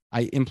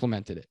I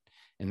implemented it.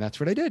 And that's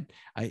what I did.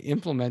 I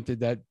implemented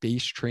that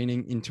base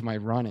training into my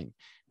running,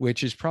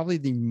 which is probably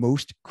the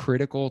most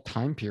critical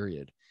time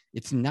period.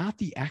 It's not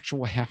the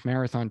actual half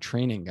marathon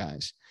training,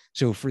 guys.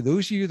 So for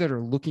those of you that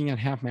are looking at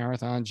half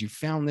marathons, you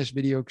found this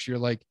video because you're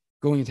like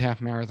going into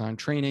half marathon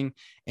training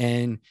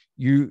and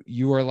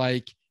you are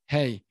like,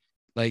 hey,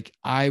 like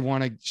I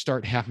want to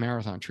start half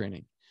marathon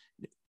training.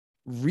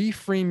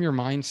 Reframe your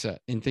mindset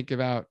and think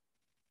about,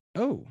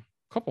 oh,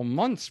 a couple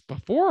months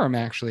before I'm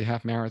actually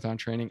half marathon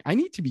training, I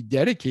need to be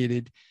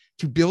dedicated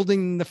to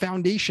building the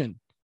foundation.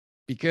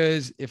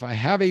 Because if I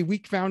have a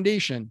weak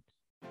foundation,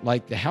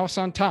 like the house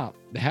on top,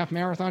 the half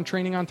marathon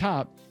training on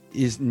top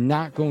is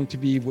not going to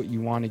be what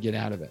you want to get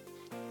out of it.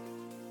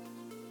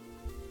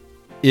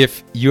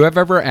 If you have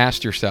ever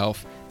asked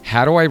yourself,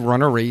 how do I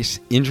run a race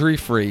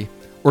injury-free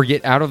or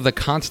get out of the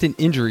constant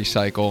injury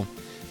cycle,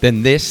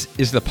 then this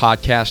is the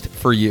podcast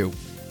for you.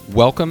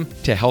 Welcome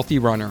to Healthy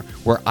Runner,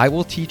 where I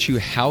will teach you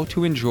how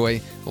to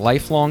enjoy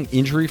lifelong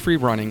injury-free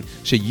running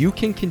so you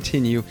can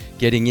continue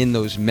getting in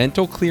those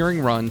mental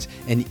clearing runs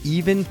and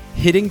even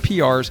hitting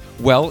PRs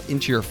well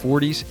into your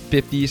 40s,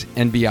 50s,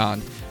 and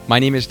beyond. My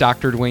name is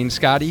Dr. Dwayne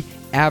Scotti,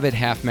 avid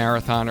half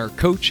marathoner,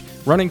 coach,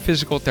 running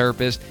physical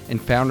therapist,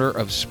 and founder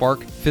of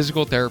Spark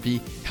Physical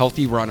Therapy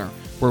Healthy Runner,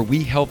 where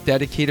we help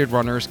dedicated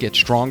runners get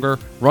stronger,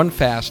 run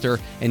faster,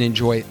 and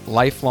enjoy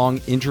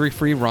lifelong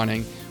injury-free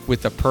running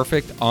with the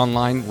perfect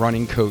online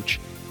running coach,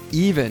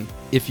 even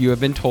if you have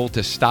been told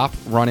to stop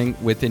running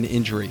with an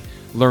injury.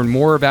 Learn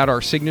more about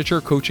our signature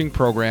coaching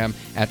program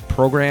at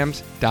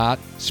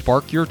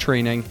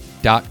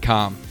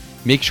programs.sparkyourtraining.com.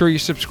 Make sure you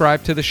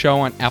subscribe to the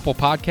show on Apple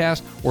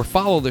Podcasts or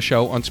follow the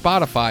show on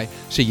Spotify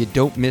so you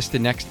don't miss the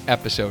next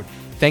episode.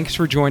 Thanks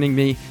for joining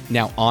me.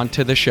 Now on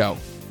to the show.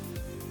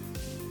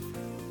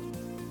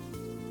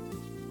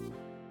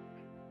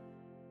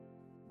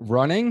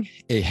 Running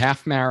a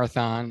half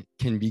marathon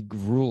can be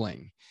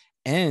grueling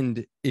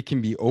and it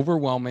can be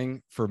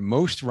overwhelming for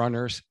most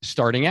runners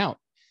starting out.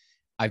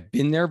 I've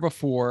been there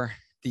before.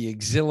 The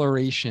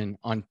exhilaration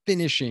on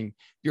finishing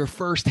your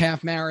first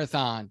half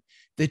marathon,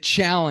 the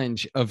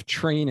challenge of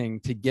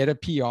training to get a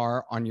PR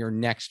on your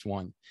next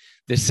one,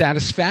 the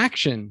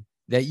satisfaction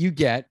that you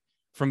get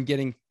from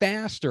getting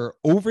faster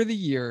over the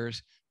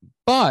years.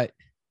 But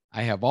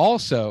I have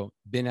also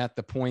been at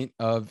the point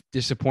of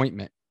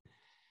disappointment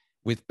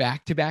with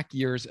back-to-back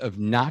years of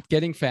not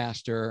getting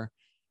faster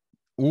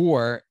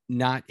or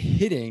not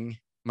hitting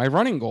my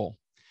running goal.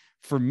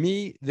 For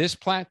me, this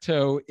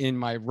plateau in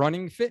my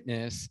running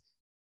fitness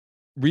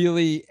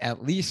really,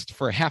 at least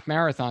for half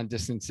marathon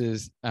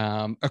distances,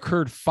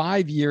 occurred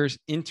 5 years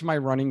into my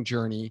running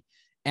journey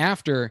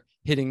after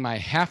hitting my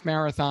half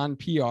marathon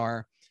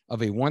PR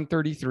of a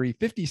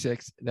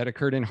 1:33:56 that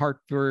occurred in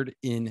Hartford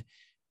in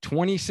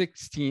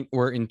 2016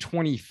 or in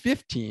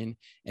 2015.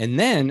 And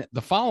then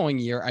the following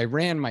year, I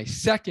ran my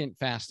second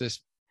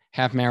fastest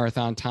half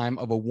marathon time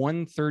of a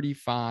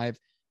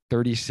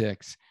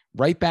 1:35:36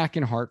 right back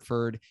in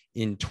Hartford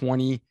in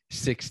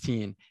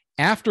 2016.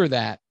 After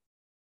that,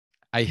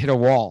 I hit a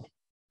wall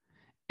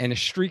and a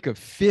streak of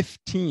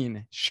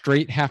 15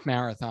 straight half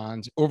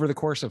marathons over the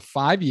course of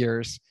 5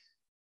 years,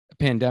 a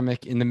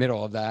pandemic in the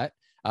middle of that,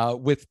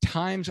 with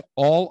times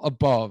all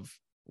above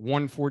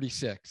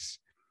 1:46.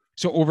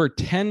 So over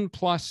 10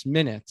 plus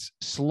minutes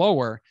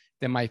slower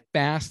than my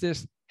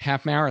fastest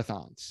half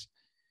marathons.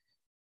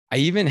 I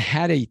even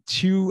had a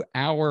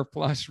 2-hour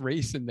plus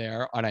race in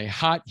there on a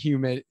hot,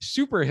 humid,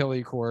 super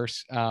hilly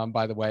course,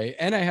 by the way.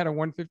 And I had a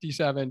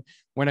 1:57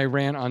 when I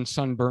ran on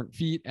sunburnt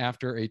feet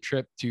after a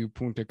trip to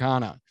Punta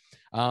Cana.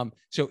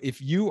 So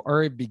if you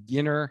are a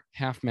beginner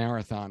half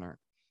marathoner,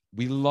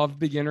 we love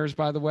beginners,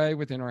 by the way,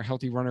 within our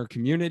Healthy Runner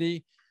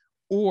community,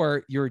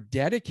 or you're a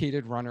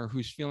dedicated runner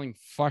who's feeling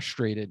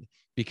frustrated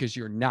because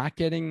you're not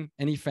getting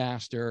any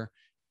faster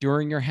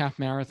during your half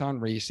marathon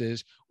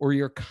races, or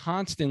you're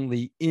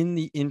constantly in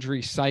the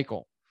injury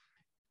cycle,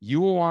 you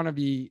will want to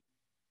be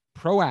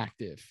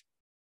proactive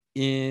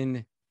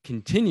in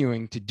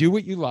continuing to do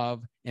what you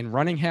love and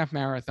running half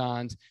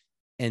marathons.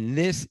 And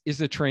this is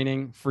the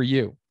training for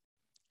you.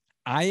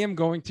 I am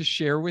going to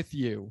share with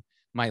you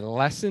my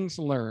lessons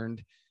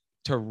learned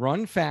to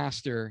run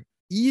faster,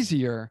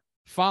 easier,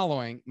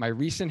 following my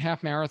recent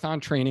half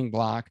marathon training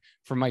block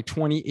for my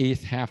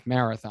 28th half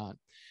marathon.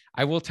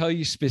 I will tell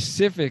you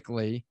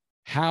specifically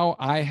how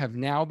I have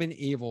now been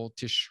able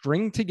to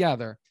string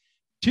together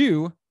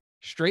 2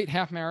 straight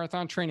half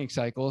marathon training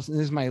cycles. And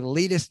this is my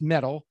latest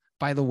medal,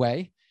 by the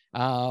way.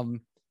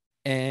 And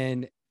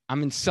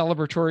I'm in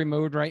celebratory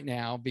mode right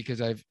now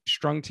because I've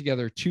strung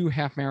together 2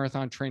 half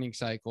marathon training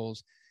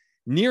cycles,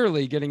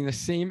 nearly getting the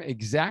same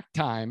exact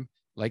time.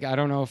 Like, I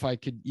don't know if I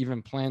could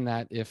even plan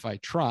that if I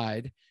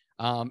tried,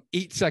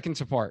 8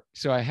 seconds apart.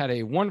 So I had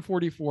a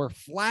 1:44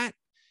 flat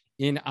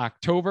in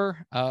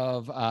October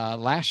of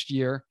last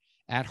year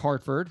at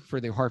Hartford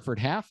for the Hartford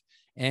half.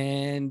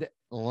 And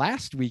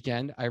last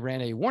weekend, I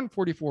ran a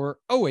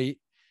 1:44:08.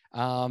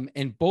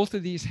 And both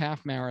of these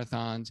half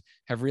marathons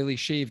have really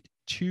shaved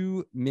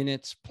 2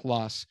 minutes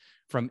plus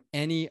from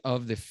any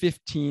of the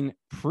 15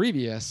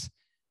 previous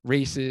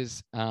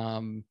races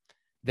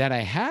that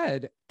I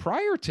had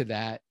prior to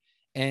that.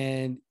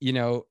 And,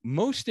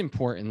 most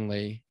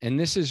importantly, and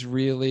this is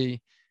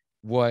really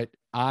what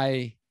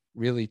I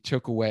really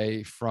took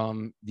away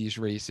from these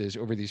races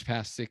over these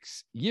past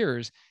 6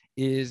 years,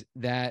 is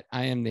that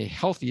I am the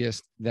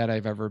healthiest that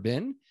I've ever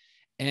been.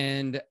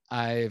 And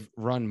I've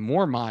run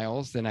more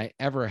miles than I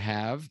ever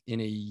have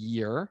in a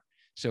year.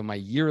 So my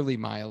yearly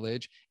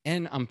mileage,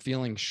 and I'm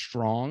feeling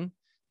strong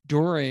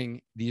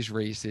during these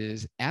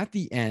races at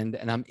the end.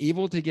 And I'm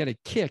able to get a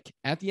kick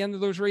at the end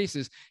of those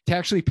races to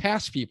actually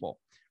pass people,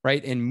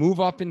 right? And move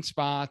up in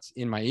spots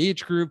in my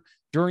age group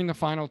during the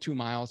final 2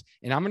 miles.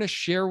 And I'm going to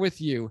share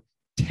with you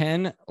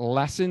 10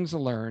 lessons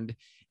learned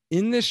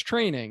in this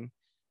training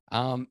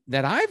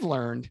that I've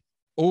learned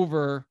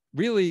over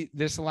really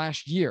this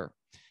last year.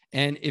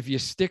 And if you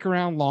stick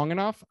around long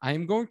enough,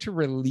 I'm going to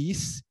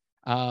release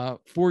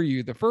for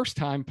you the first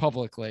time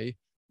publicly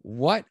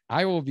what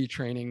I will be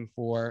training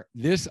for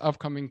this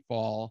upcoming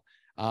fall.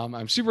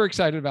 I'm super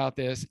excited about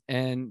this,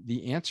 and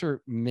the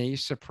answer may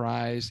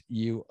surprise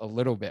you a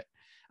little bit.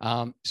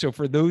 So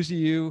for those of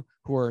you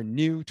who are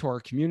new to our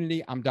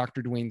community, I'm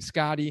Dr. Duane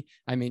Scotti.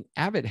 I'm an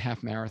avid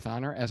half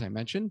marathoner, as I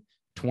mentioned,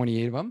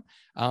 28 of them,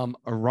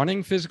 a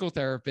running physical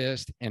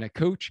therapist and a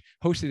coach,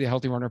 host of the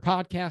Healthy Runner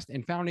podcast,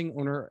 and founding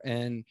owner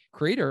and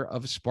creator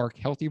of Spark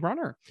Healthy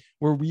Runner,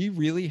 where we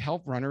really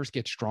help runners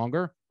get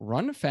stronger,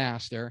 run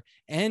faster,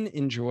 and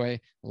enjoy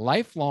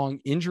lifelong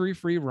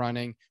injury-free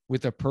running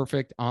with a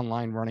perfect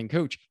online running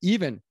coach,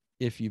 even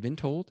if you've been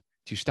told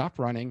to stop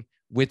running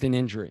with an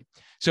injury.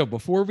 So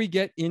before we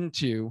get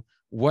into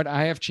what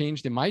I have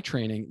changed in my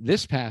training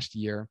this past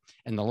year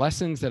and the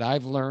lessons that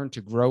I've learned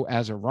to grow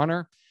as a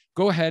runner,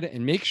 go ahead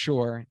and make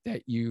sure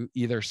that you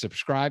either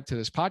subscribe to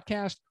this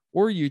podcast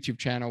or YouTube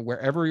channel,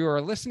 wherever you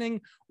are listening,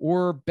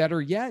 or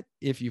better yet,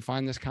 if you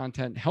find this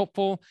content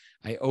helpful,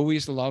 I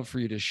always love for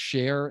you to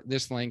share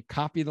this link,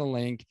 copy the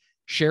link,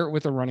 share it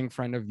with a running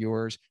friend of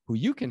yours who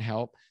you can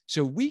help,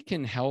 so we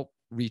can help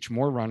reach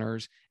more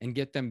runners and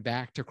get them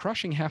back to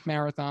crushing half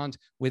marathons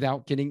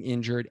without getting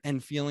injured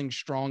and feeling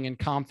strong and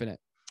confident.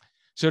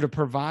 So to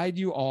provide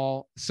you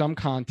all some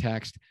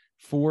context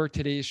for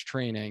today's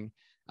training,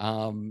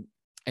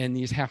 and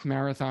these half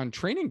marathon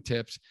training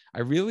tips, I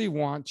really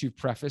want to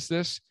preface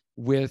this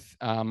with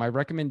my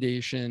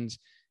recommendations.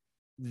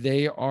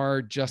 They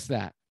are just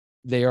that.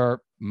 They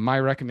are my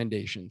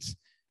recommendations.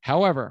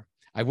 However,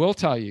 I will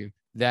tell you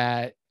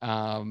that,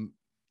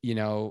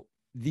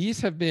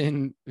 these have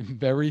been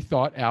very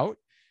thought out.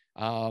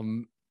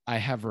 I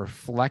have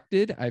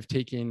reflected. I've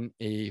taken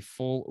a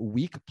full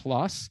week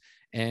plus,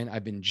 and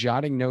I've been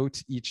jotting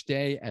notes each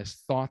day as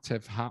thoughts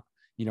have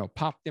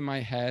popped in my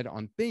head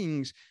on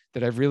things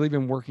that I've really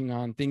been working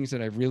on, things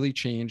that I've really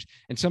changed.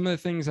 And some of the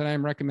things that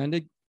I'm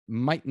recommending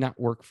might not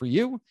work for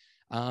you.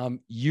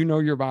 You know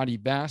your body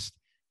best,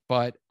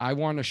 but I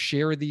want to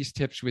share these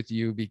tips with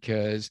you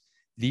because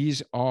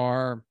these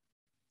are,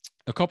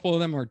 a couple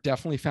of them are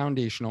definitely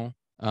foundational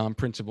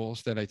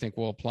principles that I think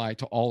will apply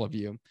to all of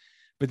you.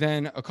 But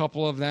then a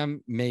couple of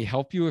them may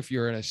help you if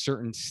you're at a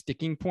certain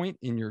sticking point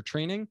in your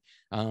training,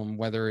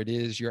 whether it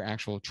is your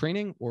actual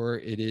training or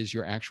it is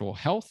your actual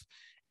health.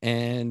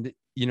 And,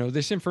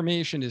 this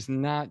information is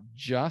not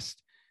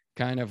just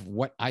kind of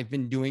what I've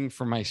been doing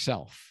for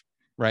myself,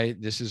 right?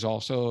 This is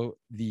also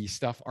the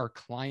stuff our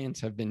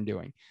clients have been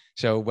doing.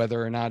 So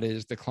whether or not it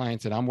is the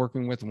clients that I'm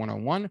working with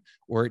one-on-one,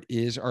 or it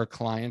is our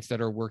clients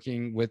that are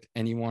working with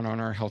anyone on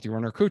our Healthy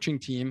Runner coaching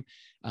team,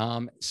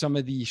 some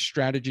of the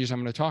strategies I'm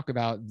going to talk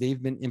about,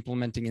 they've been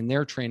implementing in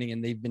their training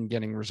and they've been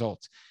getting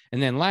results.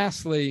 And then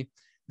lastly,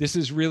 this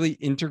is really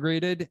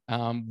integrated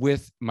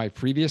with my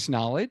previous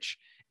knowledge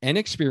and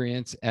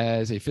experience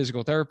as a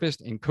physical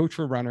therapist and coach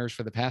for runners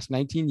for the past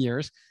 19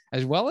 years,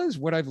 as well as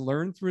what I've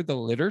learned through the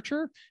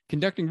literature,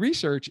 conducting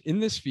research in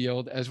this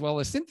field, as well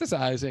as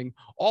synthesizing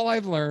all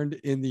I've learned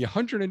in the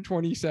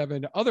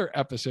 127 other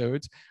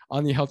episodes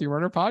on the Healthy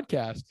Runner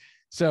podcast.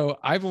 So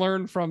I've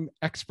learned from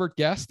expert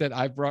guests that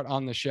I've brought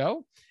on the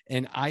show,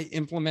 and I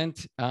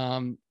implement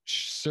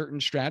certain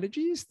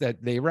strategies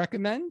that they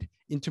recommend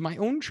into my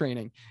own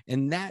training.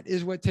 And that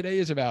is what today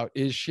is about,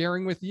 is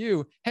sharing with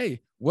you,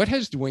 hey, what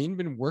has Duane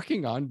been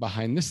working on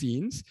behind the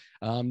scenes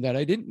that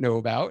I didn't know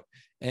about?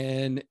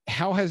 And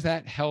how has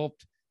that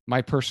helped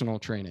my personal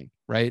training,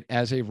 right,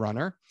 as a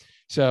runner?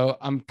 So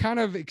I'm kind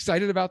of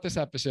excited about this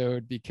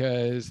episode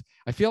because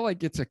I feel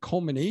like it's a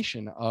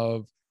culmination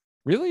of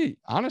really,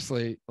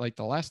 honestly, like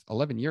the last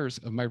 11 years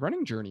of my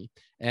running journey.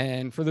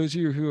 And for those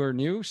of you who are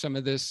new, some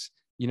of this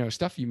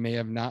stuff you may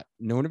have not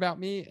known about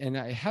me. And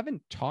I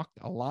haven't talked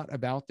a lot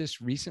about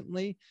this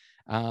recently.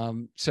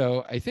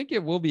 So I think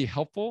it will be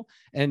helpful.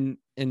 And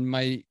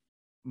my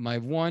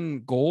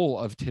one goal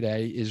of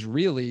today is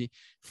really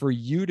for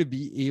you to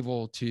be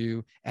able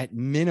to, at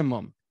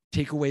minimum,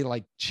 take away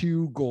like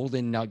 2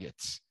 golden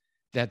nuggets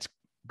that's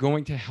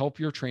going to help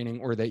your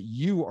training, or that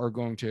you are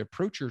going to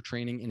approach your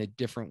training in a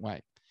different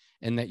way.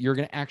 And that you're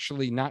going to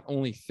actually not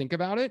only think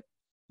about it,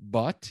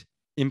 but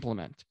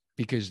implement,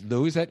 because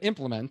those that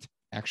implement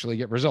actually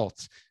get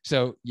results.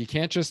 So you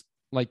can't just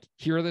like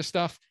hear this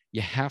stuff.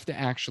 You have to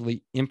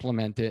actually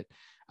implement it.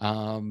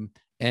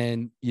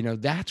 And,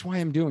 that's why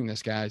I'm doing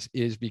this, guys,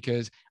 is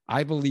because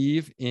I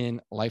believe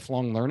in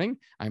lifelong learning.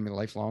 I'm a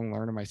lifelong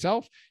learner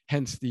myself,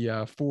 hence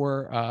the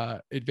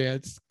 4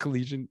 advanced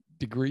collegiate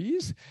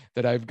degrees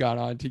that I've gone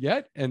on to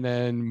get, and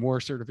then more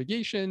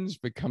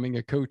certifications, becoming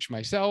a coach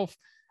myself.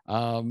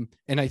 And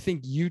I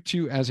think you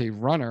too, as a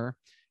runner,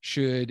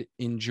 should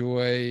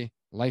enjoy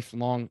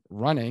lifelong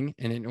running.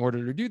 And in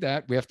order to do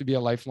that, we have to be a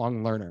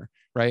lifelong learner,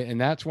 right?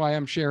 And that's why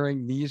I'm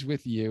sharing these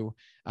with you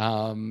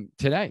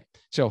today.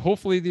 So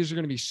hopefully these are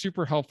going to be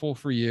super helpful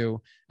for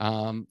you,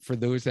 for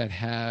those that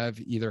have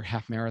either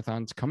half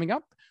marathons coming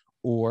up,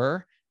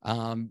 or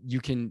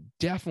you can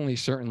definitely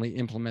certainly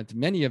implement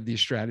many of these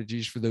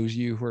strategies for those of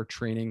you who are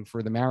training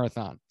for the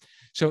marathon.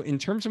 So in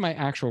terms of my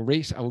actual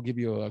race, I will give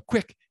you a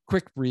quick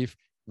brief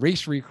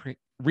race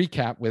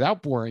recap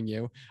without boring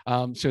you.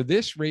 So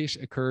this race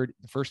occurred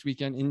the first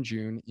weekend in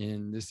June,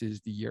 and this is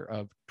the year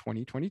of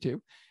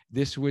 2022.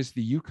 This was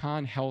the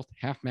Yukon Health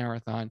Half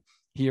Marathon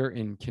here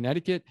in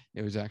Connecticut.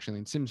 It was actually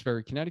in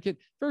Simsbury, Connecticut.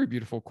 Very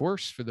beautiful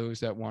course for those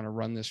that want to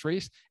run this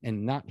race,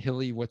 and not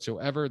hilly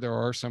whatsoever. There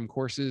are some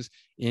courses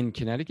in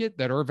Connecticut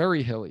that are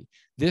very hilly.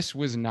 This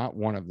was not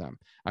one of them.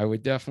 I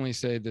would definitely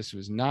say this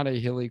was not a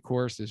hilly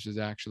course. This was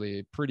actually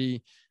a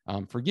pretty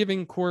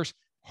forgiving course.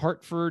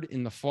 Hartford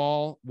in the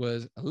fall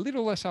was a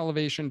little less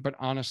elevation, but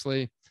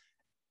honestly,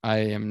 I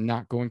am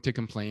not going to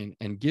complain.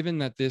 And given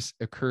that this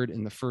occurred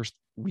in the first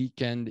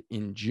weekend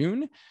in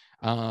June,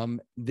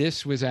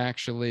 this was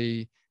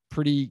actually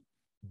pretty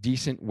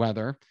decent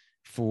weather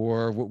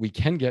for what we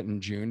can get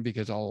in June,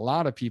 because a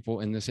lot of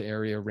people in this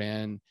area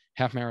ran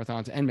half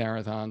marathons and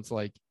marathons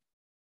like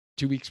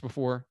 2 weeks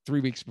before,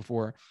 3 weeks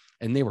before,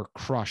 and they were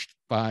crushed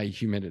by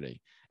humidity.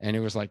 And it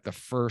was like the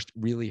first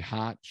really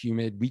hot,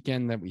 humid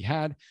weekend that we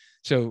had.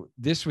 So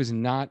this was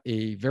not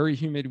a very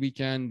humid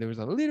weekend. There was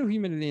a little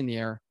humidity in the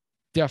air,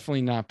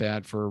 definitely not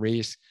bad for a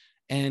race.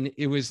 And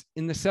it was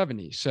in the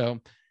 70s. So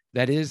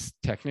that is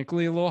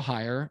technically a little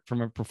higher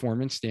from a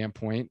performance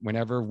standpoint.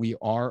 Whenever we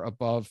are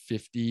above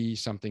 50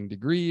 something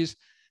degrees,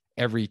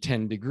 every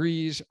 10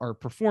 degrees, our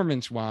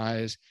performance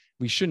wise,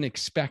 we shouldn't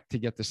expect to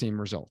get the same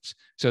results.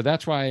 So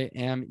that's why I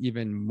am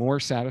even more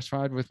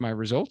satisfied with my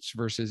results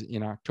versus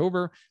in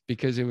October,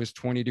 because it was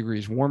 20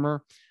 degrees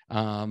warmer.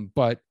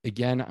 But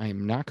again,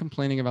 I'm not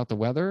complaining about the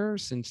weather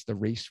since the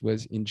race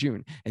was in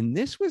June. And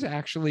this was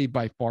actually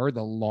by far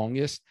the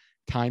longest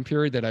time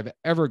period that I've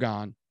ever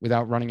gone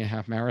without running a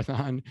half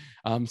marathon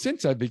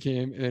since I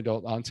became an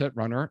adult onset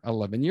runner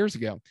 11 years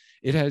ago.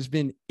 It has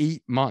been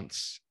 8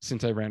 months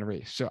since I ran a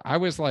race. So I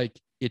was like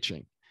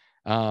itching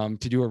to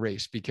do a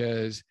race,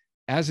 because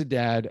as a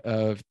dad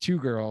of 2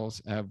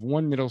 girls, I have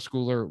 1 middle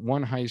schooler,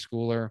 1 high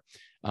schooler,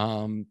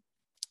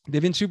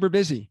 they've been super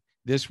busy.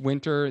 This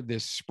winter,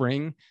 this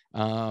spring,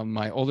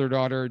 my older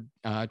daughter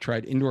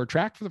tried indoor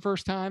track for the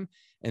first time.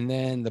 And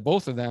then the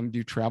both of them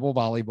do travel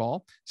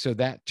volleyball. So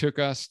that took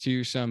us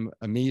to some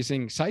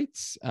amazing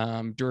sites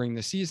during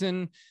the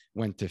season.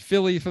 Went to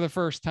Philly for the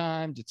first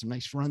time, did some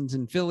nice runs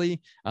in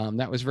Philly.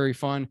 That was very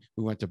fun.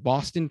 We went to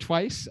Boston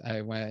twice. I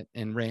went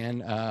and ran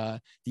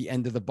the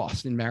end of the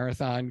Boston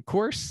Marathon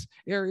course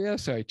area.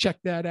 So I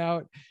checked that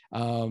out.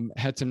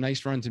 Had some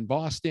nice runs in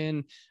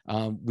Boston.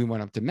 We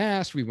went up to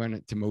Mass. We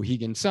went to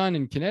Mohegan Sun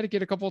in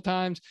Connecticut a couple of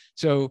times.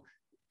 So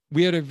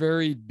we had a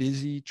very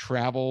busy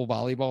travel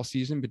volleyball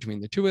season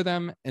between the 2 of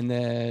them. And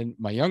then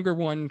my younger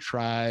one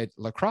tried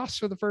lacrosse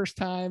for the first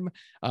time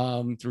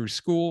through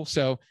school.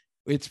 So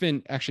it's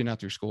been actually not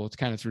through school. It's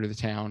kind of through the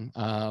town.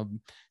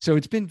 So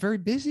it's been very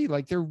busy.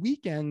 Like their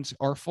weekends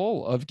are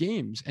full of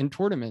games and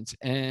tournaments.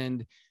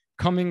 And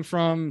coming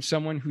from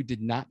someone who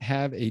did not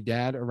have a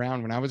dad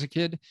around when I was a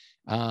kid,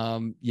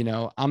 I'm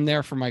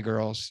there for my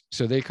girls.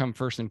 So they come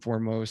first and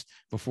foremost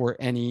before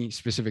any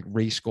specific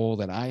race goal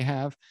that I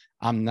have.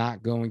 I'm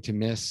not going to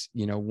miss,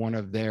 one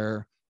of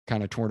their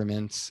kind of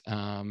tournaments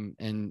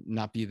and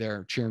not be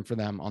there cheering for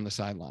them on the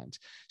sidelines.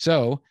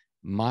 So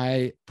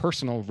my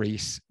personal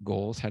race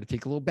goals had to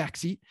take a little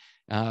backseat.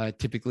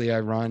 Typically I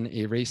run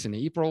a race in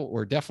April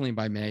or definitely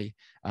by May.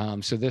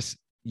 So this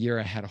year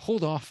I had to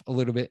hold off a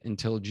little bit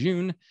until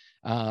June.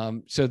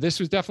 So this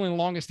was definitely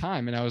the longest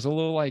time. And I was a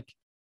little like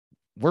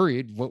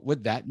worried, what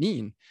would that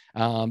mean?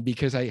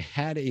 Because I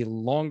had a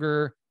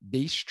longer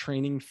base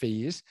training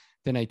phase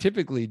than I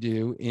typically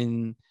do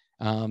in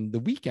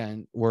the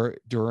weekend or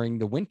during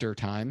the winter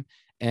time.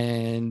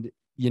 And,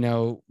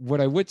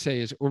 what I would say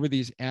is over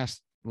these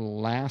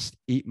last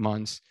 8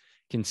 months,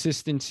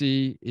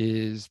 consistency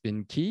has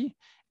been key.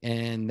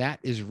 And that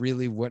is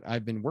really what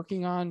I've been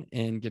working on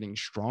and getting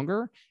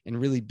stronger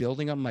and really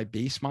building up my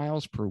base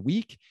miles per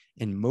week.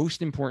 And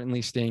most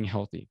importantly, staying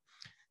healthy.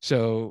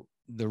 So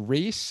the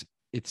race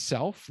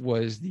itself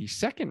was the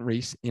second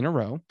race in a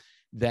row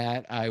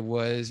that I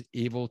was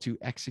able to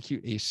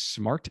execute a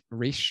smart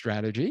race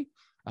strategy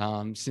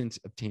since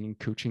obtaining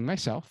coaching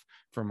myself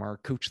from our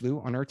coach Lou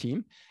on our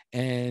team,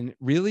 and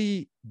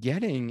really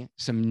getting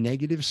some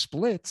negative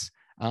splits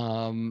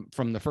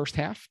from the first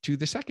half to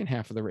the second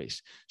half of the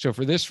race. So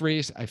for this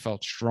race, I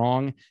felt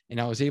strong and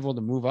I was able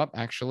to move up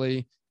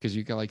actually, because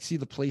you can like see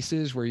the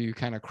places where you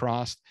kind of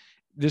crossed.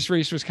 This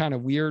race was kind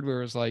of weird where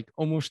it was like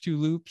almost 2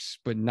 loops,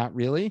 but not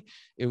really.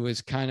 It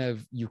was kind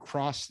of, you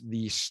cross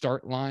the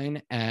start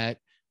line at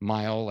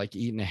mile like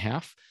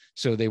 8.5.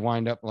 So they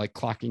wind up like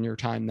clocking your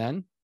time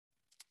then.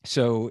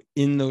 So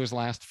in those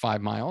last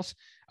 5 miles,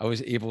 I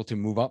was able to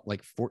move up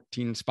like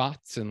 14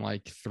 spots and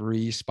like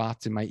 3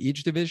 spots in my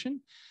age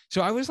division.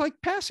 So I was like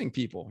passing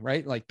people,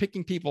 right? Like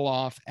picking people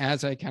off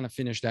as I kind of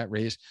finished that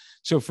race.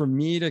 So for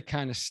me to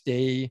kind of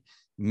stay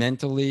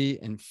mentally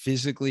and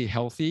physically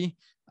healthy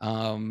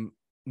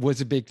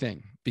was a big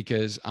thing,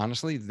 because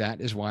honestly,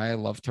 that is why I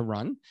love to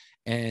run.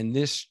 And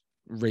this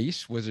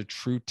race was a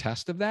true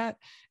test of that.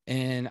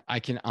 And I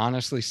can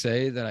honestly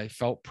say that I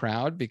felt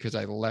proud because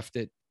I left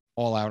it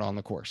all out on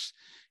the course.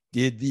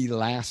 Did the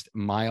last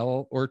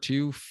mile or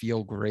two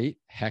feel great?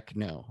 Heck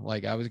no.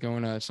 Like I was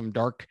going to some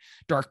dark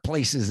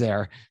places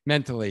there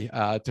mentally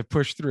to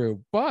push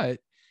through. But,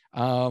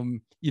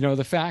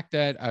 the fact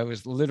that I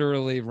was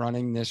literally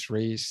running this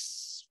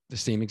race the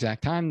same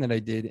exact time that I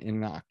did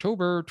in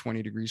October,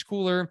 20 degrees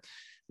cooler,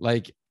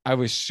 like I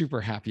was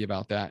super happy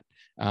about that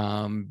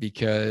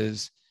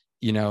because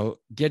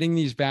getting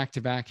these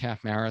back-to-back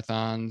half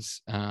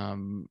marathons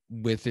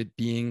with it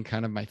being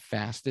kind of my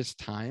fastest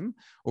time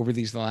over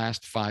these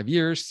last 5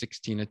 years,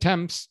 16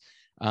 attempts,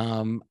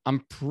 I'm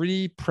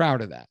pretty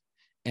proud of that.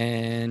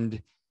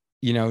 And,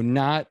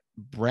 not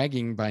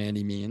bragging by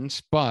any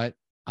means, but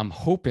I'm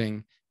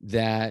hoping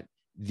that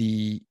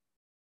the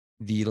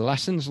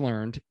lessons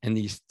learned and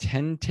these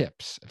 10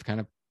 tips, I've kind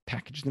of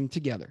packaged them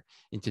together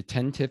into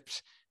 10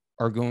 tips,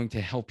 are going to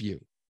help you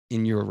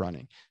in your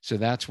running. So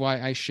that's why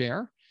I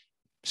share,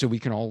 so we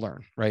can all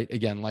learn, right?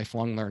 Again,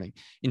 lifelong learning.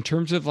 In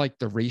terms of like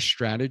the race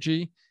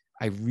strategy,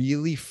 I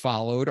really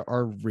followed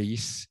our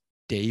race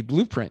day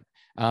blueprint.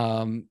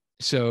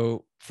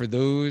 So for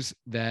those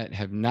that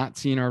have not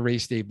seen our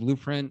race day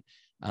blueprint,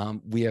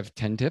 we have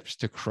 10 tips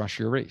to crush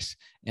your race.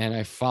 And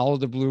I followed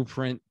the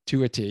blueprint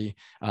to a T.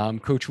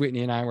 Coach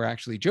Whitney and I were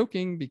actually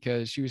joking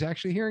because she was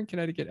actually here in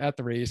Connecticut at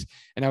the race.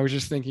 And I was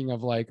just thinking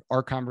of like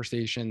our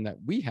conversation that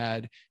we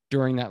had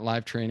during that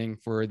live training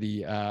for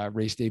the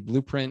race day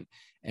blueprint,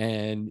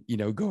 and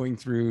going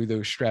through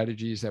those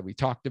strategies that we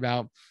talked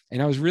about.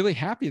 And I was really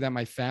happy that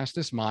my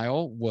fastest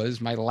mile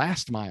was my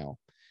last mile,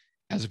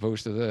 as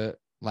opposed to the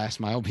last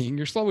mile being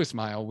your slowest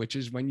mile, which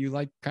is when you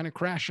like kind of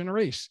crash in a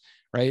race,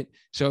 right?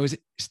 So I was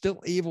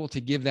still able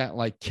to give that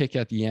like kick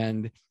at the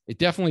end. It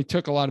definitely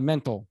took a lot of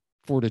mental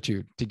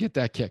fortitude to get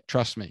that kick.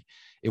 Trust me.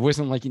 It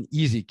wasn't like an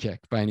easy kick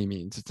by any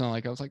means. It's not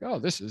like I was like, oh,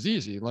 this is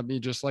easy, let me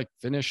just like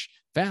finish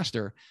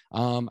faster.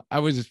 I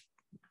was,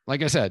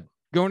 like I said,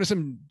 going to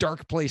some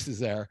dark places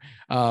there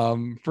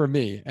for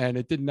me. And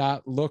it did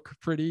not look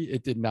pretty.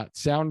 It did not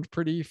sound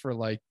pretty for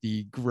like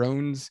the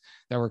groans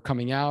that were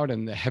coming out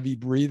and the heavy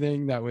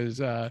breathing that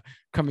was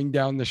coming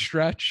down the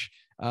stretch.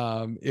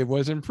 It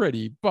wasn't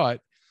pretty,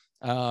 but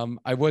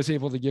I was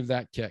able to give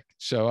that kick.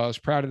 So I was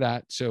proud of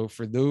that. So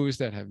for those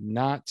that have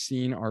not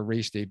seen our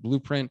race day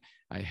blueprint,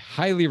 I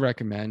highly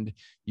recommend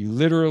you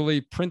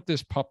literally print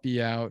this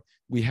puppy out.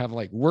 We have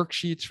like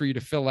worksheets for you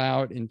to fill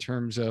out in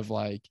terms of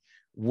like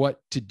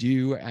what to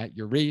do at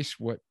your race,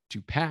 what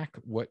to pack,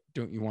 what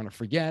don't you want to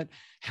forget,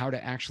 how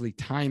to actually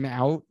time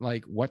out,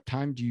 like what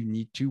time do you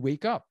need to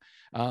wake up?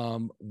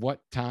 What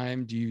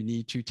time do you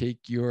need to take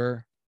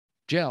your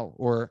gel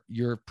or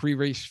your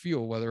pre-race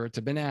fuel, whether it's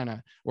a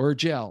banana or a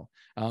gel?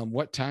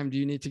 What time do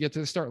you need to get to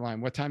the start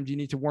line? What time do you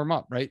need to warm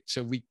up, right?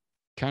 So we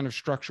kind of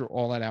structure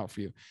all that out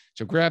for you.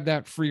 So grab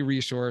that free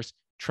resource.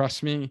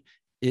 Trust me,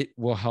 it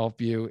will help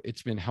you.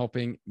 It's been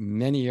helping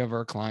many of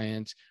our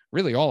clients,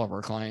 really all of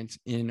our clients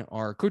in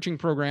our coaching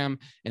program,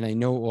 and I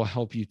know it will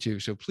help you too.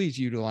 So please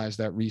utilize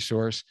that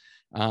resource.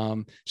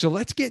 So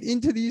let's get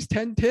into these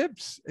 10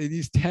 tips,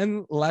 these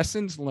 10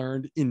 lessons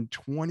learned in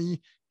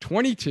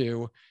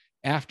 2022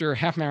 after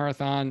half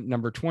marathon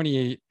number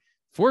 28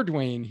 for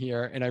Dwayne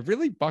here. And I've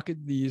really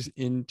bucketed these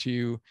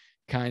into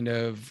kind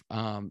of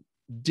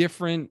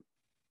different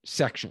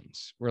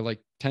sections. We're like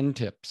 10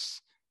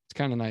 tips. It's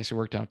kind of nice. It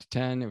worked out to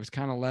 10. It was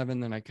kind of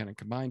 11. Then I kind of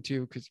combined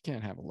 2 because you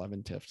can't have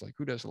 11 tips. Like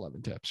who does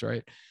 11 tips,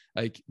 right?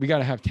 Like we got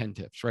to have 10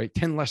 tips, right?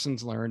 10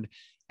 lessons learned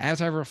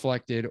as I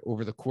reflected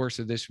over the course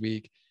of this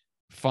week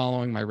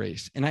following my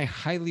race. And I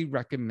highly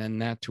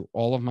recommend that to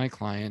all of my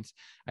clients.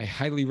 I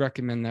highly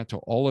recommend that to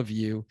all of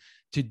you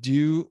to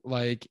do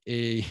like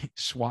a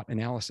SWOT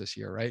analysis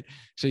here, right?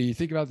 So you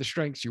think about the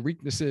strengths, your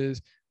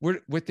weaknesses,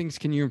 what things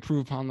can you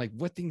improve upon? Like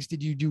what things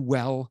did you do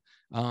well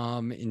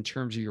in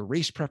terms of your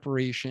race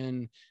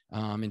preparation,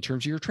 in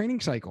terms of your training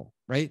cycle,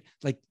 right?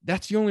 Like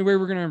that's the only way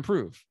we're going to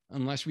improve,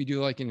 unless we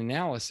do like an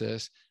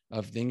analysis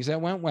of things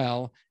that went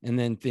well and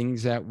then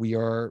things that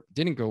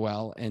didn't go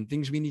well and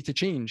things we need to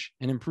change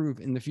and improve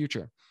in the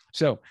future.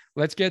 So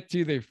let's get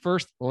to the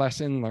first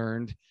lesson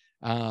learned.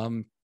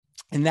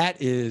 And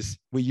that is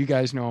what you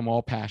guys know I'm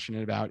all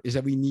passionate about, is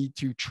that we need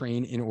to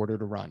train in order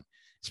to run,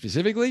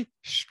 specifically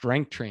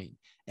strength train.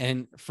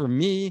 And for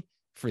me,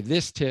 for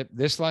this tip,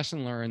 this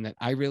lesson learned that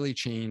I really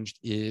changed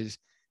is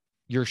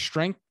your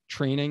strength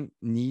training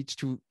needs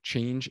to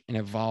change and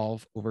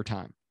evolve over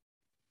time.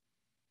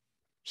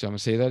 So I'm going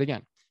to say that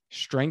again.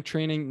 Strength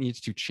training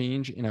needs to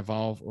change and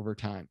evolve over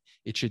time.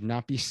 It should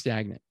not be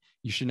stagnant.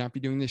 You should not be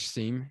doing the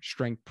same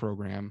strength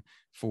program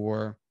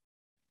for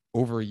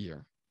over a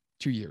year,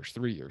 2 years,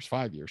 3 years,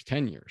 5 years,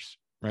 10 years,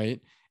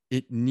 right?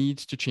 It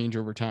needs to change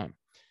over time.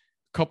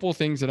 A couple of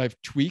things that I've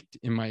tweaked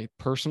in my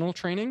personal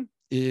training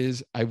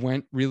is I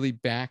went really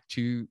back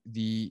to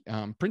the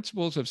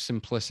principles of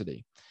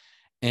simplicity.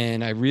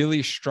 And I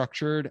really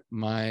structured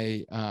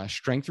my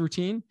strength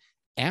routine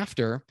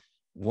after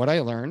what I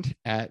learned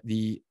at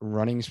the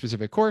running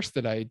specific course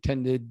that I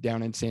attended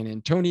down in San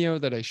Antonio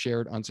that I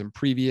shared on some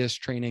previous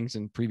trainings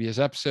and previous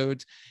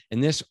episodes.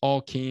 And this all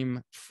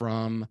came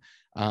from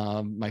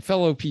my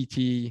fellow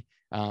PT,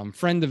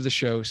 friend of the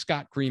show,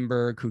 Scott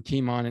Greenberg, who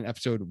came on in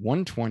episode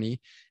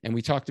 120. And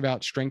we talked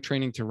about strength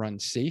training to run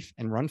safe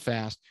and run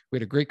fast. We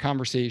had a great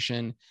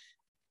conversation.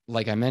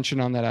 Like I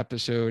mentioned on that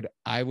episode,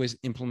 I was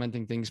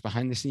implementing things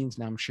behind the scenes.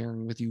 Now I'm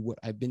sharing with you what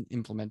I've been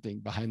implementing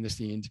behind the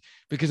scenes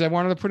because I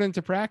wanted to put it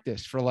into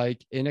practice for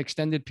like an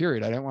extended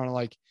period. I didn't want to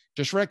like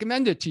just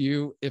recommend it to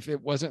you if it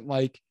wasn't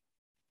like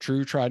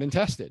true, tried, and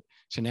tested.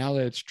 So now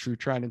that it's true,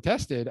 tried, and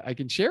tested, I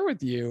can share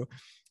with you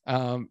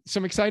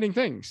some exciting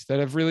things that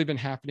have really been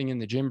happening in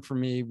the gym for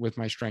me with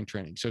my strength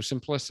training. So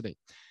simplicity.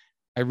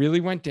 I really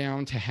went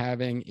down to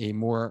having a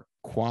more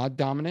quad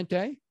dominant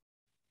day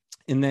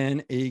and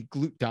then a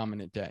glute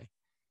dominant day.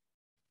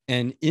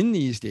 And in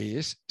these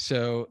days,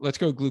 so let's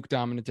go glute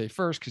dominant day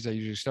first, because I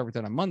usually start with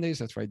that on Mondays.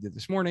 That's what I did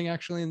this morning,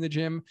 actually, in the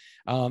gym.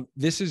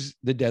 This is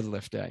the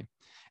deadlift day.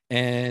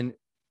 And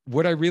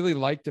what I really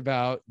liked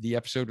about the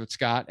episode with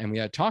Scott and we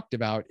had talked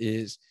about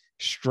is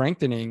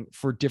strengthening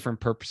for different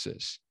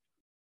purposes,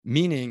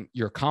 meaning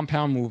your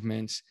compound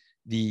movements,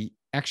 the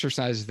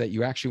exercises that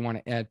you actually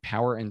want to add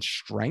power and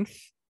strength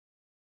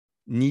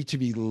need to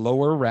be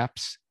lower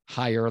reps,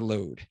 higher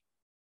load.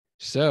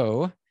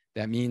 So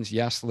that means,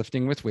 yes,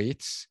 lifting with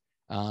weights.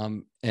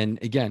 And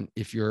again,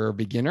 if you're a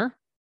beginner,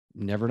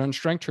 never done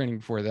strength training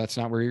before, that's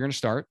not where you're going to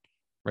start,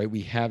 right?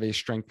 We have a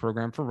strength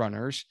program for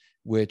runners,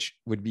 which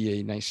would be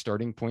a nice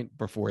starting point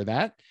before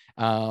that.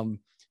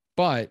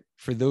 But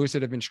for those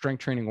that have been strength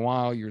training a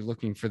while, you're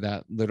looking for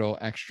that little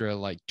extra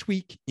like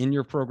tweak in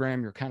your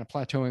program. You're kind of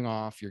plateauing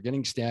off. You're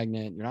getting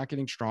stagnant. You're not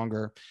getting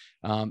stronger.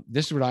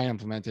 This is what I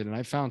implemented. And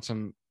I found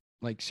some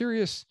like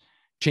serious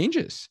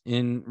changes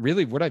in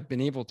really what I've been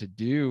able to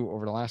do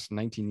over the last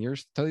 19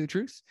 years, to tell you the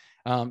truth.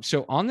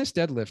 So on this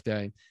deadlift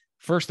day,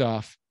 first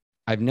off,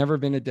 I've never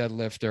been a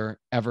deadlifter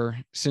ever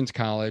since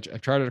college.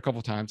 I've tried it a couple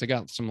of times. I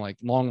got some like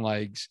long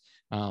legs,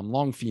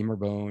 long femur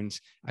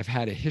bones. I've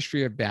had a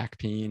history of back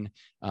pain,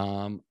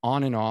 on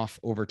and off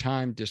over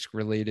time. Disc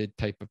related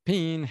type of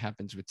pain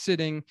happens with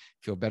sitting.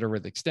 Feel better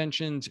with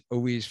extensions,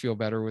 always feel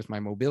better with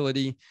my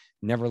mobility,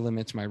 never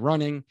limits my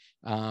running.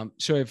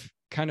 So I've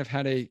kind of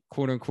had a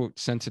quote unquote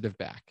sensitive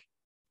back,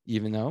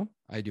 even though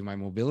I do my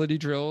mobility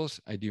drills,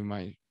 I do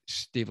my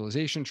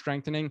stabilization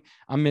strengthening.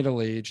 I'm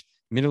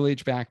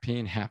middle-aged back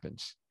pain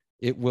happens.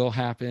 It will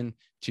happen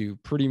to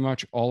pretty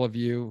much all of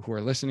you who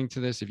are listening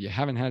to this. If you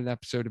haven't had an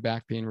episode of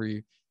back pain where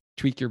you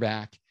tweak your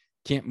back,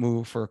 can't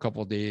move for a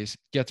couple of days,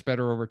 gets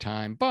better over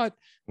time. But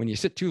when you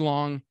sit too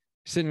long,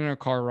 sitting in a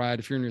car ride,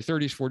 if you're in your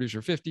 30s, 40s,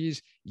 or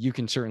 50s, you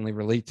can certainly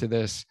relate to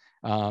this.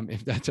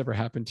 If that's ever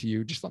happened to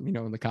you, just let me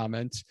know in the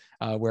comments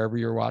wherever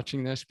you're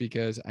watching this,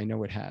 because I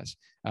know it has.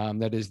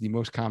 That is the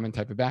most common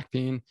type of back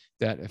pain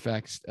that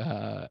affects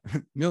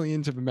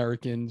millions of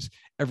Americans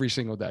every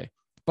single day.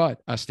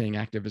 But us staying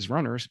active as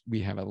runners, we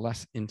have a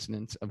less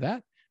incidence of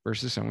that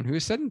versus someone who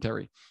is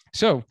sedentary.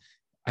 So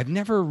I've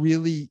never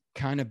really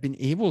kind of been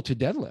able to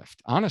deadlift,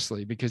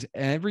 honestly, because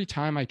every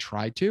time I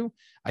tried to,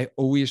 I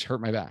always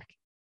hurt my back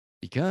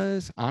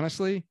because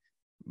honestly,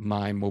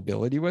 my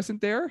mobility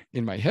wasn't there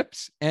in my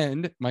hips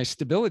and my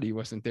stability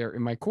wasn't there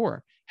in my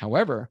core.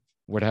 However,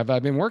 what have I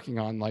been working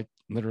on like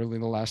literally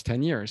the last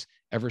 10 years,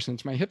 ever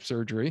since my hip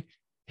surgery?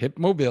 Hip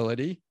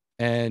mobility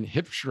and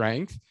hip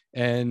strength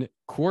and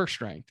core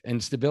strength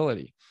and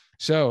stability.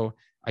 So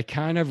I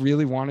kind of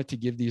really wanted to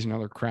give these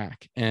another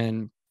crack.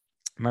 And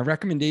my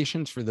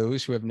recommendations for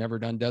those who have never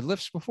done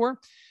deadlifts before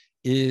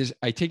is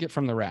I take it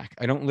from the rack.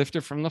 I don't lift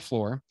it from the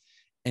floor.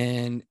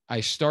 And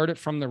I start it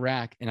from the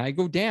rack and I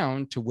go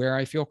down to where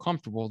I feel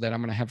comfortable that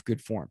I'm going to have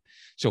good form.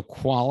 So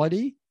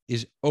quality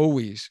is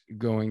always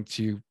going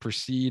to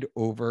proceed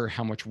over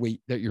how much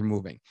weight that you're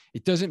moving.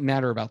 It doesn't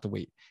matter about the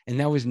weight. And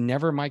that was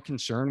never my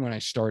concern when I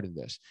started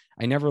this.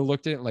 I never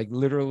looked at it like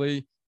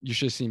literally, you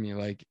should see me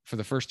like for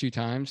the first 2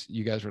 times,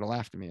 you guys would have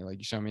laughed at me. Like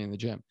you saw me in the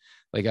gym.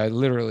 Like I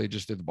literally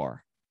just did the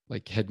bar,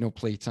 like had no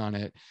plates on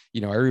it.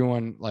 You know,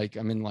 everyone, like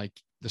I'm in like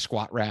the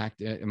squat rack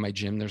in my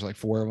gym. There's like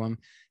 4 of them.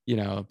 You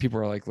know, people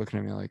are like looking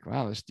at me like,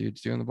 wow, this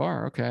dude's doing the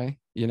bar. Okay.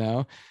 You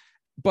know,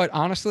 but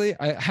honestly,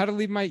 I had to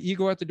leave my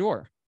ego at the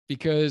door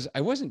because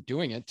I wasn't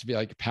doing it to be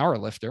like a power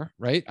lifter,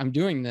 right? I'm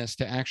doing this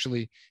to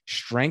actually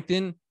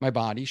strengthen my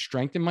body,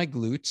 strengthen my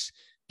glutes,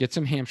 get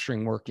some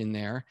hamstring work in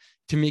there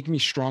to make me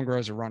stronger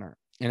as a runner.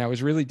 And I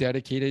was really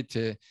dedicated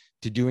to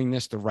doing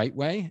this the right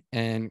way,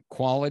 and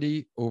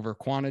quality over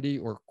quantity,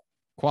 or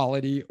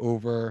quality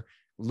over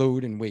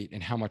load and weight,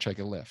 and how much I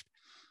could lift.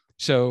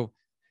 So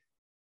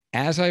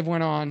as I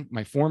went on,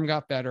 my form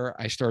got better.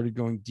 I started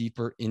going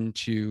deeper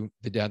into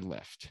the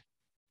deadlift,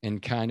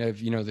 and kind of,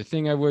 the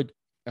thing I would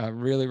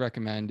really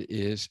recommend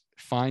is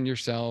find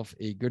yourself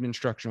a good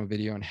instructional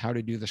video on how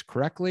to do this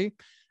correctly.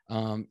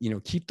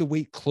 Keep the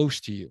weight close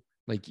to you,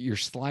 like you're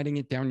sliding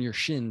it down your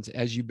shins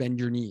as you bend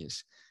your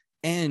knees,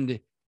 and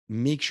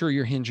make sure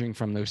you're hinging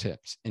from those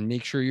hips, and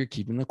make sure you're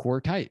keeping the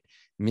core tight.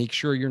 Make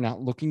sure you're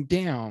not looking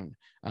down,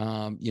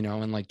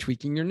 and like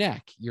tweaking your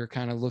neck. You're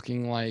kind of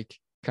looking like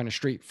kind of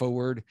straight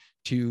forward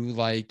to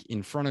like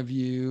in front of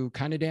you,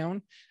 kind of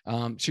down.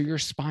 So your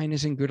spine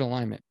is in good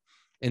alignment.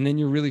 And then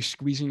you're really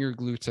squeezing your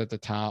glutes at the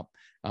top.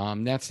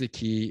 That's the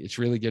key. It's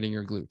really getting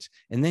your glutes.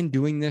 And then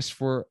doing this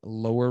for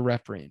lower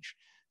rep range.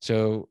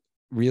 So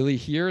really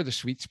here, the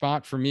sweet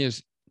spot for me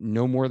is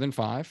no more than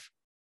 5.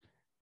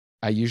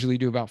 I usually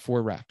do about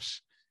 4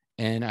 reps.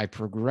 And I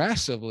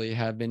progressively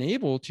have been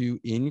able to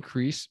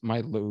increase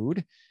my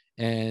load.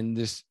 And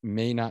this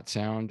may not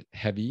sound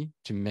heavy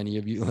to many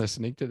of you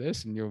listening to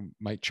this, and you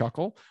might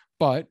chuckle,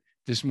 but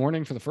this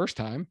morning, for the first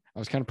time, I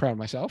was kind of proud of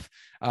myself.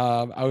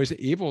 I was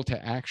able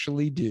to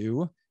actually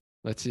do,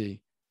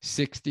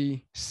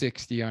 60,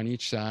 60 on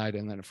each side,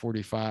 and then a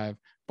 45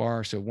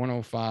 bar. So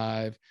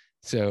 105,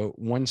 so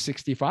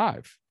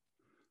 165.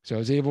 So I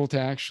was able to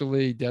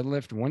actually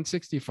deadlift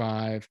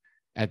 165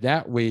 at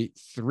that weight,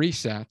 3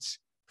 sets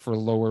for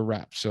lower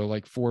reps. So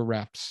like 4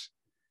 reps.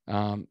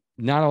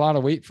 Not a lot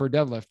of weight for a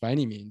deadlift by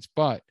any means,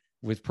 but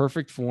with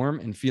perfect form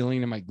and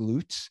feeling in my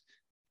glutes,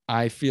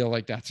 I feel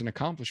like that's an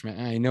accomplishment.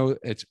 And I know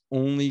it's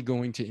only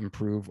going to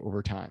improve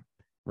over time,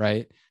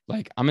 right?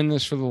 Like I'm in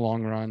this for the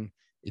long run.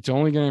 It's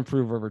only going to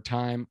improve over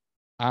time.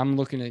 I'm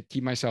looking to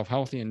keep myself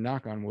healthy, and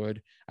knock on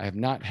wood, I have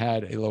not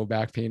had a low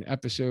back pain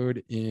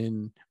episode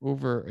in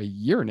over a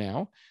year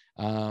now.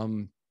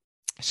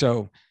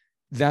 So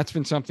that's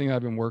been something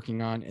I've been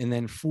working on. And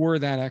then for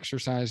that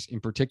exercise in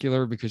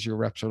particular, because your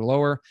reps are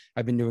lower,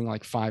 I've been doing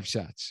like 5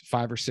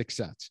 or 6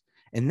 sets.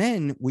 And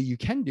then what you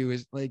can do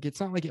is, like,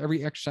 it's not like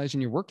every exercise in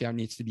your workout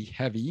needs to be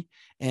heavy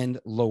and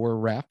lower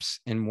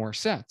reps and more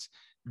sets.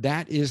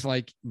 That is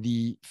like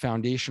the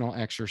foundational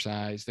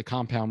exercise, the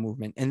compound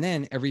movement. And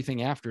then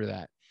everything after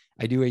that,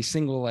 I do a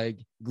single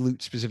leg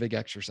glute specific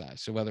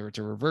exercise. So whether it's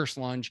a reverse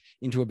lunge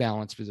into a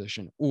balance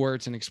position, or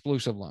it's an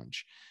explosive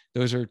lunge,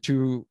 those are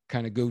 2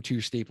 kind of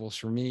go-to staples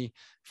for me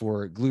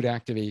for glute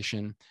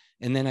activation.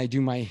 And then I do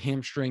my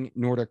hamstring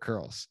Nordic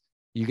curls.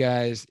 You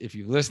guys, if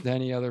you've listened to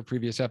any other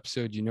previous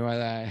episode, you know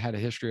that I had a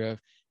history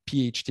of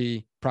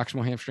PHT,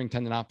 proximal hamstring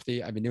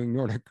tendinopathy. I've been doing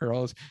Nordic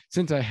curls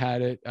since I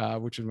had it,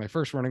 which was my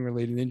first running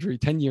related injury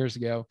 10 years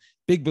ago.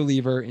 Big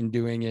believer in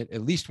doing it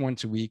at least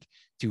once a week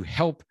to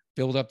help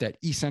build up that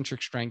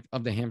eccentric strength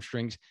of the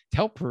hamstrings to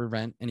help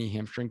prevent any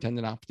hamstring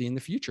tendinopathy in the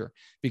future.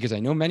 Because I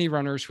know many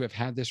runners who have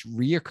had this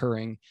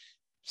reoccurring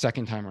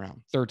second time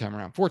around, third time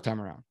around, fourth time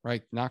around,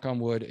 right? Knock on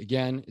wood.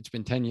 Again, it's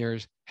been 10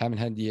 years, haven't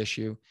had the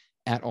issue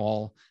at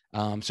all.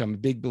 So I'm a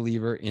big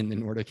believer in the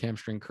Nordic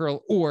hamstring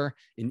curl or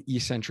an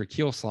eccentric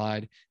heel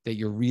slide that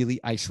you're really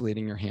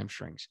isolating your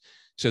hamstrings.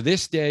 So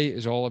this day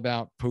is all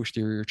about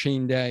posterior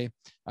chain day.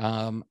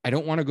 I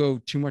don't want to go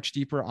too much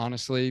deeper,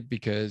 honestly,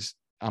 because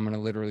I'm going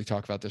to literally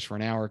talk about this for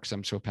an hour because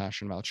I'm so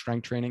passionate about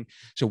strength training.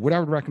 So what I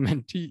would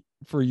recommend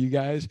for you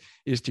guys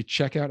is to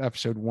check out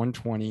episode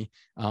 120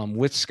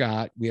 with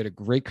Scott. We had a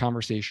great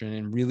conversation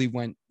and really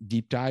went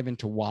deep dive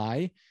into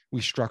why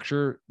we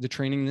structure the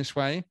training this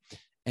way.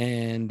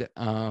 And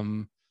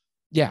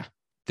yeah,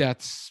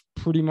 that's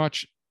pretty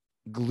much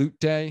glute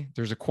day.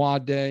 There's a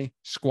quad day,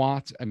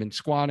 squats. I've been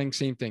squatting,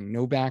 same thing,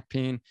 no back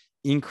pain,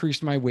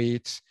 increased my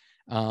weights,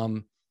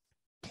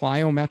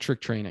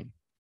 plyometric training.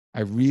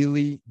 I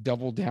really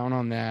doubled down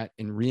on that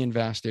and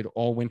reinvested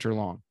all winter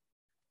long.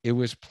 It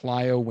was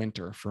plyo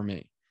winter for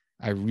me.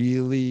 I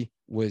really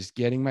was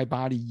getting my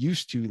body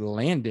used to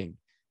landing,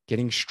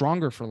 getting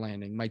stronger for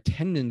landing. My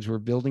tendons were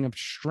building up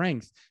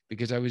strength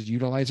because I was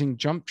utilizing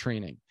jump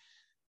training.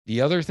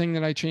 The other thing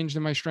that I changed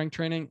in my strength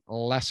training,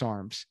 less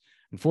arms.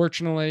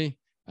 Unfortunately,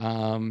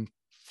 I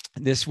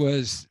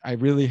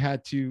really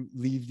had to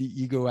leave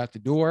the ego at the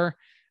door.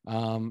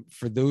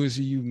 For those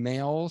of you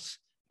males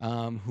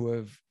who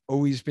have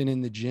always been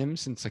in the gym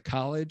since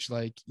college,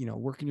 like,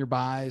 working your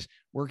bis,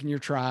 working your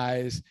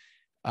tris.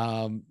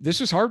 This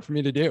was hard for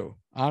me to do.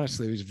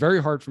 Honestly, it was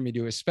very hard for me to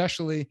do,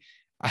 especially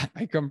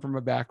I come from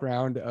a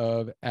background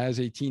of, as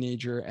a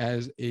teenager,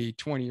 as a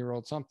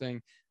 20-year-old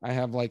something, I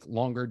have like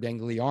longer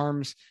dangly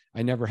arms.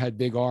 I never had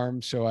big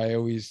arms. So I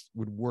always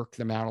would work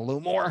them out a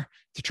little more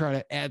to try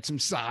to add some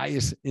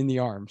size in the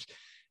arms.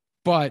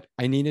 But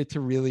I needed to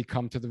really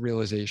come to the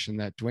realization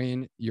that,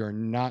 Dwayne, you're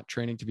not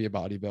training to be a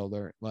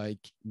bodybuilder. Like,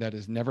 that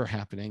is never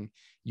happening.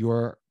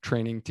 You're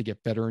training to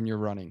get better in your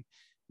running.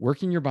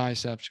 Working your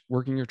biceps,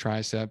 working your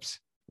triceps,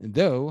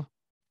 though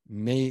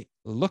may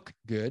look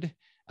good,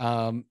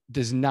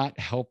 does not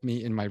help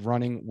me in my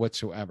running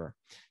whatsoever.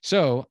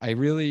 So I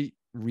really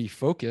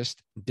refocused,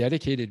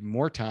 dedicated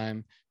more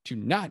time to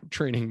not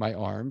training my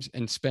arms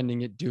and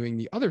spending it doing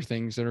the other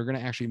things that are going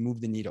to actually move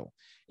the needle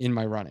in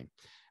my running.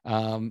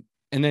 And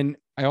then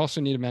I also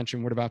need to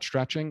mention, what about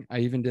stretching? I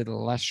even did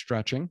less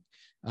stretching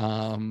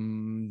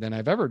than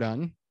I've ever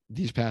done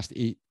these past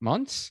 8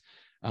 months.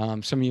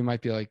 Some of you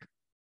might be like,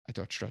 I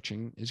thought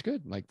stretching is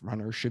good. Like,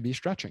 runners should be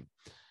stretching.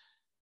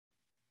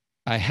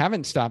 I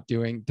haven't stopped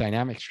doing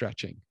dynamic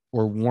stretching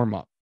or warm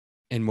up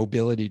and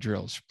mobility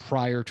drills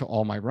prior to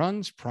all my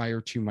runs, prior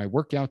to my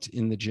workouts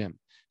in the gym.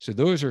 So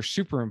those are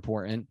super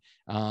important.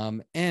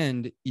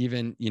 And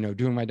even,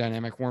 doing my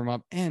dynamic warm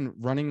up and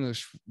running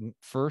those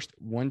first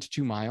 1 to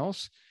 2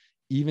 miles,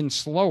 even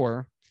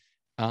slower,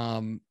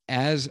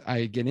 as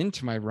I get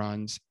into my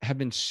runs, have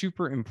been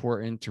super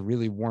important to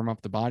really warm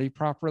up the body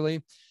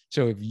properly.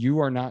 So if you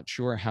are not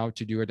sure how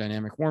to do a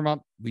dynamic warm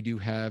up, we do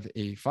have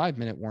a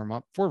 5-minute warm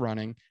up for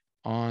running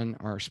on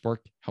our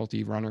Spark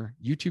Healthy Runner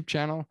YouTube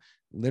channel.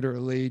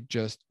 Literally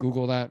just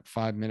Google that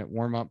 5-minute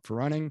warm up for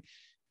running,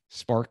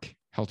 Spark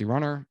Healthy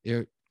Runner.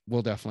 It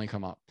will definitely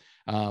come up.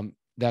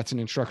 That's an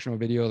instructional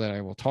video that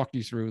I will talk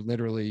you through.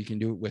 Literally, you can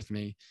do it with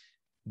me,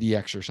 the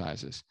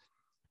exercises.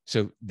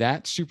 So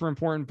that's super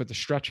important. But the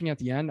stretching at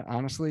the end,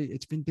 honestly,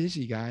 it's been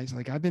busy, guys.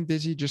 Like, I've been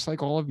busy just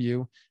like all of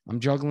you. I'm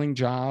juggling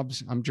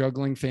jobs. I'm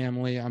juggling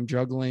family. I'm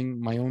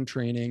juggling my own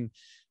training.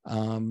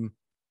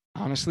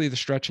 Honestly, the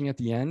stretching at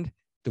the end,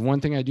 the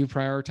one thing I do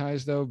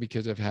prioritize, though,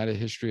 because I've had a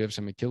history of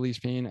some Achilles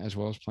pain as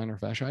well as plantar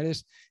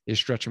fasciitis, is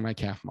stretching my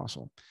calf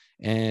muscle.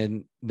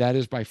 And that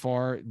is by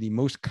far the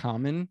most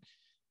common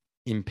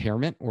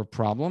impairment or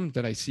problem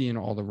that I see in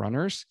all the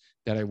runners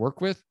that I work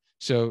with.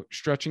 So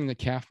stretching the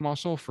calf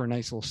muscle for a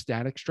nice little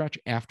static stretch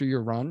after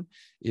your run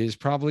is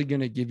probably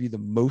going to give you the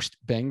most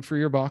bang for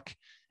your buck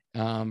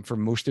for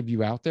most of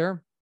you out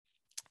there,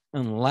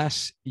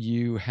 unless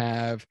you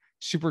have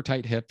super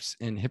tight hips,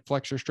 and hip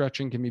flexor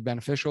stretching can be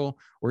beneficial,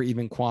 or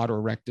even quad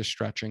or rectus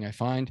stretching. I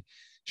find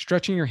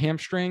stretching your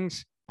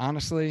hamstrings,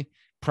 honestly,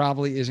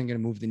 probably isn't going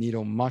to move the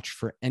needle much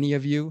for any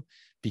of you,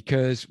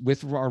 because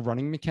with our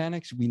running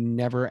mechanics, we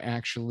never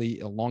actually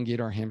elongate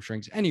our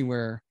hamstrings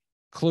anywhere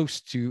close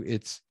to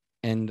its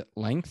end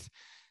length.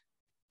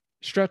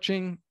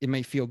 Stretching, it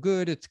may feel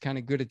good. It's kind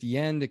of good at the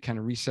end. It kind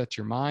of resets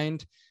your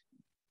mind.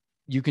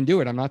 You can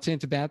do it. I'm not saying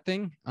it's a bad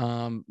thing.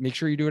 Make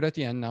sure you do it at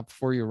the end, not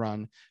before you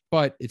run,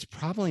 but it's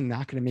probably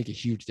not going to make a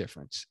huge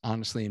difference,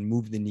 honestly, and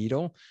move the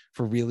needle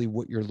for really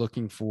what you're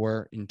looking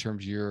for in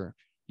terms of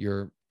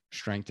your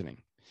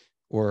strengthening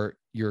or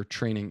your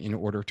training in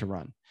order to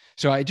run.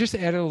 So I just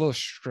added a little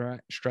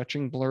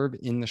stretching blurb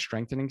in the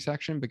strengthening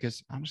section,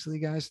 because honestly,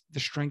 guys, the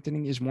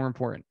strengthening is more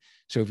important.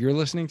 So if you're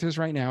listening to this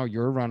right now,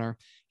 you're a runner,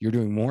 you're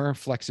doing more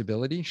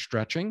flexibility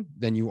stretching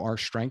than you are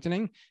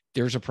strengthening,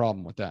 there's a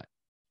problem with that.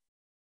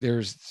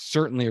 There's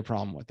certainly a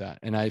problem with that.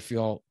 And I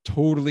feel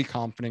totally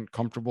confident,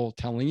 comfortable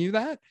telling you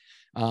that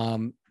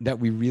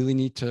we really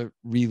need to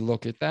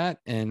relook at that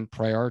and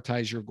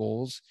prioritize your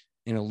goals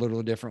in a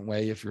little different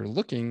way if you're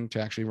looking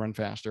to actually run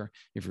faster,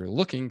 if you're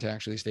looking to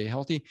actually stay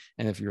healthy,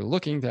 and if you're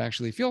looking to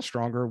actually feel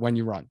stronger when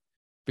you run,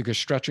 because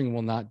stretching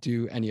will not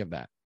do any of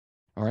that.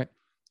 All right.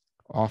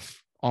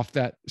 Off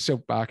that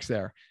soapbox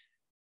there.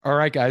 All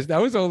right, guys,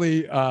 that was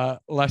only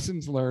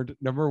lessons learned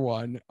number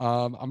 1.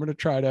 I'm going to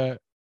try to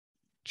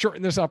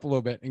shorten this up a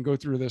little bit and go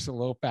through this a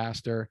little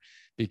faster,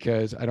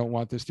 because I don't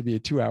want this to be a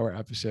 2-hour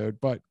episode.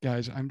 But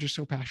guys, I'm just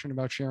so passionate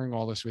about sharing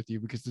all this with you,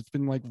 because it's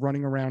been like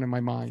running around in my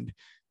mind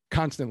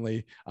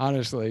constantly,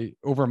 honestly,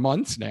 over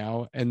months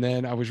now. And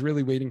then I was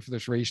really waiting for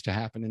this race to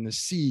happen and to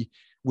see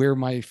where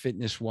my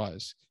fitness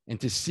was, and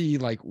to see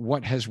like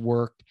what has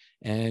worked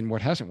and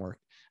what hasn't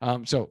worked.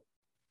 So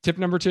tip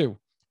number 2,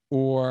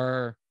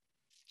 or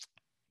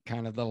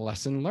kind of the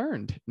lesson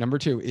learned number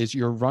 2, is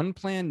your run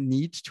plan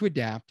needs to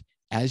adapt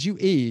as you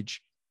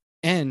age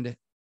and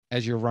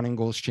as your running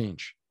goals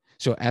change.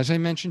 So as I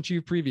mentioned to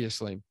you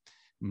previously,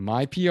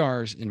 my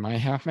PRs in my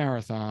half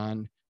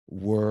marathon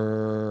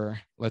were,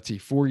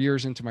 4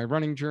 years into my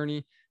running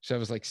journey. So that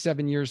was like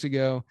 7 years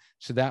ago.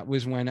 So that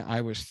was when I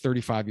was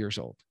 35 years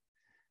old.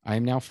 I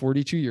am now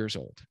 42 years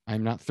old.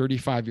 I'm not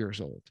 35 years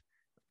old.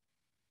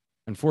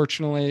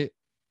 Unfortunately,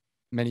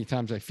 many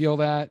times I feel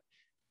that.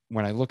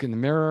 When I look in the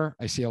mirror,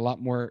 I see a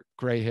lot more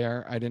gray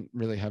hair. I didn't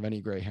really have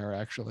any gray hair,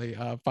 actually,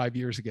 5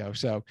 years ago.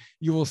 So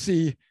you will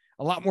see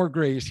a lot more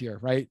grays here,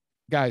 right?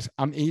 Guys,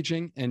 I'm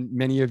aging, and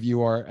many of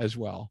you are as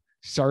well.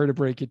 Sorry to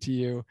break it to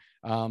you,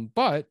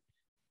 but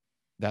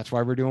that's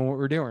why we're doing what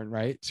we're doing,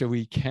 right? So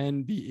we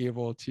can be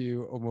able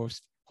to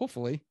almost,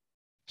 hopefully,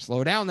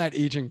 slow down that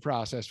aging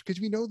process,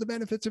 because we know the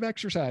benefits of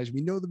exercise.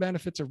 We know the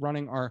benefits of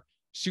running are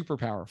super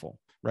powerful,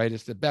 right?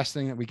 It's the best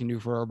thing that we can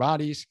do for our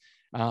bodies.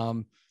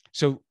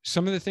 So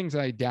some of the things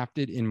that I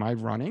adapted in my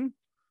running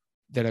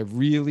that I've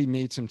really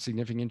made some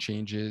significant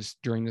changes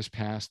during this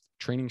past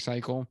training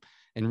cycle,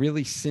 and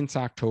really since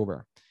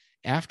October.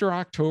 After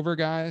October,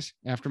 guys,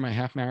 after my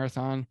half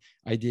marathon,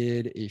 I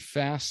did a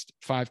fast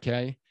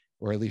 5K,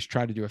 or at least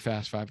tried to do a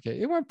fast 5K.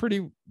 It went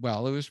pretty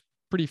well. It was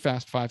pretty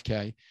fast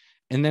 5K.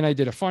 And then I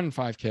did a fun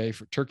 5K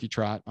for turkey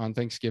trot on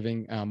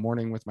Thanksgiving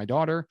morning with my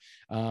daughter,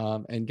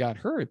 and got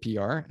her a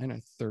PR and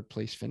a third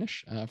place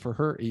finish for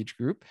her age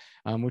group,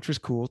 which was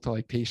cool to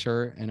like pace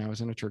her. And I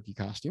was in a turkey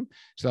costume.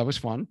 So that was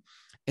fun.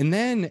 And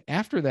then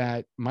after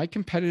that, my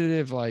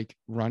competitive like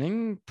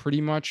running,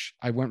 pretty much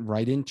I went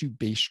right into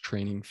base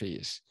training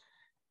phase.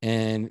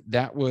 And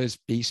that was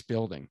base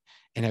building.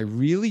 And I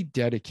really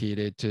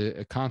dedicated to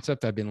a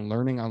concept I've been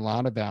learning a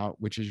lot about,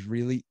 which is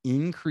really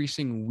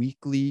increasing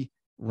weekly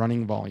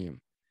running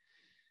volume.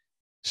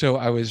 So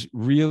that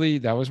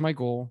was my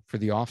goal for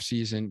the off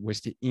season, was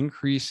to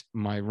increase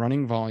my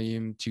running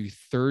volume to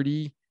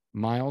 30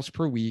 miles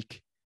per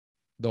week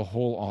the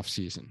whole off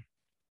season.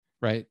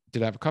 Right?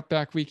 Did I have a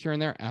cutback week here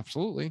and there?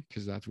 Absolutely,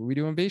 because that's what we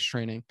do in base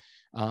training.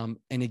 And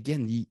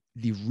again,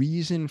 the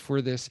reason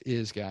for this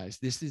is, guys,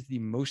 this is the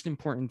most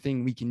important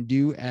thing we can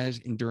do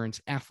as endurance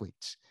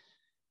athletes.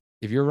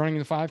 If you're running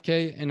the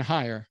 5K and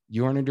higher,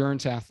 you're an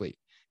endurance athlete.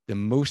 The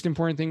most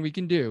important thing we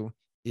can do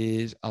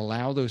is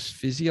allow those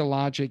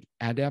physiologic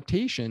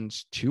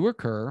adaptations to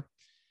occur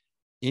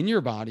in your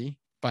body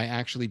by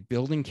actually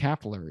building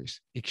capillaries,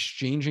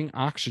 exchanging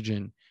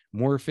oxygen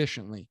more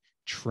efficiently,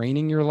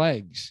 training your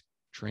legs,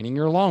 training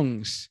your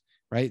lungs,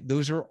 right?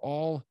 Those are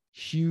all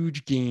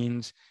huge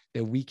gains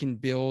that we can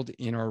build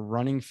in our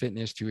running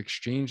fitness to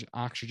exchange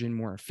oxygen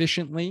more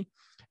efficiently.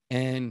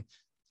 And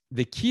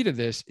the key to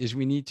this is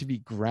we need to be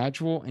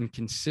gradual and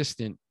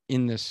consistent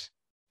in this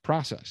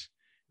process.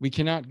 We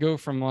cannot go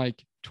from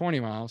like 20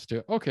 miles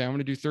to, okay, I'm going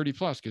to do 30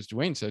 plus because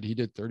Dwayne said he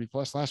did 30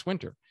 plus last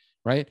winter,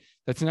 right?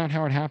 That's not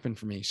how it happened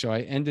for me. So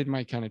I ended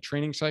my kind of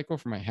training cycle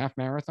for my half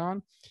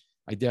marathon.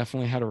 I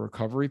definitely had a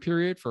recovery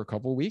period for a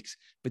couple of weeks,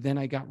 but then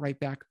I got right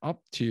back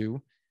up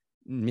to,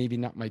 maybe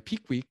not my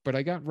peak week, but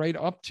I got right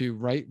up to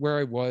right where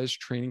I was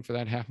training for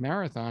that half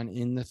marathon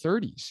in the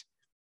 30s.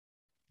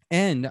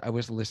 And I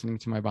was listening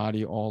to my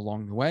body all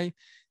along the way.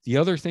 The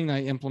other thing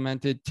I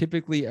implemented,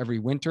 typically every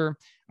winter,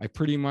 I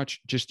pretty much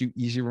just do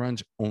easy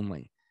runs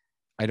only.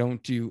 I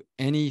don't do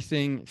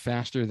anything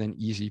faster than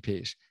easy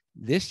pace.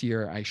 This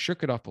year, I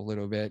shook it up a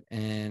little bit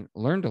and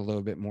learned a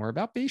little bit more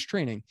about base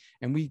training.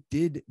 And we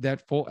did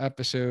that full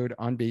episode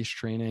on base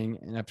training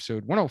in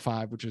episode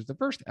 105, which was the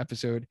first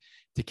episode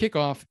to kick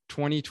off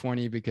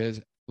 2020, because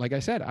like I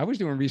said, I was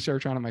doing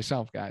research on it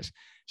myself, guys.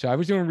 So I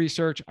was doing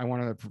research. I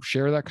wanted to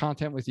share that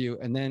content with you.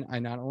 And then I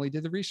not only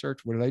did the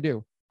research, what did I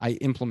do? I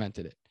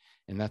implemented it.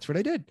 And that's what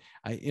I did.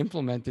 I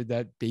implemented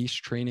that base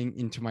training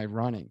into my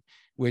running,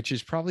 which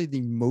is probably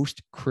the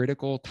most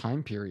critical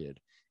time period.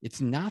 It's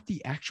not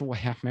the actual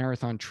half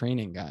marathon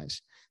training,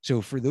 guys.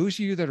 So for those of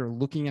you that are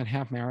looking at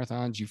half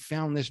marathons, you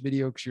found this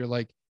video because you're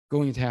like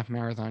going into half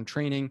marathon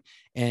training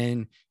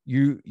and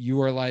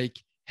you are like,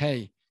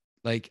 hey,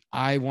 like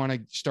I want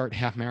to start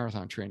half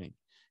marathon training.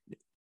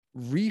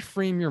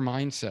 Reframe your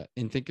mindset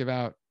and think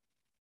about,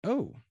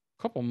 oh,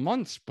 a couple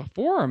months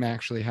before I'm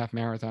actually half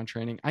marathon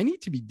training, I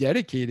need to be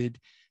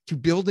dedicated to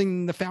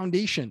building the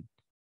foundation.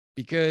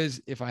 Because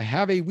if I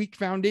have a weak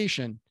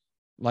foundation,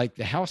 like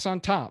the house on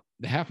top,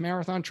 the half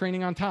marathon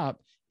training on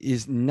top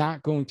is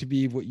not going to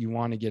be what you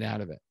want to get out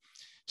of it.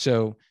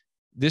 So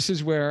this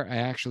is where I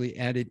actually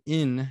added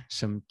in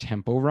some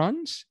tempo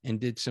runs and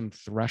did some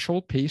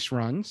threshold pace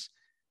runs,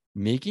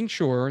 making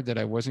sure that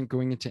I wasn't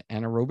going into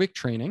anaerobic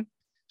training.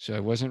 So I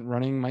wasn't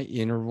running my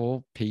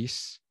interval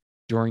pace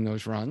during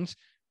those runs,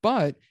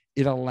 but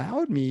it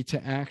allowed me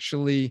to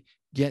actually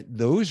get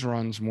those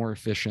runs more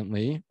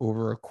efficiently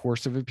over a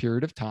course of a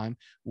period of time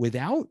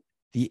without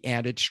the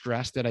added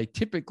stress that I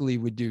typically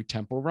would do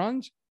tempo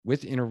runs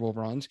with interval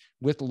runs,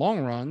 with long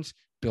runs,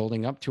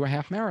 building up to a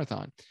half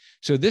marathon.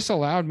 So this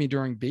allowed me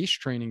during base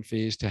training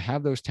phase to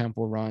have those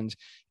tempo runs,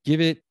 give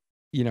it,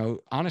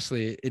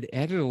 honestly, it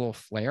added a little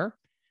flair,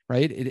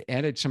 right? It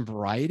added some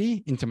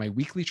variety into my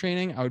weekly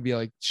training. I would be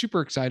like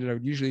super excited. I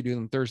would usually do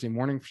them Thursday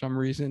morning for some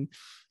reason.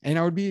 And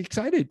I would be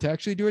excited to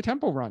actually do a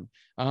tempo run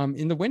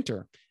in the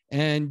winter.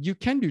 And you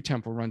can do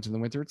tempo runs in the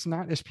winter. It's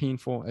not as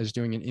painful as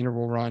doing an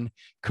interval run.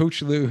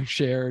 Coach Lou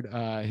shared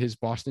his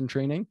Boston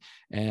training,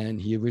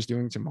 and he was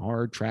doing some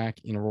hard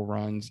track interval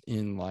runs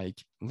in like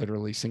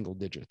literally single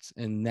digits.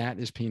 And that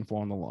is painful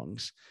on the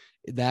lungs.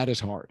 That is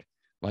hard.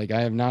 Like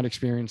I have not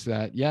experienced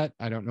that yet.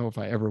 I don't know if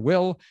I ever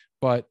will,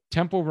 but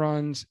tempo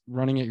runs,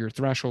 running at your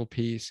threshold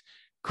pace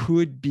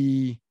could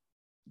be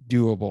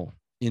doable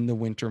in the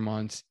winter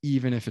months,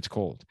 even if it's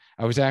cold.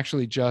 I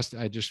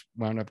just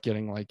wound up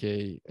getting like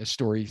a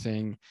story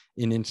thing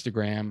in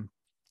Instagram.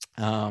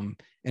 And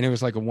it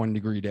was like a 1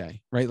 degree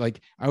day, right?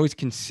 Like I was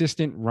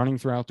consistent running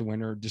throughout the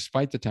winter,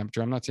 despite the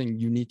temperature. I'm not saying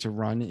you need to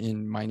run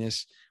in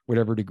minus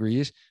whatever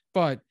degrees,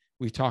 but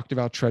we talked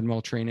about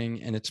treadmill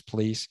training and its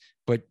place,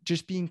 but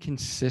just being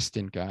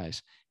consistent,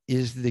 guys,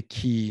 is the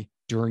key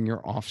during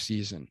your off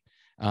season.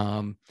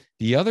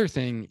 The other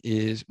thing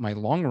is my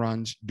long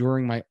runs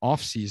during my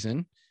off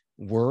season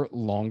were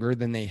longer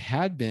than they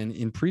had been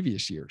in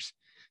previous years.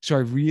 So I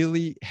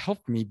really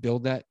helped me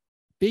build that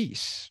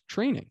base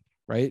training,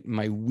 right?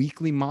 My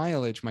weekly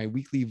mileage, my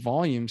weekly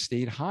volume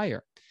stayed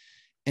higher.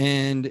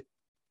 And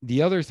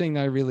the other thing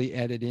that I really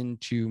added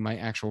into my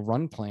actual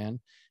run plan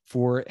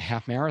for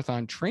half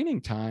marathon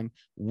training time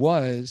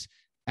was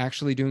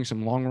actually doing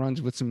some long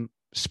runs with some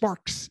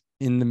sparks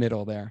in the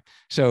middle there.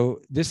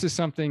 So this is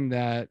something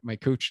that my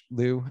coach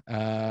Lou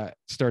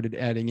started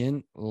adding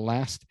in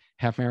last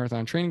half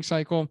marathon training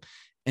cycle.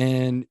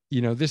 And,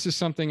 this is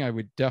something I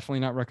would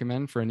definitely not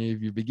recommend for any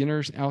of you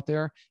beginners out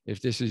there.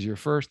 If this is your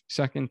first,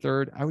 second,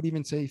 third, I would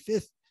even say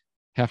fifth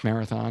half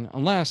marathon,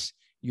 unless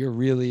you're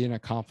really an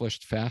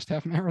accomplished fast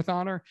half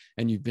marathoner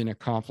and you've been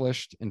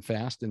accomplished and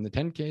fast in the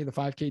 10K, the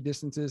 5K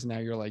distances. Now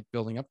you're like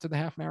building up to the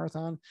half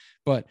marathon.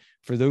 But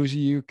for those of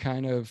you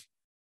kind of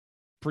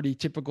pretty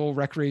typical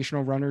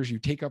recreational runners, you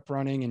take up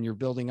running and you're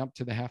building up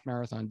to the half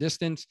marathon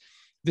distance,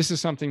 this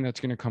is something that's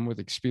going to come with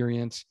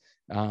experience.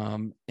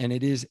 And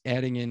it is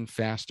adding in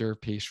faster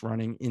pace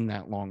running in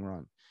that long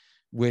run,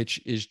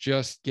 which is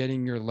just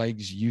getting your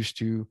legs used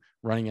to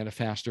running at a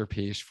faster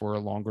pace for a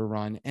longer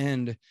run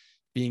and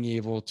being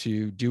able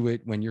to do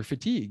it when you're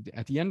fatigued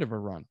at the end of a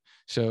run.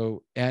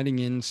 So adding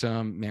in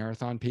some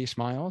marathon pace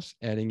miles,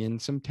 adding in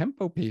some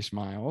tempo pace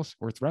miles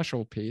or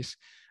threshold pace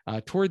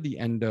toward the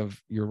end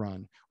of your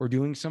run, or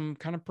doing some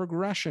kind of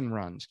progression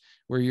runs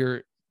where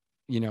you're,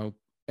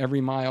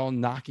 every mile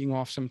knocking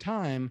off some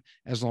time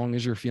as long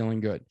as you're feeling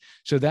good.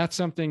 So that's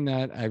something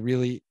that I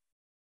really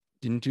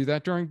didn't do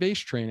that during base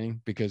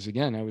training because,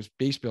 again, I was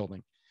base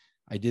building.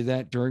 I did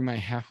that during my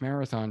half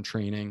marathon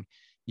training,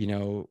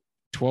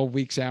 12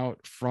 weeks out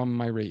from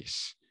my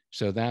race.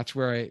 So that's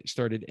where I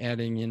started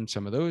adding in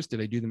some of those.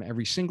 Did I do them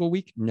every single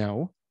week?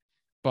 No,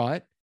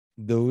 but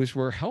those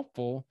were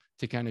helpful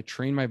to kind of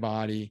train my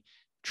body,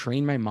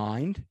 train my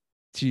mind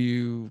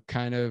to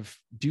kind of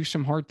do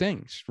some hard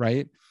things,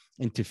 right?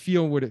 And to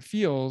feel what it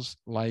feels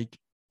like,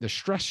 the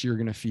stress you're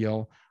going to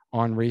feel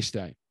on race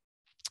day.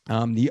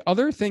 The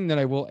other thing that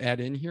I will add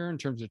in here in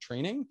terms of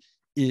training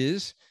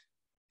is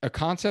a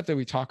concept that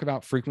we talk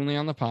about frequently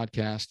on the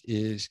podcast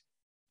is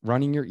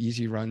running your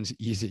easy runs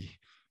easy.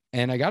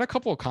 And I got a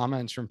couple of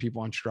comments from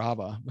people on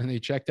Strava when they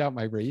checked out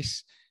my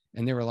race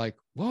and they were like,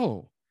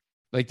 whoa,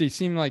 like they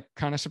seemed like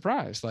kind of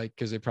surprised, like,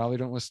 cause they probably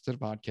don't listen to the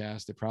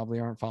podcast. They probably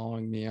aren't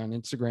following me on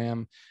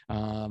Instagram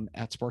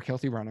at Spark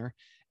Healthy Runner.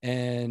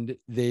 And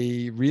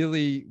they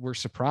really were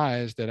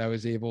surprised that I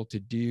was able to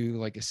do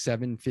like a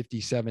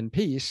 7:57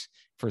 pace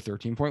for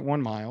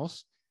 13.1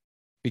 miles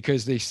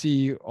because they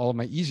see all of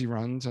my easy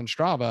runs on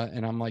Strava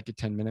and I'm like a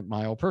 10-minute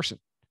mile person.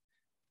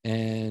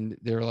 And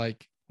they're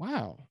like,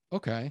 wow,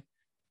 okay.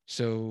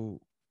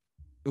 So,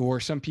 or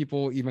some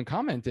people even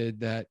commented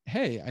that,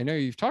 hey, I know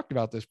you've talked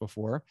about this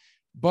before,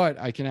 but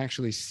I can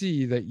actually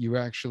see that you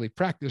actually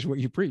practice what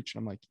you preach.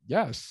 And I'm like,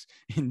 yes,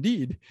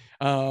 indeed.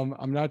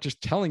 I'm not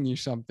just telling you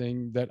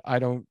something that I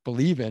don't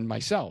believe in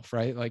myself,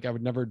 right? Like I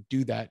would never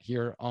do that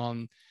here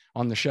on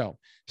the show.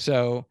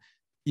 So,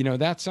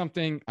 that's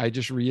something I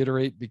just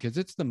reiterate because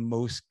it's the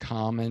most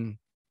common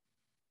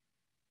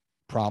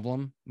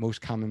problem,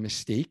 most common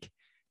mistake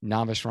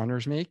novice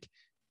runners make,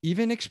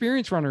 even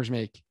experienced runners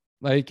make.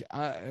 Like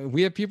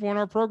we have people in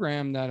our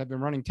program that have been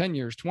running 10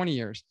 years, 20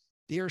 years.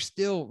 They are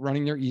still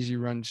running their easy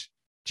runs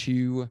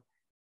too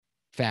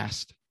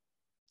fast.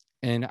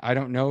 And I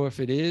don't know if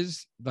it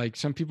is like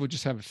some people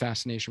just have a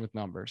fascination with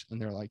numbers and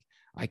they're like,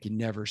 I can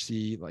never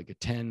see like a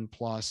 10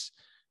 plus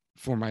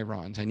for my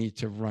runs. I need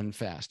to run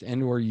fast.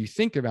 And, or you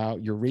think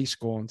about your race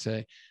goal and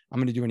say, I'm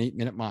going to do an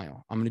 8-minute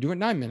mile. I'm going to do a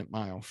 9-minute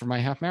mile for my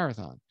half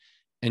marathon.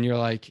 And you're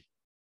like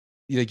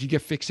you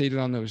get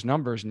fixated on those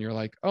numbers and you're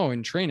like, oh,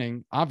 in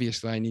training,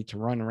 obviously I need to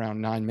run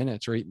around 9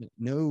 minutes or 8 minutes.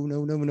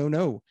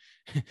 No.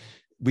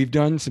 We've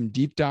done some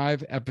deep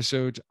dive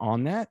episodes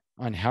on that,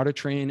 on how to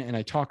train. And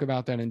I talk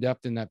about that in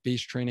depth in that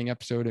base training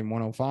episode in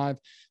 105.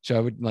 So I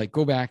would like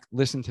go back,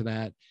 listen to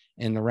that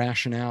and the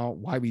rationale,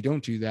 why we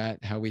don't do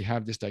that, how we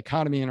have this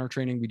dichotomy in our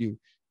training. We do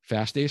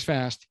fast days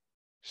fast,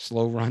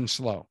 slow run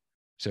slow.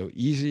 So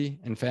easy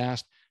and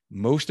fast.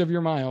 Most of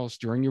your miles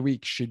during your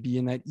week should be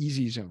in that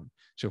easy zone.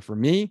 So for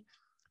me,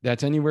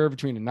 that's anywhere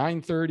between a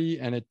 9:30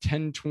 and a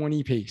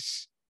 10:20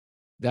 pace.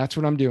 That's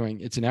what I'm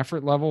doing. It's an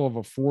effort level of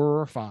a 4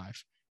 or a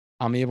 5.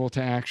 I'm able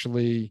to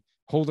actually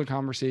hold a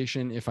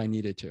conversation if I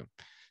needed to.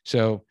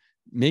 So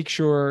make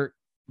sure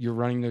you're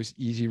running those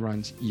easy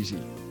runs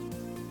easy.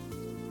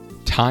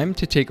 Time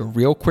to take a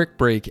real quick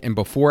break. And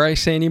before I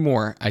say any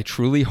more, I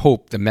truly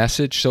hope the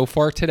message so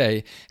far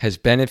today has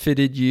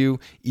benefited you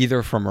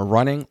either from a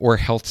running or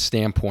health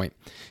standpoint.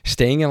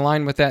 Staying in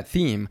line with that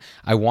theme,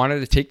 I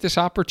wanted to take this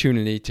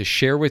opportunity to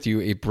share with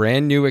you a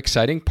brand new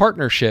exciting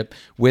partnership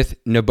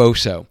with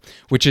Naboso,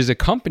 which is a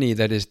company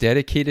that is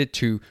dedicated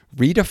to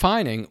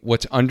redefining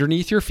what's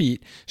underneath your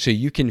feet so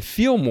you can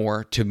feel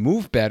more to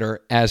move better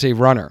as a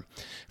runner.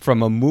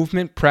 From a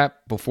movement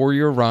prep before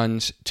your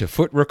runs to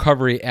foot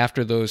recovery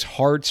after those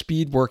hard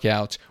speed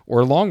workouts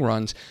or long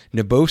runs,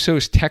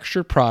 Naboso's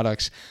textured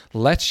products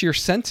lets your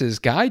senses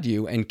guide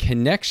you and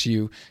connects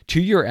you to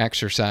your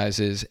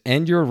exercises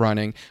and your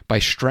running by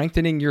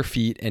strengthening your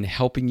feet and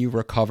helping you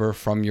recover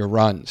from your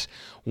runs.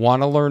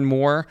 Want to learn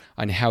more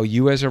on how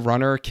you as a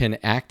runner can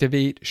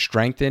activate,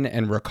 strengthen,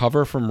 and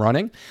recover from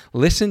running?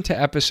 Listen to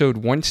episode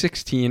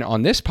 116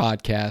 on this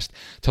podcast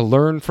to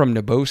learn from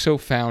Naboso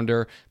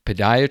founder,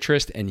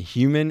 podiatrist, and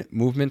human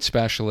movement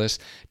specialist,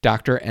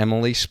 Dr.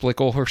 Emily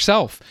Splichal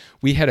herself.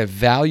 We had a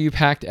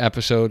value-packed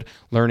episode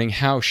learning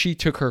how she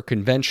took her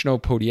conventional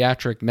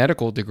podiatric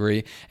medical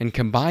degree and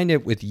combined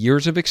it with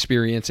years of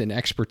experience and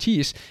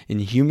expertise in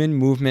human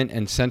movement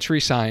and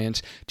sensory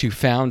science to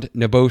found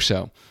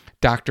Naboso.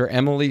 Dr.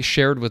 Emily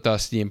shared with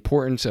us the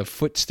importance of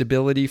foot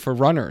stability for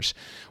runners.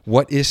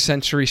 What is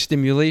sensory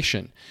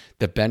stimulation?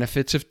 The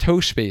benefits of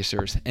toe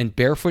spacers and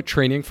barefoot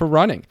training for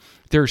running.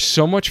 There's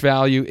so much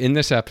value in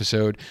this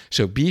episode,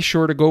 so be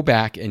sure to go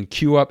back and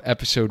queue up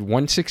episode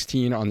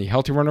 116 on the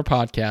Healthy Runner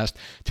podcast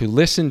to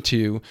listen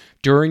to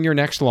during your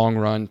next long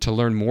run to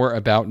learn more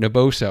about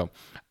Naboso.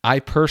 I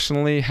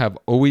personally have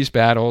always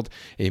battled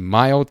a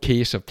mild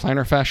case of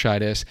plantar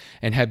fasciitis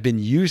and have been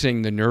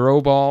using the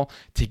NeuroBall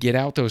to get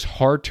out those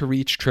hard to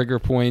reach trigger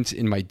points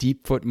in my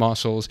deep foot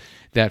muscles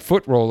that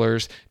foot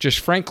rollers just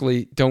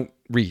frankly don't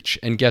reach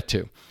and get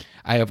to.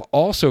 I have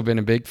also been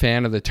a big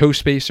fan of the toe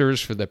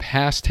spacers for the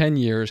past 10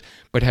 years,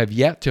 but have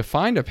yet to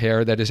find a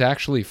pair that is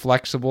actually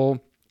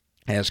flexible,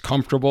 as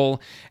comfortable,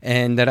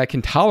 and that I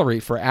can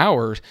tolerate for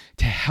hours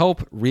to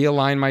help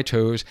realign my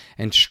toes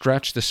and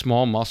stretch the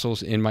small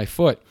muscles in my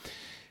foot.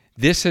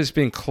 This has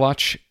been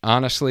clutch,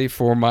 honestly,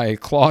 for my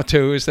claw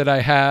toes that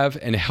I have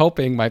and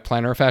helping my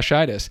plantar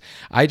fasciitis.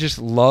 I just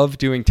love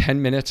doing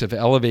 10 minutes of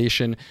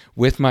elevation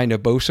with my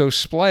Naboso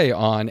splay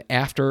on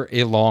after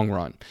a long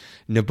run.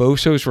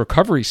 Naboso's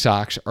recovery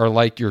socks are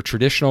like your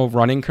traditional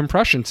running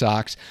compression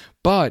socks,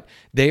 but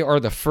they are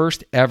the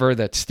first ever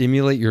that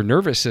stimulate your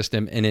nervous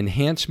system and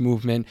enhance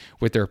movement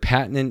with their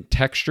patented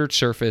textured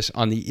surface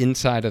on the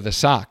inside of the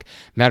sock.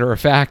 Matter of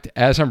fact,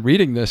 as I'm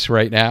reading this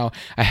right now,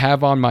 I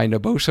have on my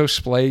Naboso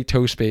splay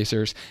toe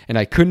spacers, and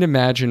I couldn't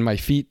imagine my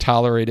feet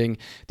tolerating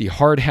the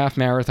hard half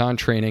marathon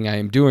training I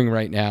am doing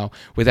right now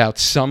without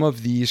some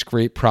of these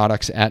great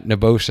products at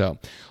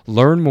Naboso.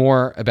 Learn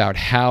more about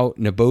how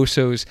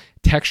Naboso's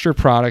texture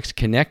products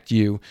connect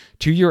you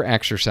to your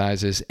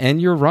exercises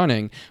and your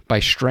running by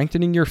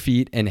strengthening your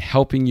feet and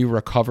helping you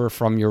recover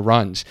from your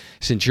runs.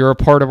 Since you're a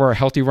part of our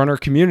Healthy Runner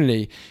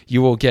community,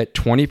 you will get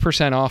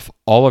 20% off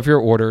all of your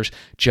orders.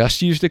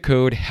 Just use the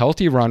code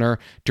HEALTHYRUNNER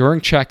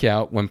during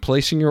checkout when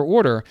placing your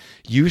order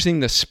using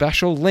the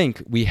special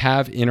link we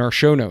have in our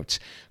show notes.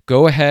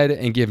 Go ahead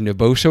and give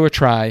Naboso a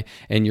try,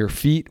 and your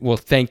feet will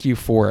thank you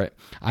for it.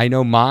 I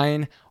know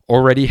mine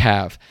already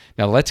have.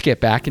 Now let's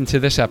get back into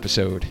this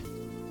episode.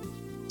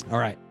 All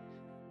right.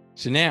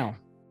 So now,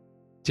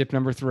 tip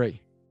number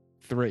three,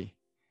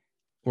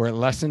 or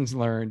lessons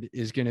learned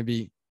is going to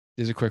be,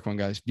 this is a quick one,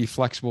 guys. Be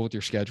flexible with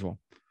your schedule.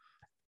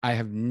 I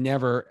have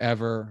never,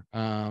 ever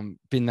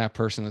been that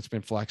person that's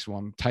been flexible.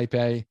 I'm type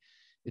A.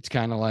 It's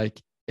kind of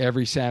like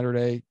every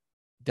Saturday,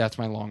 that's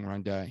my long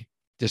run day.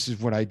 This is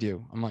what I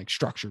do. I'm like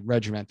structured,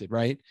 regimented,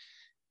 right?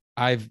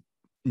 I've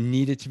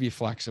needed to be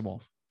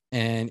flexible,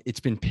 and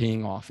it's been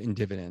paying off in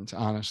dividends,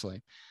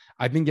 honestly.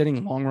 I've been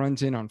getting long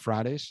runs in on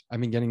Fridays.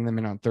 I've been getting them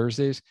in on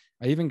Thursdays.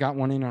 I even got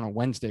one in on a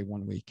Wednesday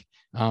one week,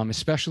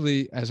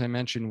 especially as I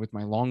mentioned with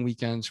my long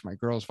weekends, for my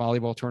girls'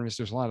 volleyball tournaments.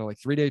 There's a lot of like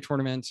 3-day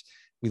tournaments.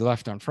 We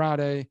left on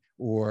Friday,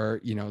 or,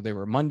 they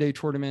were Monday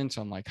tournaments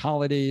on like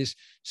holidays.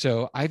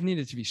 So I've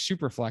needed to be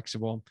super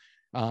flexible.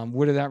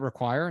 What did that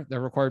require?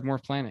 That required more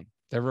planning.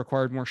 That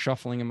required more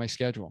shuffling in my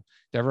schedule.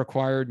 That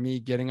required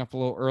me getting up a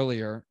little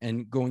earlier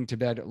and going to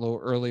bed a little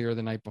earlier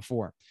the night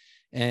before.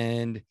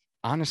 And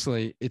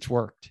honestly, it's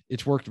worked.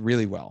 It's worked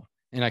really well.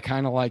 And I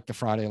kind of like the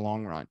Friday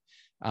long run.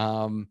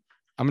 I'm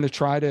going to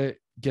try to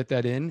get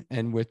that in.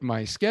 And with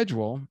my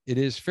schedule, it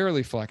is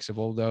fairly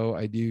flexible, though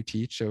I do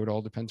teach. So it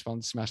all depends on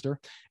the semester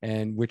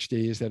and which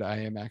days that I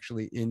am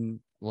actually in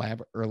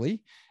lab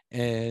early.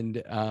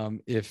 And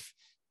if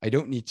I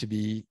don't need to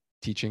be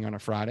teaching on a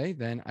Friday,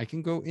 then I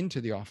can go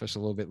into the office a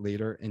little bit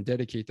later and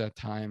dedicate that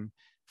time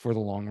for the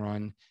long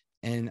run.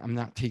 And I'm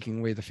not taking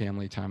away the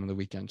family time on the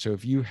weekend. So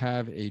if you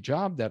have a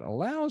job that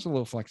allows a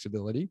little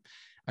flexibility,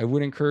 I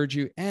would encourage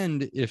you.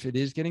 And if it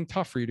is getting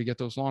tough for you to get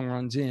those long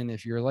runs in,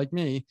 if you're like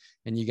me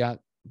and you got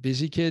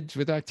busy kids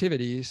with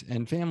activities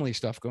and family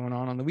stuff going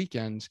on the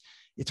weekends,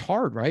 it's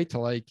hard, right? To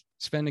like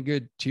spend a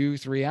good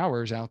 2-3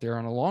 hours out there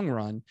on a long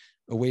run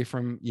away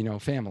from,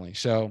 family.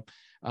 So,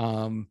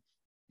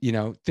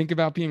 think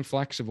about being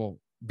flexible,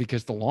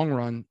 because the long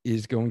run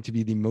is going to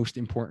be the most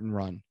important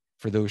run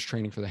for those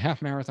training for the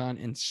half marathon,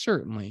 and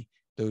certainly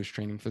those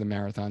training for the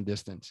marathon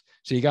distance.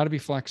 So you got to be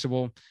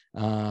flexible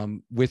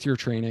with your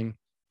training.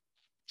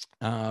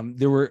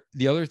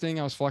 The other thing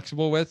I was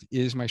flexible with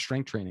is my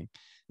strength training.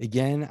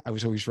 Again, I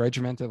was always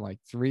regimented like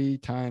 3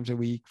 times a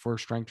week for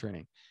strength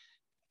training.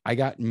 I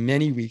got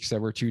many weeks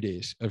that were 2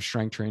 days of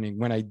strength training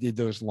when I did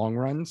those long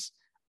runs,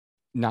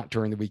 not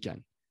during the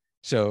weekend.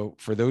 So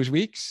for those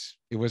weeks,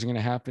 it wasn't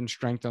going to happen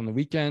strength on the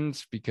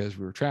weekends because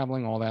we were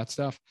traveling, all that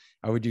stuff.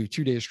 I would do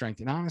 2 days strength.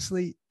 And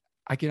honestly,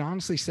 I can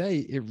honestly say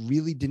it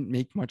really didn't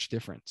make much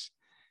difference.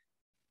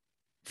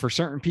 For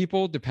certain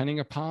people, depending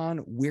upon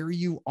where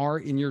you are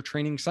in your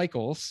training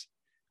cycles,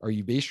 are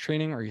you base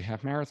training? Are you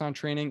half marathon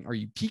training? Are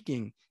you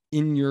peaking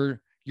in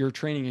your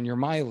training and your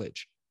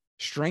mileage?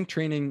 Strength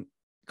training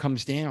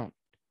comes down,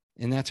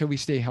 and that's how we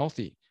stay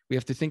healthy. We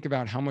have to think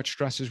about how much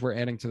stresses we're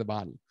adding to the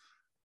body.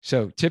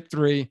 So tip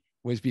 3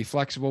 was be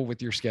flexible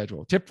with your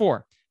schedule. Tip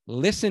 4,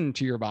 listen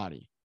to your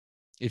body.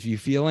 If you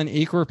feel an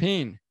ache or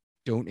pain,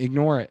 don't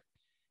ignore it.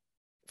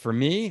 For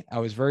me, I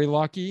was very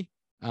lucky.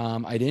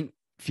 I didn't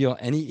feel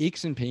any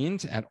aches and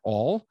pains at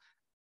all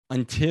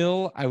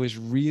until I was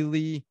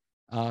really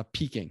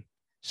peaking.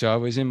 So I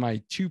was in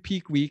my 2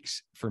 peak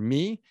weeks. For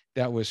me,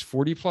 that was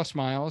 40 plus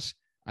miles.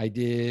 I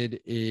did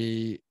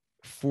a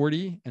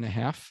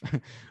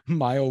 40.5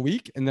 mile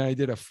week, and then I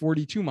did a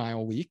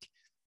 42-mile week.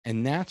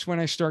 And that's when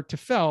I start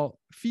to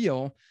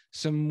feel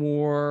some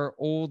more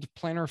old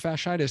plantar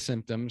fasciitis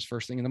symptoms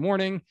first thing in the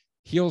morning.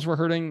 Heels were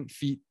hurting,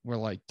 feet were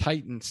like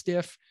tight and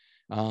stiff.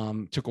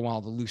 Took a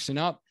while to loosen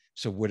up.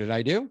 So what did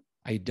I do?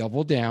 I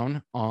doubled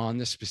down on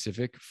the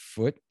specific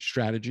foot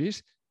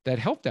strategies that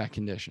help that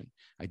condition.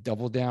 I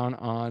doubled down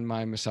on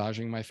my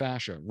massaging my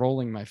fascia,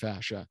 rolling my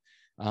fascia,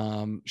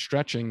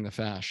 stretching the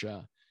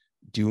fascia,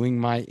 doing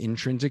my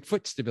intrinsic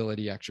foot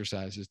stability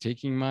exercises,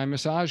 taking my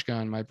massage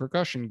gun, my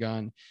percussion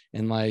gun,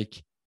 and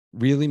like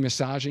really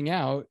massaging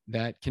out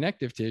that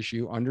connective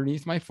tissue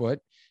underneath my foot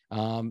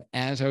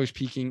as I was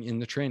peaking in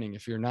the training.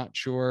 If you're not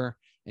sure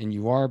and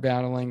you are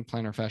battling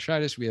plantar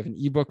fasciitis, we have an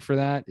ebook for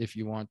that. If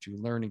you want to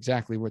learn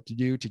exactly what to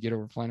do to get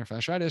over plantar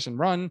fasciitis and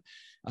run,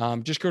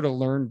 just go to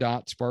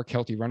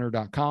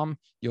learn.sparkhealthyrunner.com.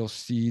 You'll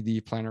see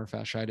the plantar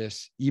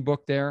fasciitis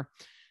ebook there.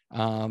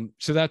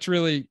 So that's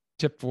really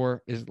tip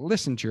 4 is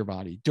listen to your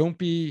body. Don't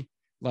be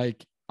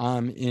like,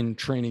 I'm in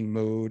training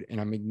mode and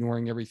I'm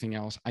ignoring everything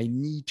else. I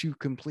need to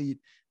complete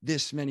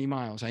this many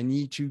miles. I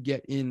need to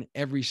get in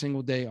every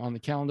single day on the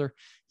calendar.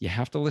 You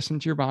have to listen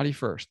to your body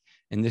first.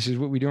 And this is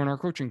what we do in our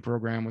coaching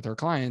program with our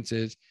clients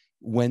is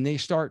when they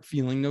start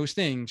feeling those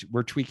things,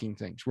 we're tweaking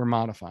things, we're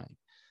modifying.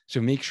 So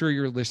make sure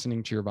you're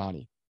listening to your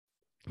body.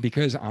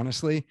 Because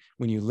honestly,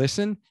 when you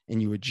listen and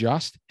you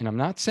adjust, and I'm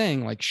not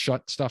saying like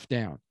shut stuff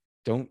down,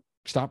 don't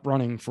stop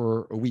running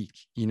for a week.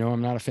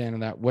 I'm not a fan of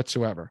that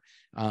whatsoever.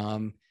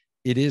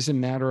 It is a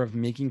matter of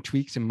making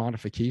tweaks and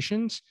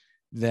modifications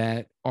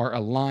that are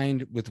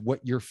aligned with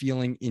what you're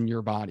feeling in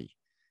your body.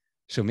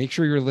 So make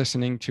sure you're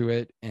listening to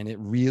it, and it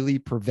really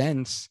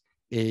prevents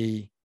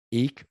a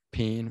ache,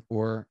 pain,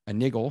 or a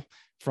niggle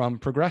from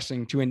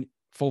progressing to a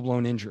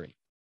full-blown injury.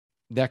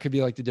 That could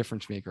be like the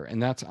difference maker.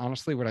 And that's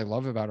honestly what I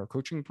love about our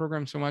coaching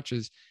program so much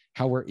is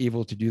how we're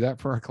able to do that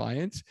for our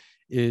clients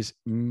is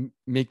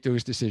make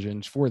those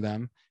decisions for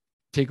them,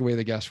 take away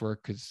the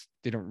guesswork because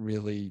they don't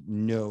really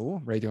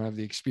know, right? They don't have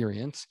the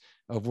experience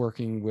of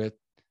working with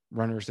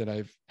runners that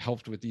I've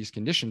helped with these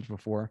conditions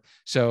before.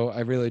 So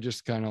I really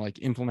just kind of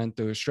like implement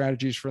those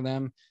strategies for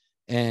them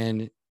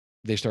and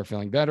they start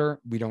feeling better.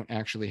 We don't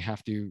actually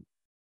have to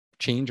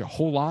change a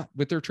whole lot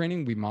with their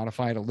training. We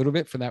modify it a little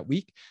bit for that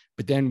week,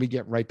 but then we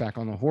get right back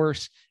on the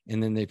horse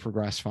and then they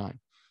progress fine.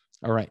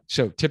 All right.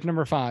 So tip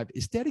number 5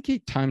 is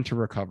dedicate time to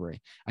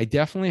recovery. I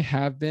definitely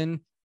have been,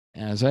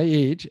 as I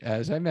age,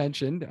 as I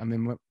mentioned, I'm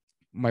in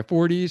my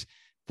 40s,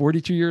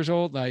 42 years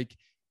old. Like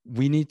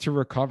we need to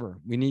recover.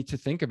 We need to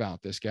think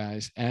about this,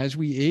 guys. As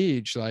we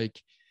age,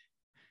 like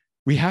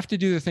we have to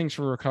do the things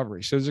for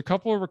recovery. So there's a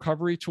couple of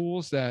recovery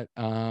tools that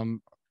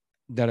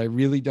I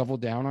really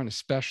doubled down on,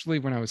 especially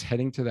when I was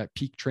heading to that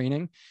peak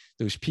training,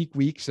 those peak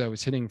weeks. I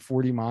was hitting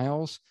 40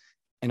 miles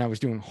and I was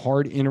doing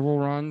hard interval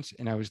runs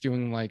and I was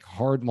doing like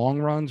hard long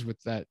runs with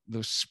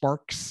those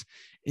sparks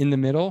in the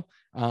middle.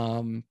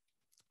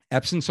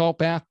 Epsom salt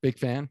bath, big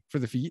fan for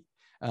the feet.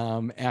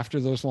 After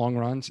those long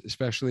runs,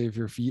 especially if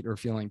your feet are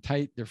feeling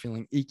tight, they're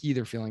feeling achy,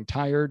 they're feeling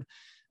tired.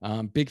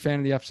 Big fan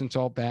of the Epsom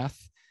salt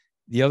bath.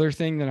 The other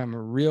thing that I'm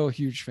a real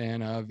huge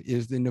fan of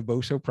is the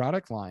Naboso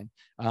product line.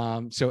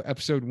 So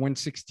episode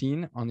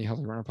 116 on the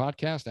Healthy Runner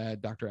podcast, I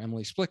had Dr.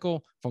 Emily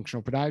Splickle,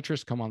 functional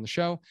podiatrist, come on the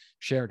show,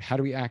 shared how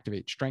do we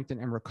activate, strengthen,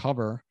 and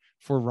recover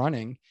for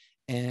running.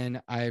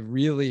 And I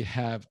really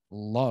have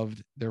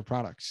loved their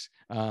products.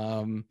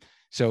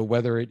 So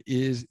whether it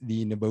is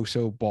the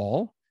Naboso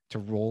ball to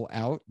roll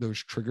out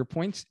those trigger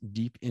points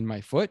deep in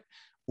my foot,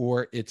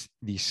 or it's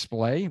the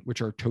splay,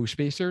 which are toe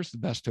spacers, the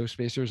best toe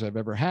spacers I've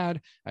ever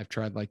had. I've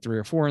tried like 3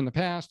 or 4 in the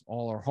past.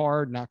 All are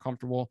hard, not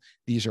comfortable.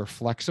 These are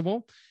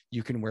flexible.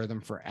 You can wear them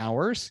for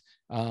hours.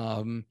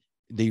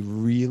 They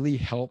really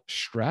help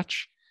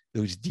stretch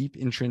those deep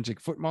intrinsic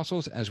foot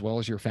muscles as well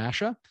as your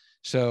fascia.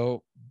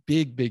 So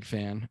big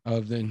fan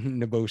of the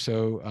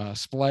Naboso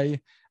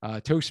splay,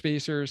 toe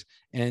spacers,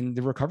 and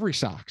the recovery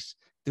socks.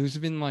 Those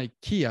have been like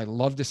key. I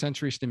love the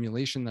sensory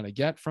stimulation that I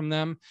get from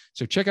them.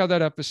 So check out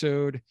that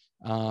episode.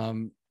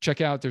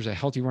 Check out, there's a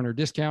Healthy Runner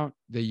discount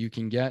that you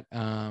can get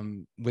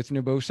with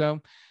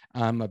Naboso.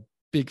 I'm a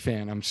big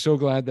fan. I'm so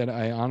glad that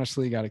I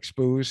honestly got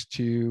exposed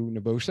to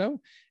Naboso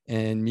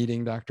and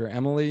meeting Dr.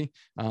 Emily.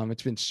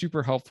 It's been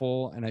super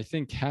helpful and I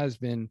think has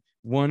been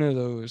one of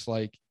those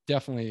like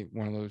definitely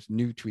one of those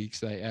new tweaks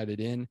that I added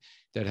in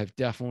that have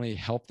definitely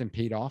helped and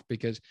paid off,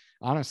 because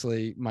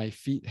honestly, my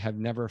feet have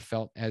never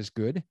felt as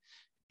good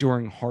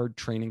during hard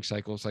training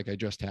cycles like I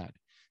just had.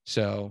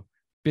 So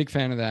big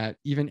fan of that.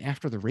 Even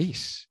after the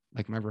race,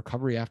 like my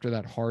recovery after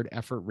that hard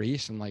effort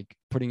race and like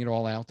putting it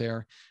all out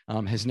there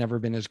has never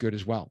been as good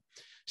as well.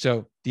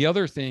 So the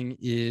other thing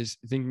is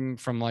thinking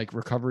from like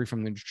recovery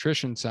from the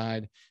nutrition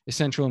side,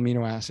 essential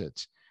amino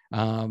acids.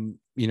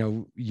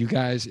 You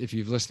guys, if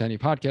you've listened to any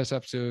podcast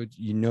episodes,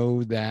 you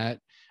know that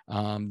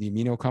the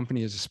Amino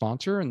Company is a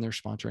sponsor, and they're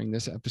sponsoring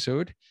this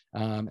episode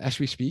as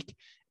we speak.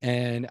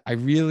 And I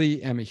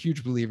really am a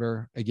huge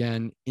believer,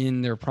 again,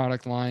 in their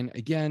product line.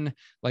 Again,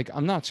 like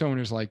I'm not someone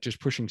who's like just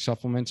pushing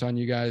supplements on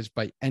you guys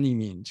by any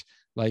means.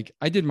 Like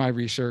I did my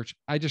research.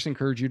 I just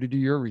encourage you to do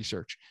your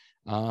research.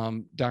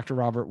 Dr.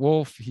 Robert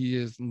Wolf, he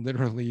is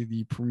literally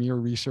the premier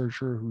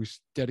researcher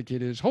who's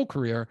dedicated his whole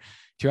career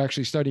to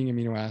actually studying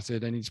amino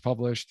acid. And he's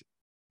published,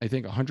 I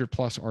think,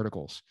 100+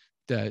 articles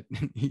that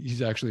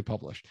he's actually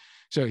published.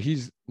 So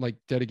he's like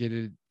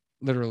dedicated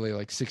literally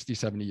like 60,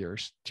 70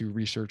 years to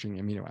researching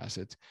amino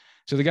acids.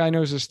 So the guy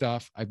knows his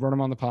stuff. I brought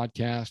him on the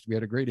podcast. We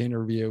had a great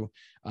interview.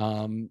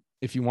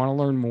 If you want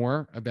to learn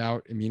more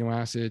about amino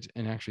acids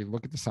and actually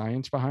look at the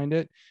science behind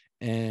it,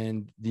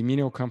 and the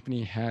Amino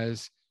Company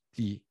has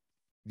the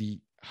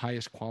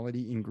highest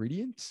quality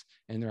ingredients,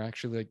 and they're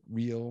actually like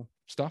real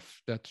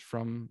stuff that's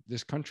from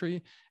this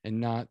country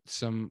and not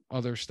some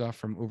other stuff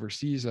from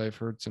overseas. I've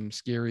heard some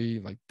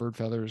scary like bird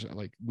feathers,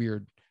 like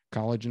weird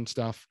collagen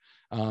stuff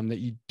that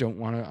you don't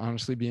want to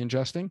honestly be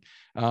ingesting.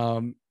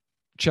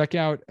 Check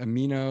out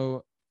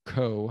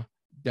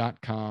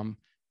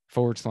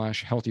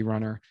aminoco.com/healthy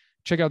runner.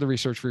 Check out the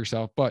research for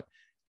yourself. But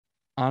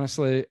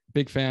honestly,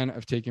 big fan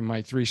of taking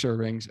my 3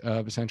 servings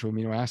of essential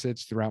amino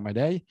acids throughout my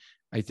day.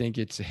 I think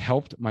it's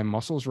helped my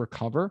muscles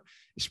recover,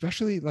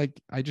 especially like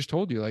I just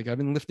told you, like I've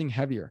been lifting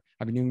heavier,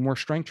 I've been doing more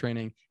strength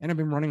training, and I've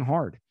been running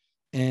hard.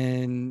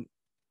 And,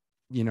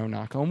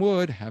 knock on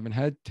wood, haven't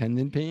had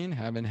tendon pain,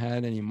 haven't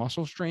had any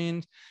muscle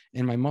strains,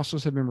 and my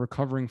muscles have been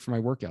recovering from my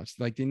workouts.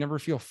 Like they never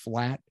feel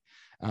flat.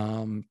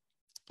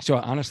 So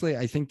honestly,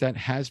 I think that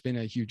has been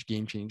a huge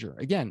game changer.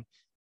 Again,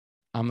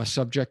 I'm a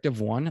subject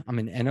of one. I'm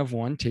an N of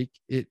one. Take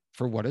it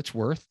for what it's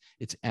worth.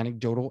 It's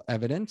anecdotal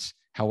evidence.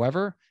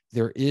 However,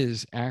 there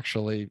is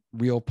actually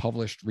real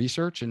published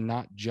research, and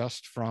not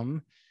just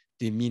from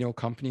the Amino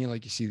Company.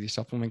 Like you see these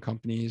supplement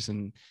companies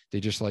and they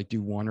just like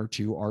do 1 or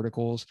 2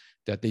 articles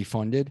that they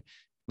funded.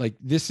 Like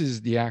this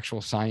is the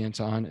actual science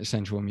on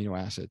essential amino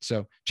acids.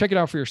 So check it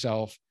out for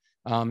yourself.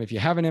 If you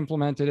haven't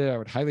implemented it, I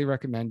would highly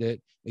recommend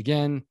it.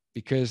 Again,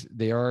 because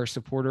they are a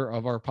supporter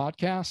of our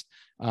podcast,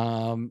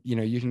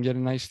 you can get a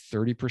nice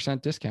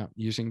 30% discount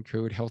using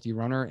code Healthy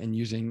Runner and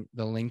using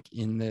the link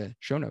in the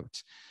show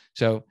notes.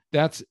 So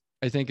that's,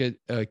 I think,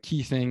 a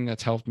key thing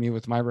that's helped me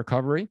with my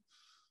recovery.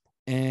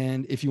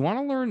 And if you want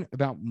to learn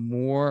about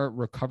more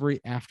recovery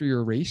after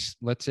your race,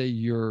 let's say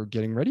you're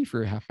getting ready for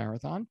your half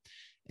marathon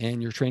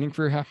and you're training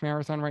for your half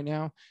marathon right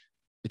now,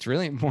 it's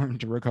really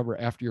important to recover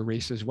after your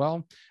race as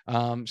well.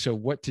 So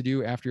what to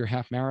do after your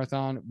half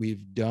marathon,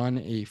 we've done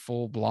a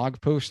full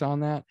blog post on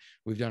that.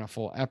 We've done a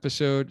full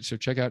episode. So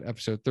check out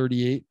episode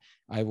 38.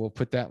 I will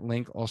put that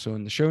link also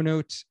in the show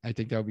notes. I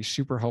think that would be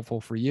super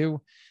helpful for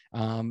you.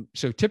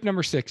 So tip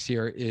number 6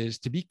 here is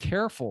to be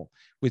careful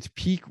with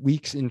peak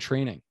weeks in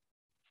training.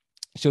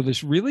 So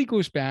this really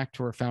goes back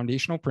to our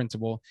foundational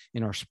principle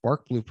in our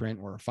Spark Blueprint,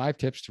 or 5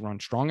 tips to run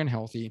strong and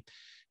healthy.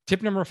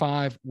 Tip number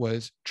 5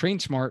 was train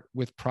smart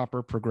with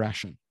proper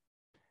progression.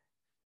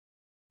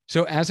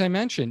 So as I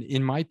mentioned,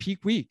 in my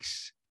peak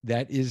weeks,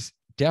 that is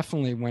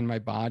definitely when my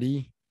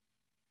body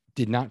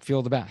did not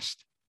feel the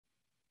best.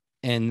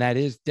 And that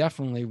is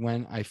definitely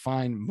when I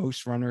find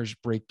most runners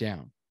break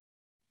down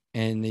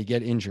and they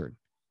get injured.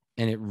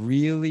 And it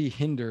really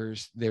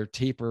hinders their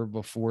taper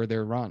before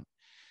their run.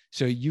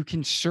 So you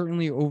can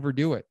certainly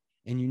overdo it,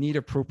 and you need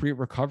appropriate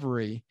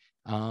recovery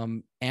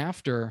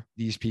after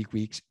these peak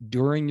weeks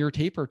during your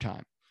taper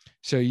time.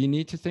 So you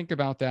need to think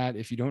about that.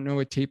 If you don't know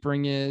what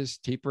tapering is,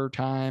 taper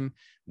time,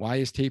 why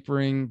is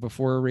tapering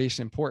before a race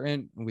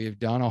important? We've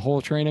done a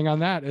whole training on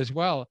that as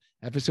well.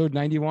 Episode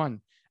 91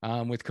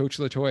 with Coach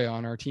Latoya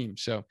on our team.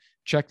 So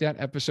check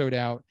that episode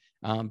out.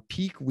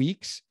 Peak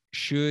weeks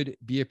should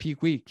be a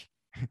peak week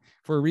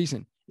for a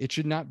reason. It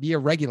should not be a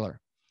regular.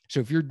 So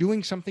if you're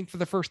doing something for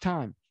the first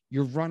time,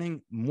 you're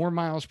running more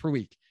miles per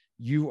week,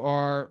 you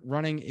are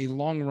running a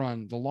long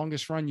run, the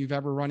longest run you've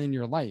ever run in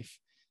your life,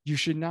 you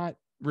should not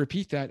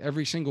repeat that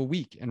every single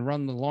week and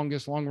run the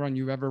longest long run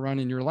you've ever run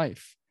in your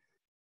life,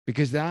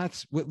 because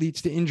that's what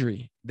leads to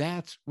injury.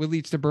 That's what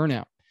leads to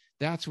burnout.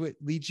 That's what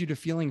leads you to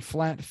feeling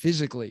flat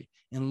physically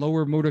and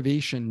lower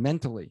motivation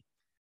mentally.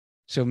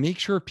 So make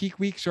sure peak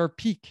weeks are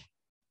peak.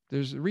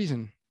 There's a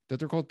reason that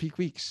they're called peak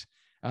weeks.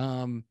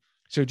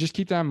 So just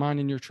keep that in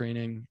mind in your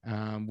training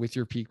with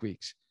your peak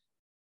weeks.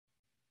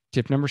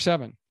 Tip number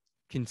 7,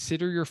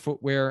 consider your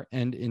footwear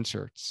and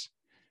inserts.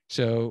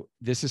 So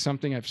this is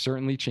something I've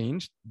certainly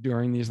changed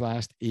during these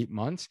last 8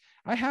 months.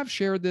 I have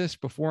shared this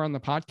before on the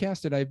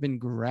podcast that I've been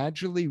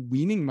gradually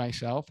weaning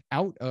myself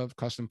out of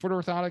custom foot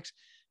orthotics.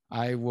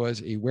 I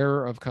was a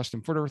wearer of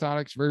custom foot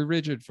orthotics, very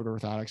rigid foot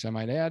orthotics, I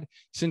might add,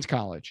 since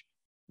college.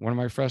 One of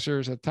my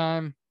professors at the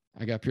time,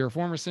 I got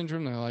piriformis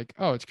syndrome. They're like,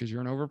 oh, it's because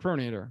you're an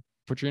overpronator.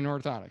 Put you in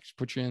orthotics,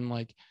 put you in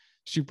like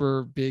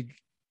super big,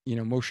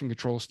 motion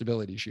control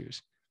stability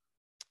shoes.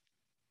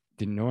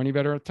 Didn't know any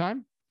better at the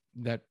time.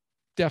 That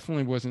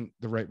definitely wasn't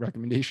the right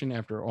recommendation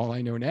after all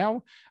I know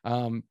now.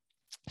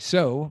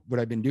 So what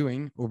I've been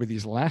doing over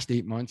these last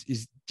 8 months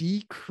is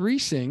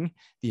decreasing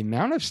the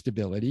amount of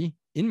stability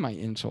in my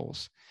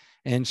insoles.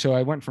 And so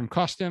I went from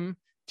custom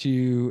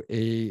to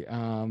a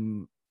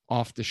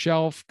off the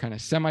shelf, kind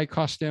of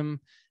semi-custom,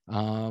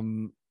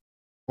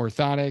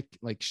 orthotic,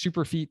 like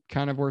Superfeet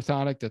kind of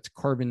orthotic that's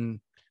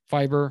carbon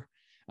fiber,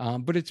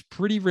 but it's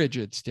pretty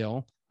rigid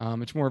still.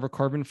 It's more of a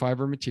carbon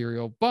fiber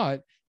material,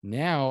 but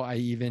now I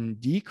even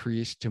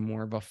decreased to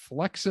more of a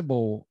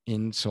flexible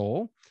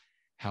insole.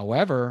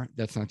 However,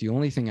 that's not the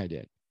only thing I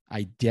did.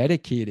 I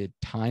dedicated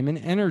time and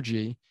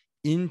energy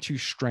into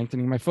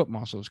strengthening my foot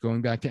muscles,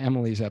 going back to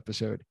Emily's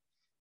episode.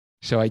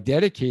 So I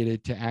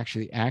dedicated to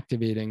actually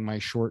activating my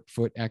short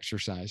foot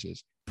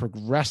exercises,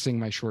 progressing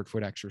my short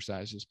foot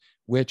exercises,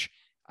 which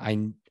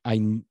I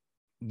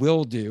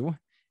will do.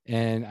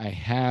 And I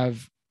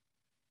have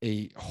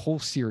a whole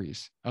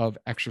series of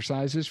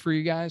exercises for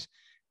you guys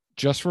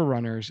just for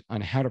runners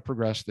on how to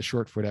progress the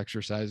short foot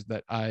exercise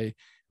that I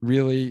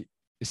really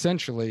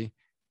essentially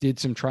did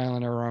some trial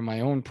and error on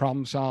my own,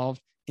 problem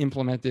solved,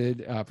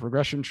 implemented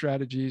progression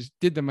strategies,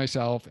 did them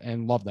myself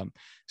and love them.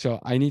 So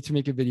I need to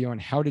make a video on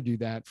how to do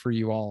that for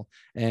you all.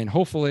 And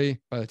hopefully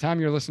by the time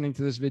you're listening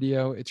to this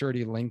video, it's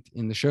already linked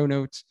in the show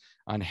notes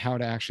on how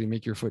to actually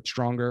make your foot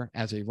stronger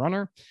as a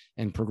runner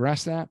and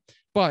progress that.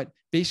 But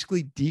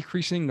basically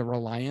decreasing the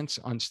reliance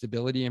on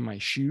stability in my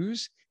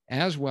shoes,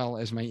 as well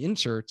as my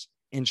inserts,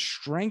 and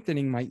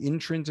strengthening my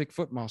intrinsic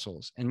foot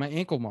muscles and my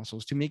ankle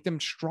muscles to make them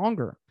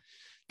stronger.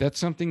 That's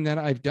something that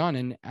I've done.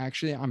 And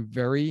actually, I'm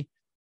very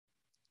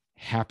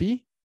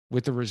happy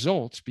with the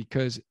results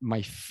because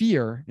my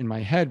fear in my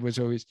head was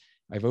always,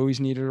 I've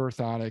always needed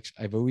orthotics.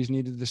 I've always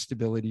needed the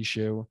stability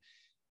shoe.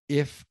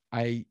 If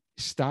I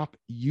stop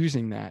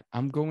using that,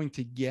 I'm going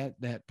to get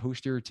that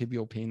posterior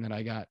tibial pain that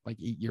I got like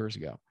 8 years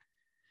ago.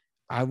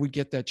 I would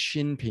get that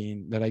shin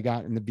pain that I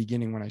got in the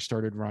beginning when I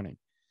started running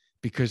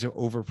because of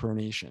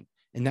overpronation.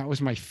 And that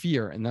was my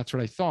fear. And that's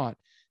what I thought.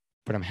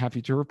 But I'm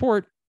happy to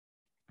report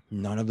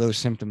none of those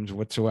symptoms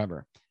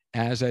whatsoever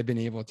as I've been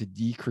able to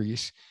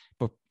decrease.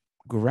 But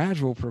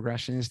gradual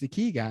progression is the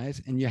key,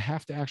 guys. And you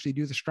have to actually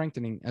do the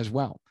strengthening as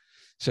well.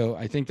 So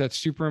I think that's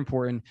super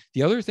important.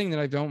 The other thing that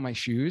I've done with my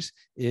shoes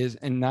is,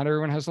 and not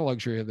everyone has the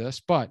luxury of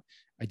this, but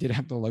I did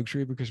have the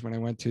luxury because when I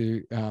went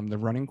to the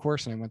running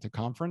course and I went to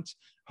conference,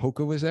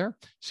 Hoka was there.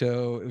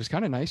 So it was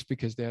kind of nice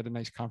because they had a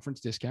nice conference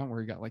discount where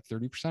you got like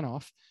 30%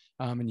 off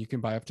and you can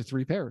buy up to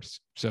 3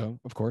 pairs. So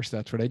of course,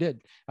 that's what I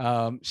did.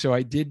 So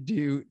I did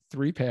do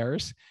 3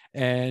 pairs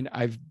and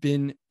I've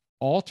been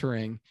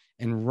altering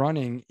and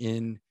running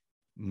in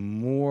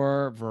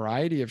more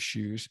variety of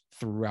shoes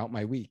throughout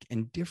my week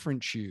and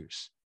different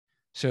shoes.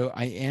 So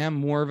I am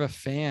more of a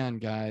fan,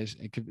 guys.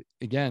 It could,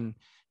 again,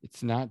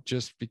 it's not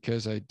just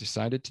because I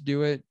decided to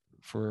do it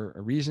for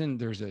a reason.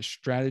 There's a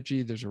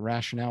strategy, there's a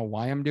rationale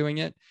why I'm doing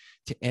it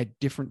to add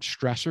different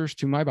stressors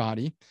to my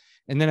body.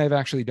 And then I've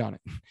actually done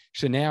it.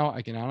 So now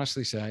I can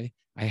honestly say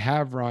I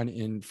have run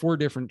in 4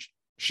 different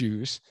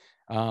shoes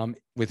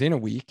within a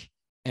week,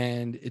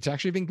 and it's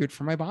actually been good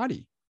for my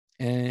body.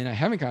 And I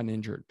haven't gotten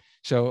injured.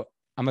 So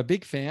I'm a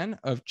big fan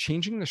of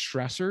changing the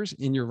stressors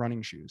in your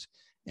running shoes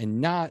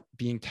and not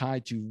being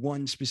tied to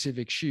one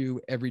specific shoe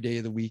every day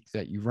of the week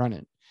that you run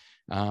it.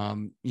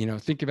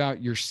 Think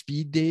about your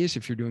speed days.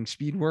 If you're doing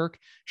speed work,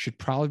 should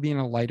probably be in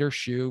a lighter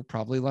shoe,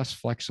 probably less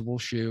flexible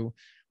shoe.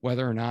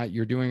 Whether or not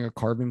you're doing a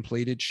carbon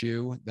plated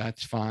shoe,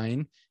 that's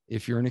fine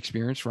if you're an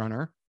experienced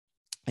runner.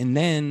 And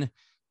then,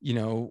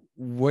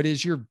 what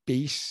is your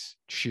base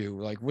shoe?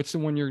 Like, what's the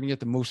one you're going to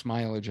get the most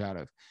mileage out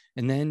of?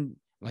 And then,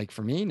 like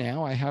for me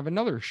now, I have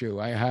another shoe.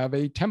 I have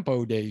a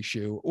tempo day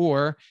shoe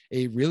or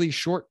a really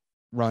short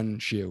run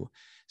shoe.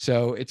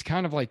 So it's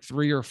kind of like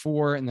 3 or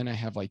 4. And then I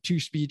have like 2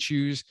 speed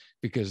shoes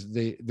because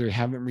they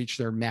haven't reached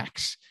their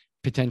max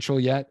potential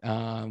yet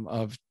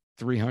of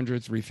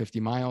 300, 350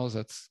 miles.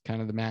 That's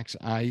kind of the max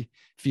I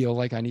feel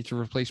like I need to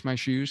replace my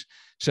shoes.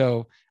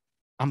 So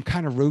I'm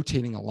kind of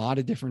rotating a lot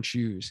of different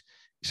shoes.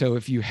 So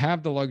if you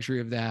have the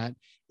luxury of that,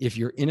 if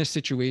you're in a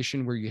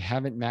situation where you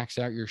haven't maxed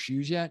out your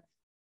shoes yet,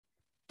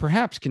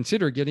 perhaps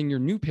consider getting your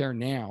new pair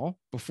now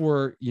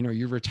before,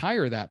 you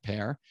retire that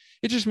pair.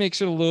 It just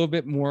makes it a little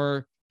bit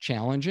more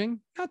challenging,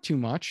 not too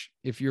much.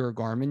 If you're a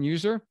Garmin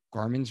user,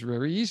 Garmin's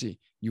very easy.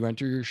 You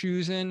enter your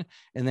shoes in,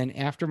 and then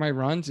after my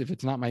runs, if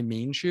it's not my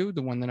main shoe,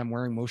 the one that I'm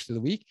wearing most of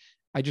the week,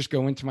 I just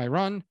go into my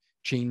run,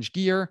 change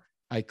gear,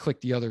 I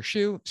click the other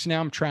shoe. So now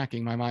I'm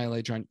tracking my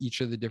mileage on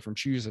each of the different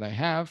shoes that I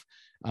have.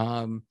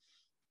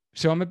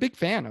 So I'm a big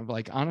fan of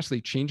like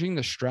honestly changing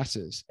the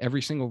stresses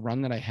every single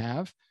run that I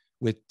have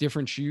with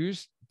different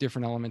shoes,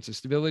 different elements of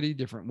stability,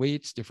 different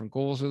weights, different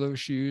goals of those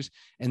shoes,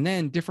 and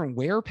then different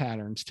wear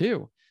patterns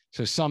too.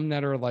 So some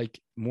that are like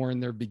more in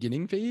their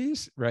beginning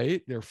phase,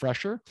 right? They're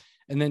fresher.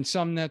 And then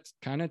some that's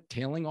kind of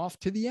tailing off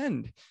to the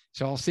end.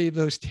 So I'll save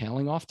those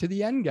tailing off to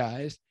the end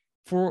guys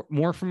for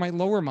more for my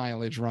lower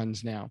mileage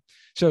runs now.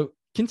 So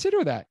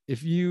consider that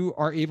if you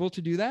are able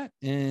to do that.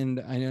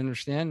 And I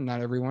understand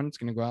not everyone's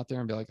going to go out there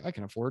and be like, I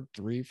can afford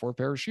 3-4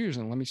 pair of shoes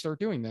and let me start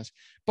doing this.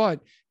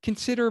 But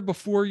consider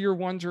before your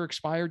ones are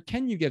expired,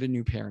 can you get a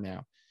new pair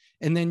now?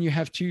 And then you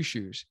have 2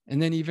 shoes.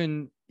 And then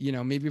even,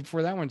 maybe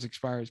before that one's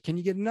expires, can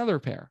you get another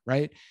pair,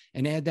 right?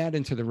 And add that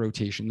into the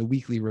rotation, the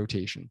weekly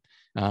rotation.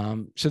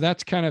 So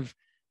that's kind of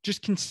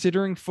just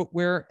considering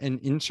footwear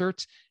and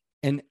inserts.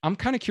 And I'm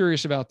kind of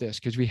curious about this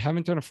because we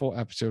haven't done a full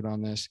episode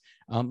on this.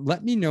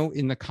 Let me know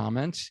in the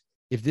comments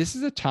if this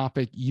is a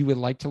topic you would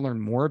like to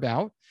learn more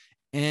about,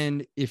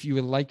 and if you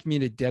would like me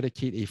to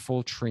dedicate a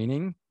full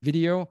training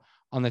video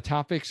on the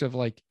topics of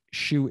like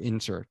shoe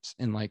inserts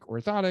and like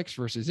orthotics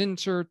versus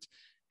inserts.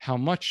 How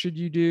much should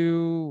you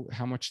do?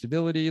 How much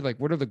stability? Like,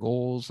 what are the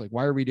goals? Like,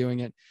 why are we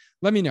doing it?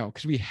 Let me know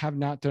because we have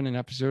not done an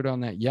episode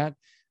on that yet.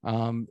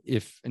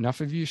 If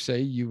enough of you say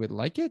you would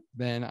like it,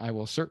 then I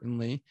will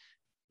certainly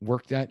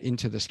work that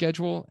into the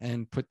schedule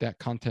and put that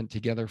content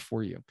together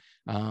for you.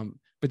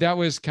 But that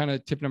was kind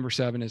of tip number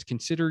 7 is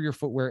consider your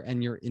footwear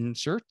and your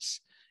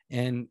inserts.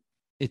 And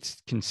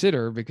it's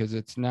consider because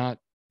it's not,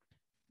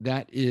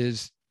 that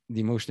is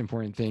the most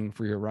important thing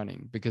for your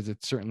running, because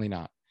it's certainly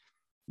not.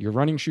 Your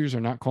running shoes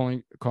are not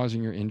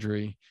causing your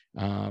injury.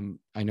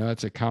 I know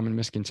that's a common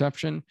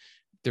misconception.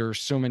 There are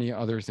so many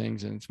other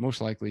things, and it's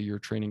most likely your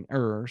training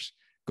errors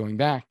going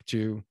back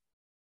to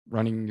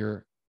running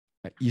your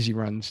easy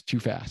runs too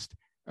fast.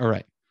 All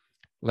right,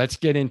 let's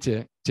get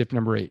into tip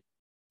number 8.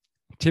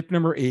 Tip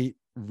number 8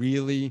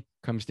 really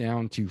comes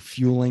down to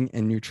fueling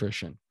and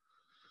nutrition.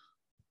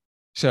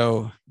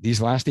 So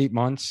these last 8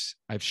 months,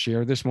 I've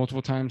shared this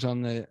multiple times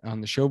on the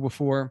show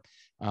before.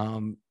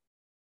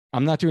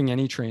 I'm not doing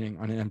any training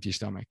on an empty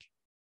stomach,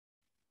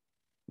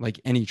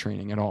 like any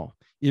training at all.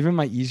 Even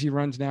my easy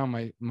runs now,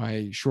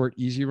 my short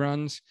easy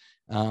runs.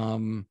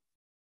 And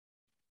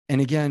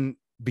again,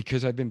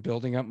 because I've been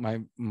building up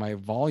my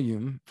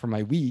volume for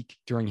my week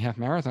during half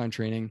marathon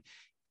training,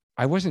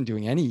 I wasn't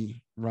doing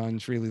any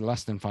runs really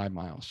less than 5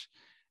 miles.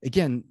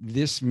 Again,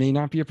 this may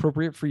not be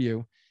appropriate for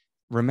you.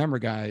 Remember,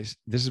 guys,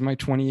 this is my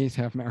 28th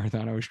half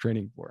marathon I was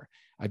training for.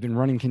 I've been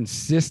running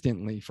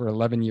consistently for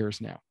 11 years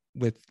now,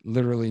 with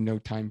literally no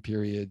time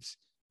periods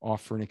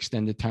off for an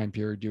extended time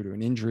period due to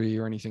an injury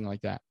or anything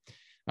like that.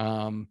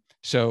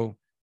 So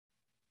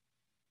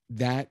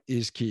that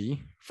is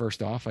key.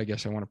 First off, I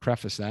guess I want to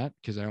preface that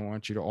because I don't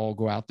want you to all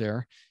go out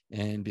there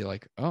and be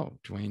like, oh,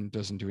 Dwayne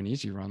doesn't do an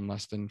easy run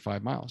less than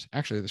 5 miles.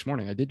 Actually, this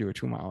morning I did do a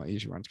 2-mile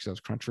easy run because I was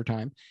crunched for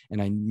time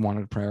and I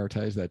wanted to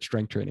prioritize that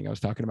strength training I was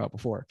talking about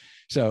before.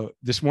 So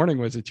this morning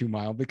was a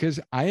 2-mile because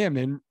I am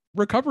in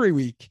recovery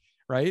week,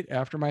 right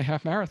after my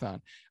half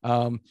marathon.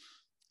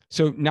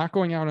 So not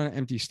going out on an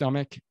empty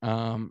stomach.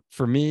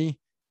 For me,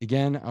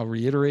 again, I'll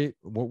reiterate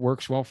what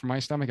works well for my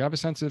stomach. I have a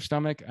sensitive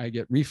stomach. I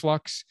get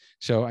reflux.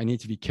 So I need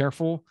to be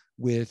careful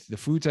with the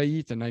foods I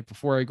eat the night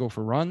before I go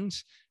for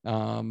runs.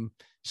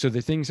 So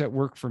the things that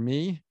work for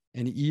me,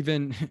 and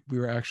even we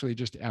were actually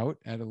just out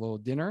at a little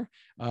dinner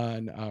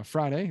on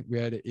Friday. We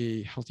had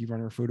a Healthy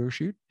Runner photo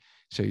shoot.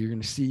 So you're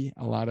going to see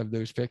a lot of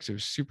those pics. It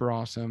was super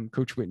awesome.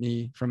 Coach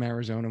Whitney from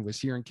Arizona was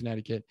here in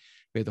Connecticut.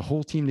 We had the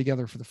whole team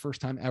together for the first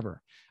time ever.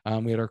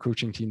 We had our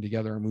coaching team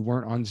together and we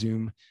weren't on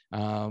Zoom.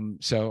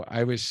 So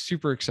I was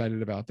super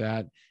excited about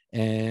that.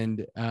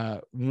 And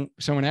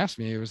someone asked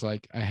me, it was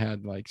like, I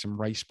had like some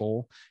rice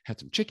bowl, had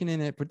some chicken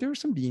in it, but there were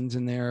some beans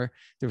in there.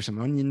 There were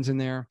some onions in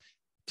there.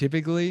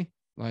 Typically,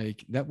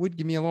 like that would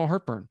give me a little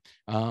heartburn.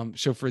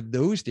 So for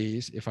those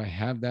days, if I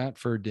have that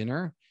for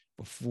dinner,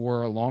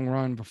 before a long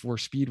run, before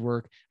speed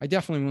work, I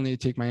definitely will need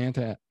to take my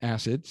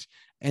antacids.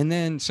 And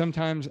then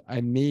sometimes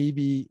I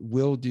maybe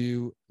will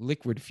do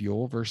liquid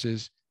fuel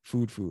versus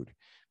food.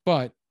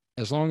 But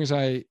as long as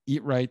I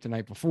eat right the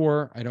night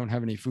before, I don't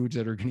have any foods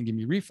that are going to give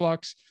me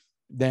reflux,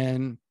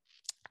 then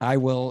I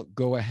will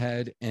go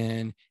ahead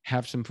and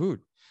have some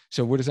food.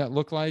 So what does that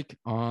look like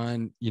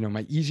on,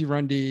 my easy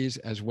run days,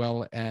 as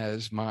well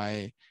as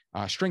my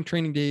strength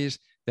training days?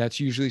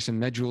 That's usually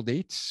some medjool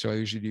dates. So I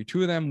usually do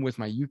 2 of them with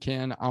my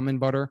UCAN almond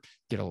butter,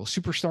 get a little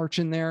super starch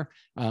in there.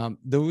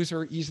 Those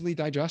are easily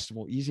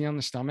digestible, easy on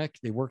the stomach.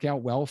 They work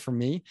out well for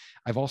me.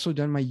 I've also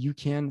done my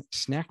UCAN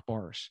snack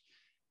bars.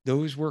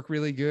 Those work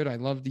really good. I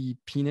love the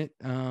peanut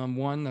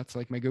one. That's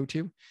like my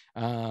go-to.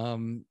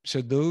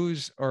 So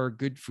those are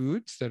good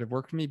foods that have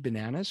worked for me.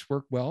 Bananas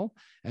work well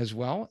as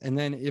well. And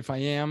then if I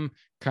am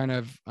kind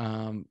of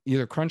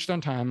either crunched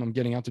on time, I'm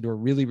getting out the door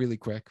really, really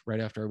quick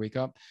right after I wake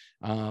up,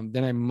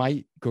 then I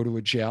might go to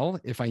a gel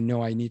if I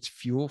know I need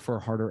fuel for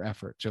a harder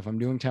effort. So if I'm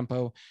doing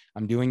tempo,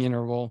 I'm doing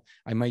interval,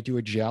 I might do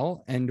a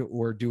gel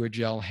or do a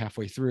gel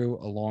halfway through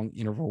a long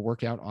interval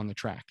workout on the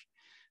track.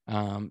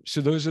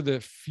 So those are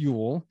the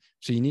fuel.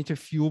 So you need to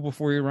fuel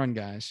before you run,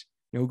 guys.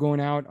 No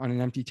going out on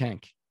an empty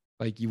tank.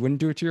 Like you wouldn't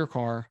do it to your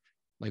car.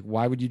 Like,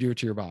 why would you do it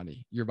to your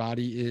body? Your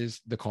body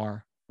is the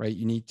car, right?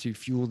 You need to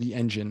fuel the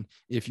engine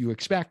if you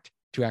expect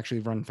to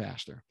actually run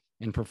faster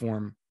and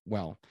perform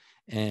well.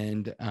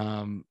 And,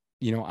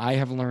 I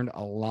have learned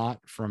a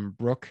lot from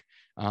Brooke,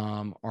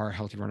 our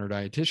Healthy Runner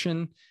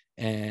dietitian,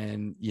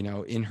 and,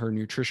 in her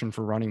nutrition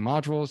for running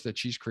modules that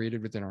she's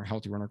created within our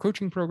Healthy Runner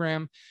coaching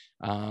program.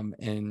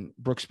 And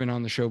Brooke's been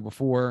on the show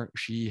before.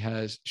 She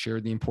has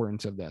shared the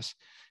importance of this.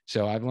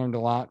 So I've learned a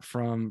lot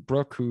from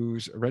Brooke,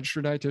 who's a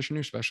registered dietitian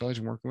who specializes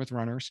in working with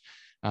runners.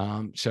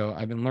 So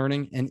I've been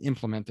learning and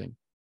implementing.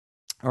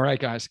 All right,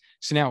 guys.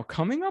 So now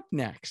coming up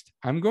next,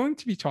 I'm going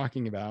to be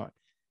talking about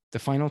the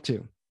final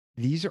two.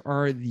 These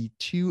are the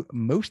two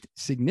most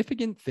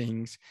significant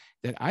things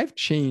that I've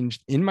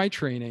changed in my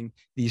training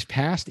these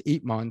past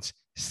 8 months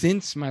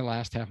since my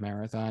last half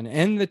marathon,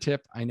 and the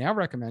tip I now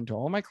recommend to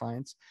all my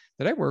clients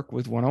that I work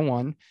with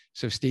one-on-one.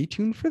 So stay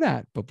tuned for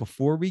that. But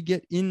before we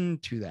get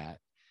into that,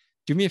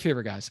 do me a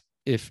favor, guys.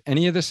 If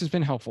any of this has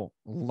been helpful,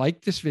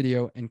 like this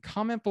video and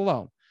comment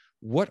below.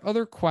 What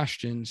other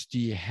questions do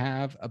you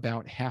have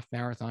about half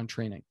marathon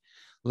training?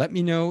 Let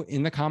me know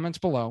in the comments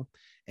below,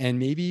 and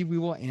maybe we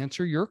will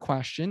answer your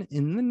question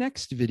in the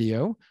next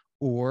video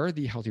or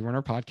the Healthy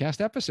Runner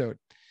podcast episode.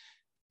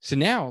 So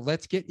now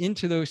let's get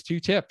into those two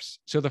tips.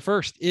 So the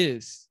first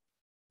is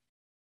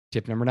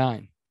tip number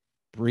 9,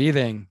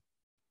 breathing.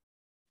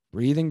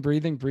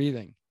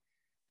 Breathing.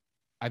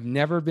 I've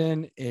never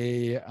been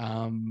a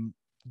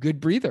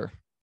good breather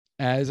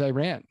as I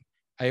ran.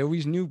 I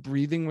always knew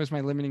breathing was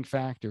my limiting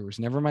factor. It was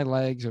never my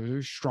legs. I was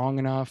always strong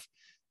enough.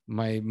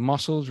 My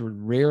muscles would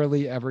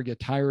rarely ever get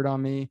tired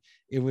on me.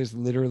 It was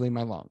literally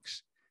my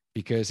lungs,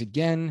 because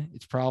again,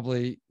 it's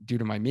probably due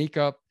to my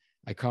makeup.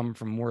 I come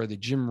from more of the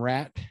gym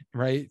rat,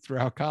 right,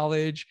 throughout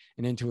college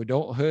and into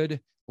adulthood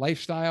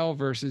lifestyle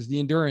versus the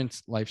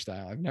endurance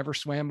lifestyle. I've never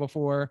swam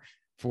before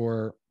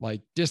for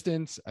like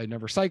distance. I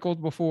never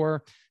cycled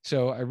before.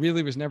 So I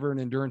really was never an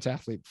endurance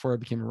athlete before I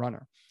became a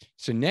runner.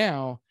 So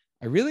now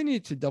I really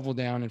need to double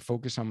down and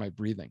focus on my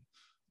breathing.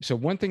 So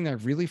one thing that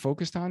I've really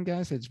focused on,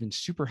 guys, that's been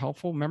super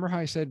helpful. Remember how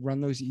I said, run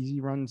those easy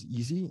runs,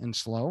 easy and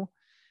slow?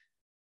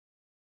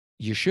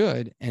 You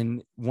should.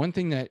 And one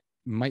thing that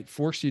might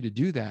force you to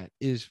do that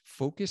is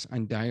focus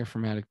on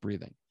diaphragmatic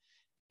breathing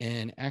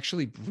and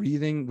actually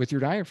breathing with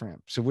your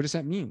diaphragm. So what does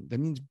that mean?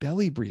 That means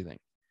belly breathing.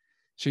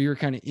 So you're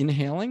kind of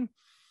inhaling,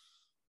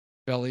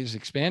 belly is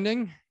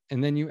expanding,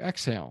 and then you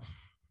exhale.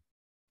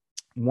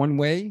 One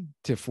way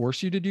to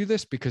force you to do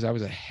this, because I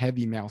was a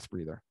heavy mouth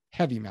breather.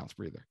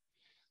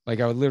 Like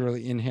I would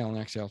literally inhale and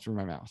exhale through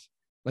my mouth,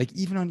 like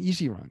even on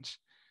easy runs.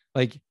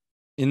 Like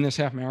in this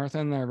half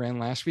marathon that I ran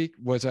last week,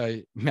 was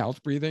I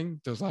mouth breathing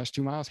those last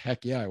 2 miles?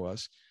 Heck yeah, I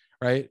was,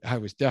 right? I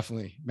was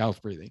definitely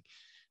mouth breathing.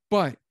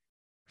 But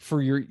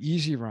for your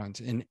easy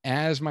runs, and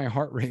as my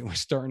heart rate was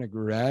starting to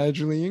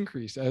gradually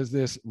increase as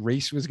this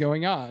race was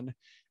going on,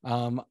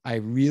 I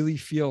really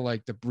feel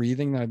like the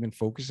breathing that I've been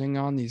focusing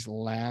on these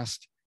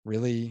last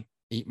really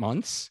 8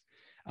 months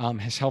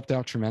has helped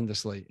out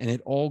tremendously. And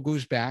it all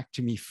goes back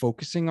to me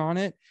focusing on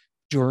it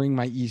during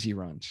my easy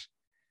runs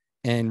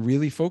and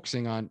really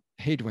focusing on,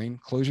 hey, Dwayne,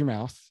 close your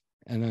mouth.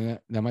 And then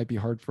that might be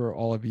hard for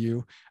all of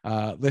you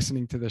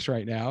listening to this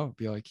right now.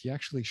 Be like, he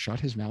actually shut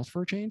his mouth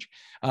for a change.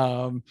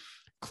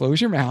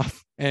 Close your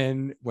mouth.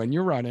 And when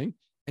you're running,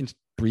 and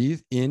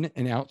breathe in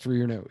and out through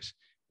your nose.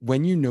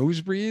 When you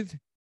nose breathe,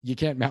 you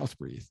can't mouth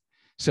breathe.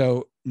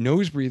 So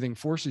nose breathing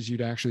forces you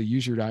to actually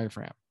use your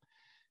diaphragm.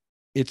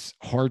 It's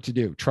hard to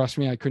do. Trust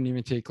me, I couldn't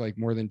even take like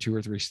more than 2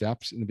 or 3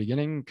 steps in the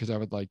beginning because I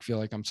would like feel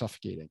like I'm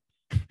suffocating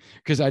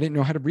because I didn't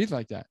know how to breathe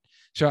like that.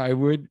 So I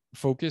would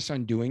focus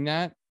on doing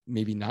that,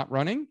 maybe not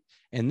running,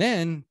 and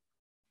then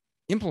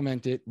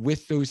implement it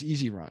with those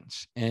easy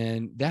runs.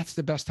 And that's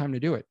the best time to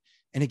do it.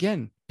 And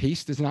again,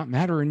 pace does not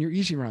matter in your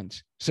easy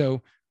runs.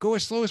 So go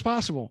as slow as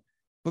possible,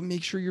 but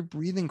make sure you're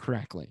breathing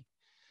correctly.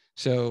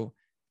 So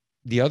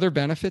the other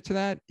benefit to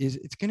that is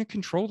it's going to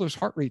control those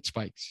heart rate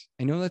spikes.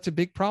 I know that's a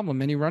big problem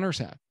many runners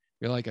have.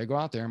 You're like, I go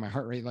out there and my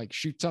heart rate like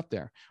shoots up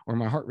there, or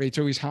my heart rate's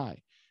always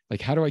high.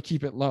 Like, how do I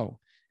keep it low?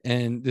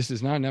 And this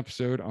is not an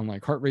episode on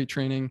like heart rate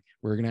training.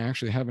 We're going to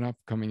actually have an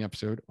upcoming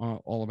episode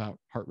all about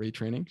heart rate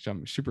training. So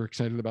I'm super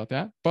excited about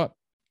that. But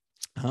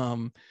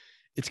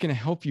it's going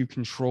to help you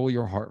control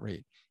your heart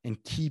rate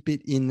and keep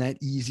it in that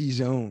easy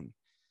zone.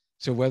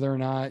 So whether or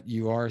not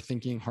you are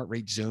thinking heart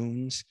rate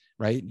zones,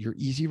 right? Your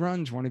easy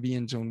runs want to be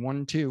in zone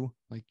 1, 2,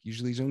 like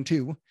usually zone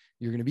 2,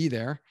 you're going to be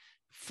there.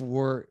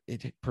 For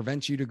it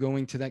prevents you to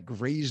going to that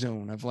gray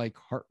zone of like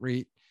heart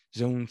rate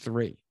zone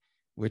 3,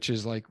 which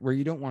is like where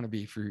you don't want to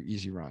be for your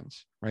easy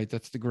runs, right?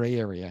 That's the gray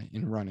area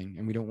in running.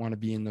 And we don't want to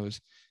be in those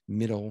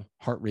middle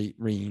heart rate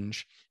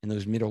range and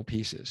those middle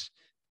paces.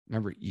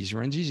 Remember, easy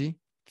runs easy,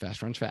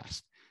 fast runs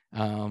fast.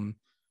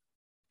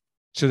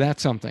 So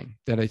that's something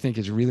that I think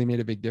has really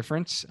made a big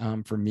difference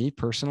for me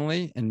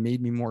personally, and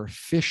made me more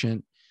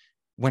efficient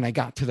when I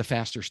got to the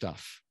faster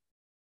stuff,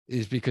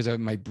 is because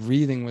my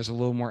breathing was a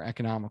little more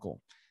economical.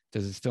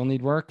 Does it still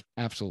need work?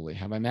 Absolutely.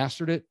 Have I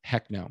mastered it?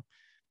 Heck no.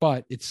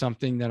 But it's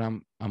something that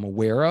I'm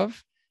aware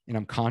of and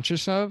I'm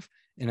conscious of,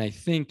 and I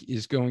think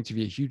is going to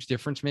be a huge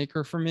difference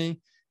maker for me.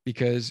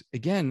 Because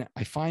again,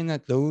 I find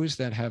that those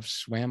that have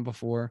swam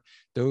before,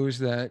 those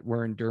that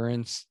were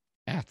endurance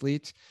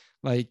athletes,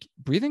 like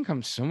breathing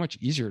comes so much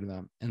easier to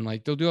them. And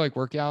like they'll do like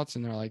workouts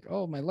and they're like,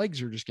 oh, my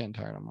legs are just getting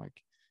tired. I'm like,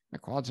 my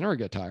quads never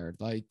get tired.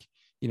 Like,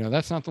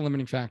 that's not the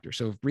limiting factor.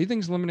 So if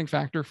breathing's a limiting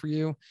factor for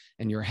you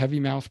and you're a heavy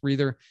mouth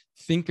breather,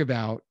 think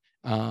about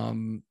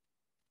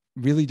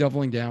really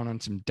doubling down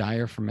on some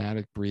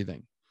diaphragmatic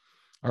breathing.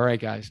 All right,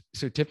 guys.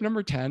 So tip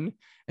number 10,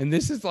 and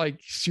this is like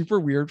super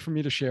weird for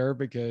me to share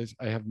because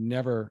I have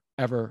never,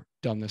 ever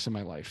done this in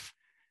my life.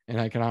 And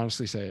I can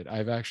honestly say it.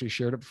 I've actually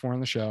shared it before on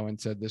the show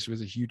and said this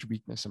was a huge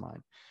weakness of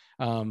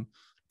mine.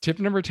 Tip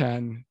number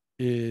 10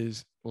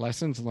 is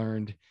lessons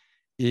learned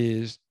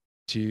is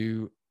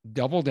to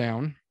double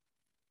down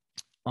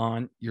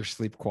on your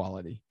sleep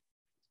quality.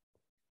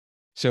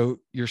 So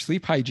your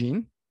sleep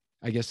hygiene,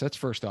 I guess that's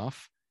first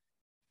off,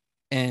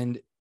 and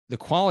the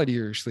quality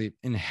of your sleep.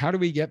 And how do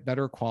we get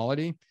better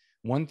quality?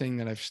 One thing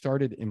that I've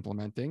started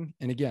implementing,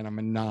 and again, I'm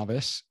a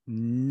novice,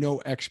 no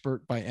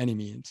expert by any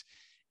means,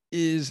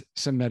 is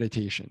some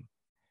meditation.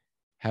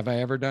 Have I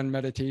ever done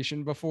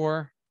meditation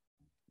before?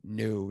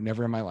 No,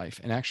 never in my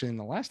life. And actually, in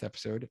the last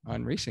episode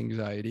on race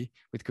anxiety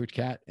with Coach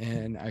Kat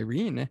and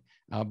Irene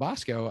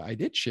Bosco, I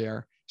did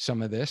share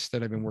some of this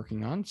that I've been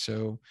working on.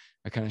 So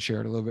I kind of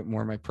shared a little bit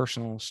more of my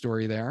personal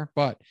story there.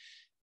 But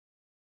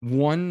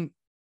one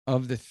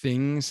of the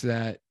things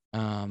that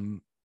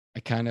I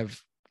kind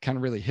of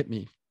really hit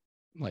me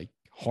like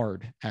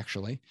hard,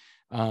 actually,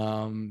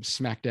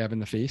 smack dab in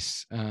the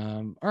face.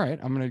 All right,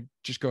 I'm going to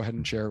just go ahead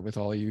and share it with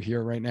all of you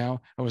here right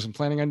now. I wasn't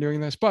planning on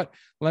doing this, but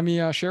let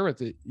me share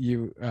with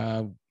you.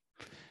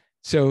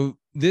 So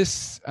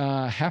this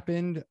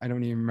happened, I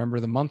don't even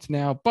remember the month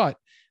now, but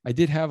I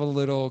did have a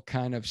little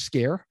kind of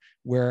scare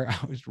where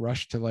I was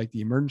rushed to like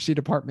the emergency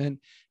department,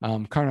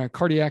 kind of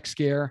cardiac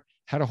scare,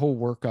 had a whole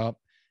workup.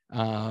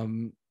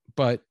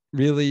 But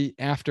really,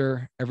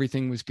 after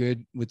everything was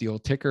good with the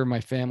old ticker,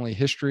 my family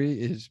history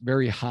is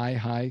very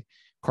high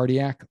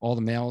cardiac. All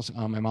the males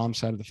on my mom's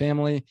side of the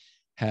family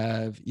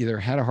have either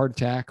had a heart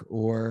attack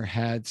or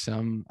had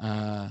some,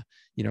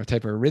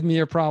 type of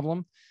arrhythmia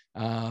problem.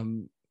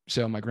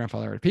 So my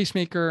grandfather had a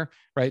pacemaker,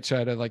 right? So I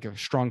had a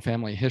strong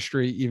family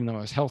history, even though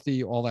I was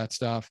healthy, all that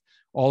stuff.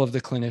 All of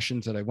the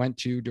clinicians that I went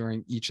to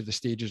during each of the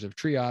stages of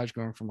triage,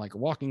 going from like a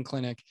walking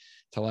clinic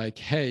to like,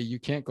 hey, you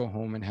can't go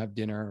home and have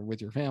dinner with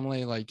your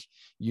family. Like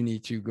you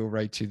need to go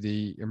right to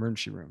the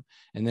emergency room.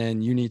 And then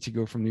you need to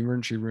go from the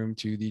emergency room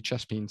to the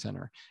chest pain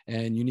center,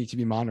 and you need to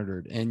be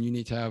monitored, and you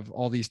need to have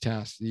all these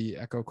tests, the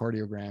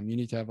echocardiogram, you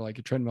need to have like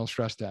a treadmill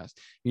stress test.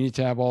 You need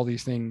to have all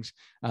these things.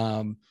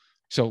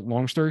 So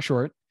long story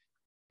short,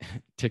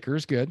 ticker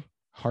is good,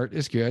 heart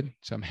is good.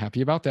 So I'm happy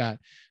about that.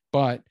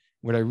 But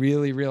what I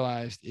really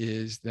realized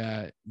is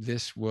that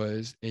this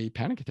was a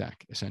panic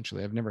attack,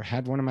 essentially. I've never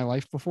had one in my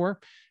life before.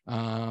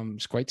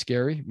 It's quite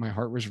scary. My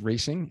heart was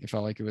racing. It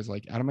felt like it was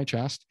like out of my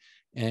chest,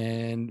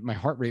 and my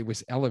heart rate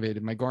was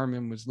elevated. My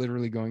Garmin was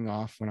literally going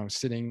off when I was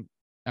sitting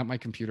at my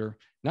computer,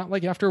 not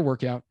like after a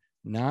workout,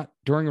 not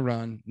during a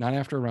run, not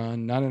after a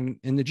run, not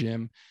in the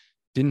gym.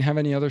 Didn't have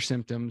any other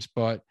symptoms,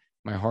 but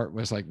my heart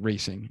was like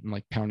racing and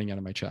like pounding out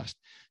of my chest.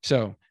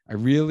 So I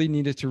really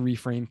needed to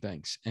reframe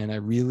things, and I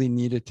really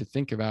needed to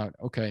think about,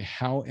 okay,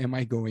 how am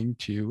I going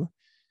to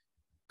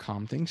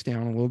calm things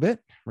down a little bit,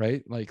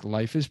 right? Like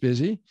life is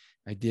busy.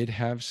 I did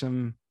have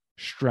some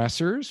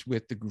stressors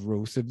with the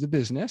growth of the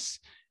business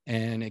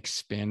and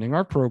expanding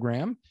our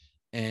program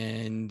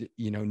and,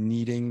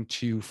 needing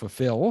to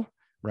fulfill,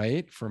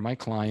 right, for my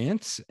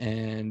clients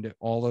and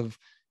all of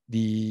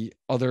the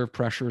other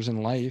pressures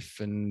in life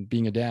and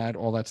being a dad,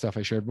 all that stuff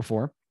I shared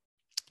before.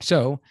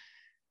 So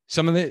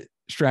some of the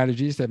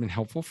strategies that have been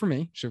helpful for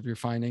me. So if you're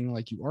finding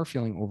like you are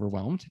feeling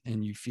overwhelmed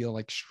and you feel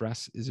like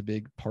stress is a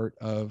big part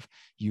of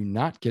you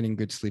not getting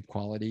good sleep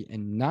quality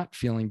and not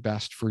feeling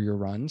best for your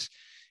runs,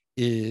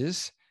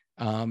 is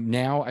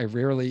now I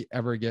rarely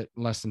ever get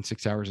less than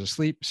 6 hours of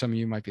sleep. Some of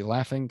you might be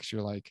laughing because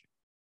you're like,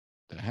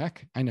 the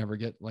heck, I never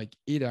get like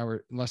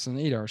less than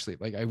 8 hours sleep.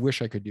 Like I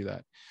wish I could do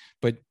that.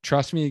 But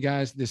trust me,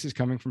 guys, this is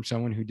coming from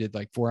someone who did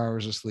like 4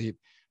 hours of sleep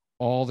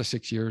all the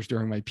 6 years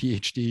during my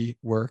PhD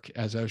work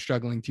as I was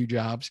struggling 2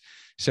 jobs.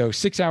 So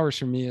 6 hours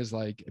for me is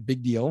like a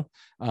big deal.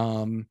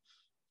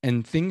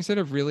 And things that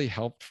have really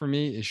helped for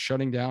me is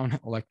shutting down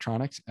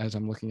electronics, as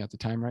I'm looking at the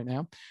time right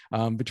now,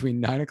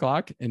 between 9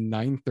 o'clock and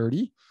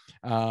 9:30.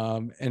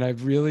 And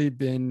I've really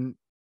been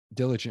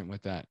diligent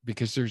with that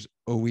because there's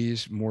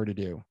always more to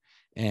do.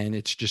 And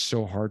it's just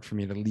so hard for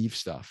me to leave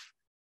stuff.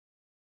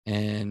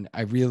 And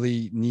I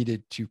really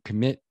needed to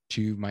commit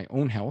to my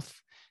own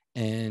health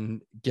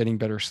and getting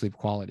better sleep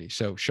quality.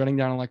 So shutting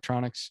down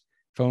electronics,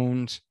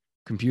 phones,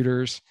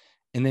 computers,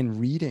 and then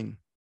reading.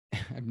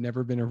 I've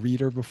never been a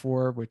reader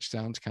before, which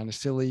sounds kind of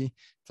silly.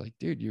 It's like,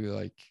 dude, you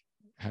like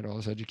had all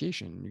this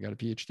education. You got a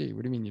PhD.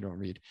 What do you mean you don't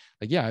read?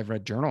 Like, yeah, I've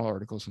read journal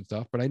articles and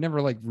stuff, but I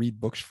never like read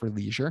books for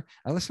leisure.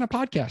 I listen to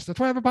podcasts. That's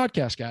why I have a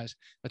podcast, guys.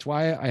 That's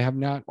why I have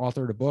not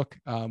authored a book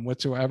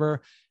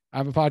whatsoever. I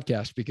have a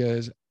podcast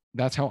because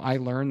that's how I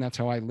learn. That's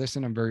how I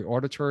listen. I'm very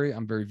auditory.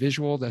 I'm very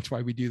visual. That's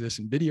why we do this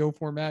in video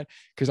format,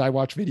 because I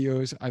watch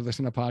videos, I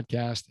listen to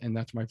podcasts, and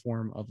that's my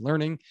form of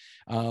learning.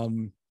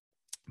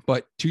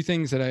 But two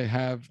things that I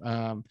have,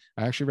 I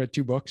actually read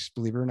 2 books,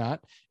 believe it or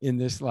not, in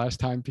this last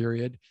time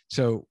period.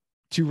 So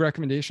 2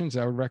 recommendations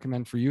I would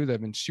recommend for you that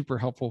have been super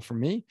helpful for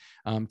me.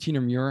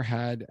 Tina Muir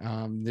had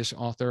this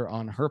author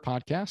on her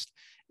podcast,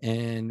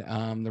 and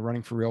the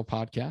Running for Real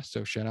podcast.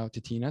 So shout out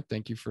to Tina.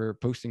 Thank you for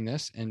posting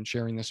this and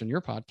sharing this on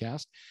your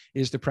podcast.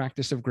 Is The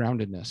Practice of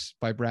Groundedness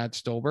by Brad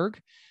Stulberg.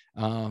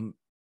 Kind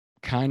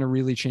of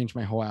really changed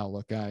my whole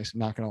outlook, guys.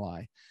 Not going to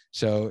lie.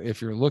 So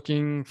if you're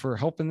looking for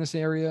help in this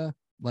area,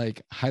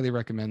 like, highly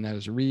recommend that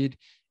as a read.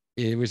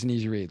 It was an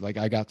easy read. Like,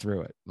 I got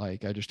through it.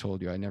 Like I just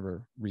told you, I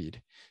never read.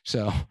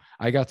 So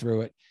I got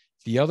through it.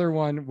 The other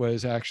one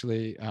was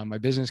actually my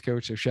business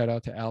coach. So shout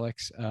out to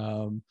Alex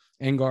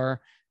Engar,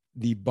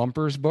 the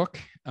Bumpers book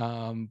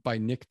by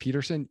Nick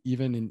Peterson,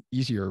 even an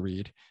easier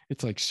read.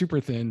 It's like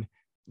super thin,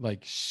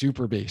 like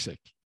super basic,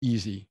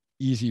 easy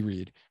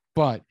read.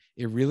 But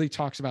it really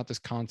talks about this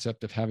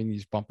concept of having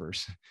these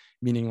bumpers,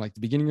 meaning like the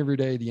beginning of your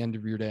day, the end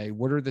of your day.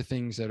 What are the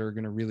things that are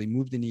going to really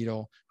move the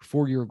needle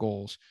for your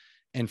goals?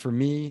 And for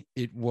me,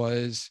 it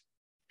was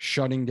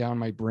shutting down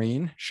my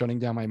brain, shutting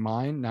down my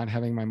mind, not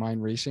having my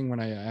mind racing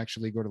when I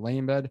actually go to lay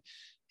in bed.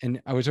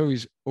 And I was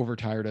always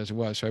overtired as it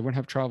was. So I wouldn't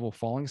have trouble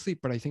falling asleep,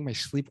 but I think my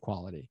sleep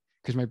quality,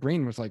 because my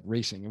brain was like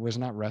racing, it was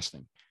not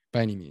resting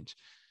by any means.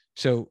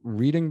 So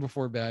reading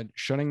before bed,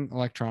 shutting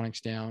electronics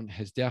down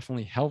has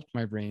definitely helped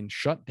my brain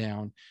shut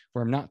down,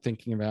 where I'm not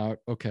thinking about,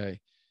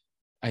 okay,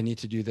 I need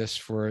to do this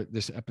for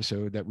this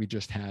episode that we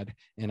just had,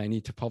 and I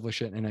need to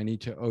publish it. And I need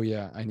to, oh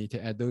yeah, I need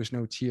to add those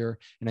notes here,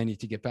 and I need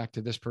to get back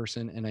to this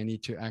person, and I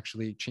need to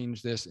actually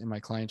change this in my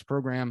client's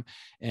program.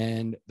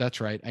 And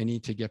that's right, I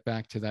need to get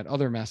back to that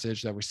other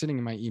message that was sitting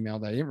in my email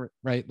that I didn't,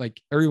 right?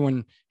 Like,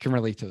 everyone can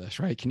relate to this,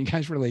 right? Can you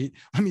guys relate?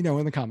 Let me know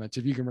in the comments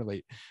if you can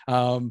relate.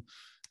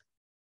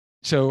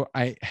 So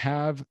I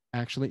have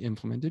actually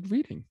implemented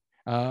reading,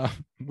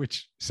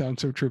 which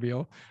sounds so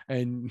trivial.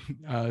 And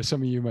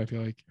some of you might be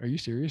like, are you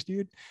serious,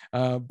 dude?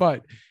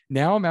 But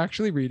now I'm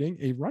actually reading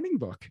a running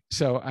book.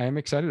 So I am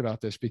excited about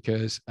this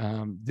because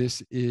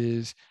this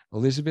is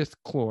Elizabeth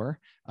Clore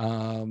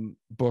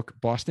book,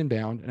 Boston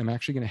Bound. And I'm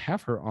actually going to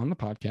have her on the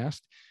podcast.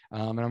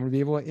 And I'm going to be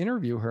able to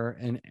interview her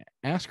and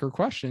ask her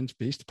questions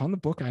based upon the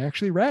book I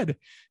actually read.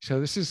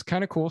 So this is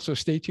kind of cool. So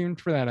stay tuned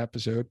for that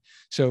episode.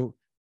 So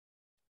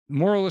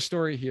moral of the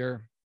story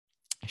here,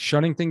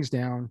 shutting things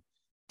down,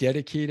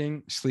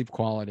 dedicating sleep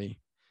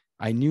quality.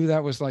 I knew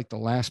that was like the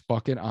last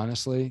bucket,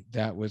 honestly,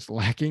 that was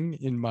lacking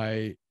in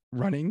my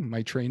running,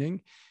 my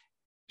training.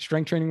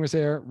 Strength training was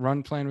there,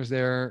 run plan was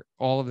there,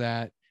 all of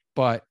that,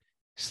 but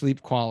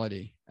sleep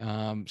quality.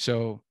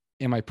 So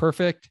am I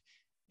perfect?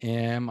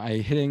 Am I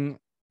hitting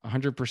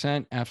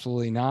 100%?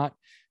 Absolutely not.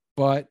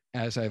 But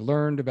as I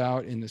learned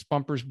about in this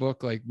Bumpers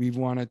book, like, we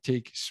want to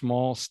take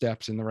small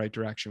steps in the right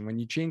direction. When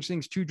you change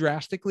things too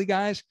drastically,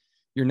 guys,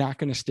 you're not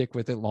going to stick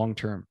with it long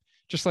term.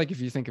 Just like if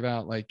you think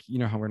about, like, you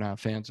know how we're not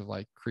fans of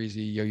like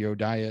crazy yo-yo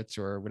diets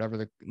or whatever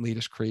the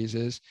latest craze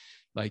is.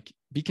 Like,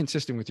 be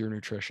consistent with your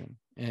nutrition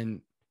and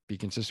be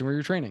consistent with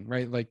your training,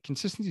 right? Like,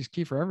 consistency is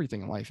key for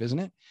everything in life, isn't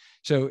it?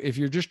 So if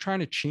you're just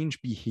trying to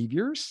change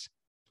behaviors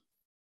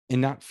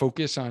and not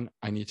focus on,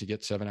 I need to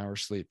get 7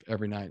 hours sleep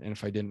every night, and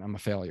if I didn't, I'm a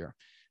failure.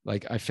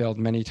 Like, I failed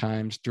many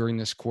times during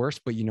this course,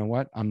 but you know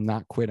what? I'm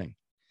not quitting,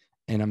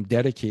 and I'm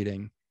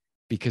dedicating,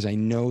 because I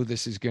know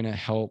this is going to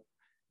help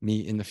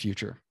me in the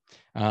future.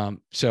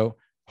 So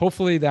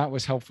hopefully that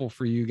was helpful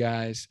for you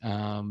guys.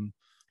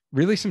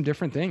 Really some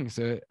different things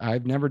that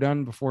I've never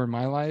done before in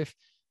my life.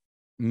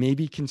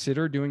 Maybe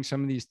consider doing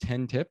some of these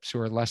 10 tips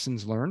or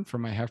lessons learned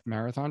from my half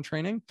marathon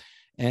training.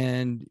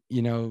 And,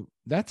 you know,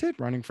 that's it,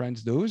 running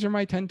friends. Those are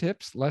my 10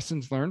 tips,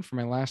 lessons learned from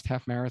my last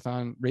half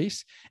marathon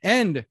race.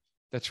 And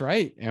that's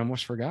right, I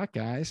almost forgot,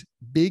 guys.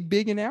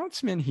 Big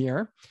announcement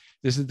here.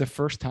 This is the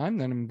first time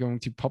that I'm going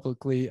to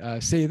publicly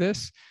say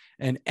this.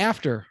 And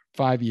after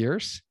 5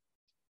 years,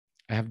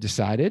 I have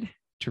decided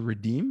to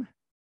redeem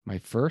my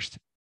first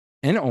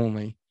and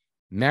only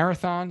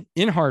marathon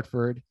in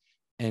Hartford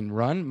and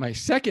run my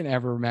second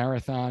ever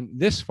marathon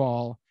this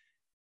fall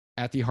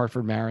at the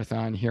Hartford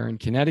Marathon here in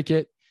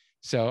Connecticut.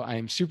 So I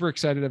am super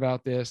excited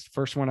about this.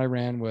 First one I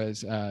ran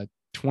was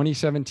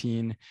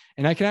 2017.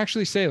 And I can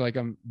actually say, like,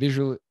 I'm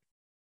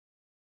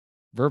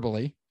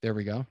verbally, there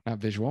we go, not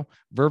visual,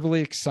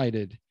 verbally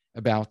excited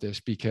about this,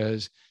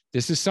 because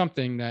this is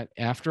something that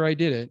after I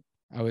did it,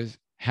 I was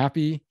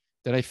happy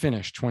that I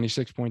finished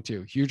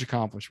 26.2. Huge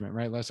accomplishment,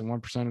 right? Less than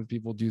 1% of the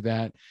people do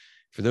that.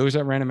 For those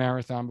that ran a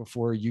marathon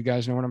before, you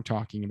guys know what I'm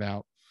talking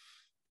about.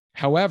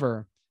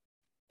 However,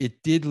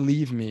 it did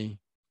leave me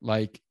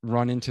like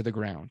run into the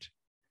ground,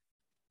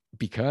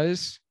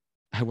 because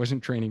I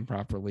wasn't training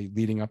properly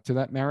leading up to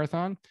that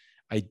marathon.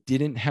 I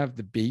didn't have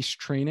the base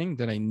training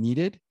that I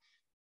needed.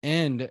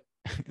 And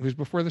it was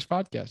before this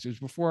podcast. It was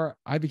before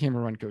I became a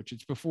run coach.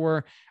 It's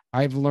before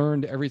I've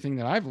learned everything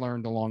that I've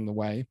learned along the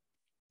way.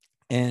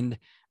 And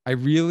I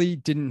really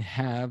didn't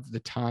have the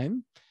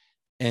time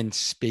and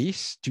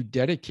space to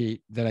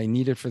dedicate that I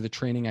needed for the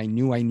training I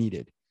knew I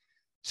needed.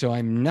 So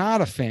I'm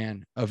not a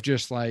fan of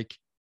just like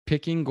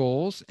picking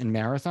goals and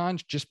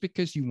marathons just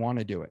because you want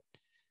to do it.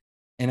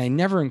 And I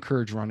never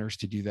encourage runners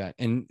to do that.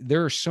 And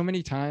there are so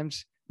many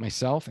times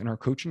myself and our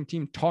coaching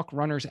team talk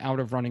runners out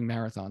of running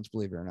marathons,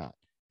 believe it or not.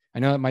 I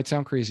know that might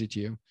sound crazy to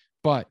you,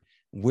 but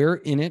we're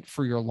in it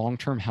for your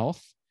long-term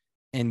health.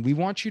 And we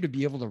want you to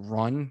be able to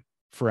run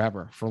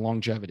forever for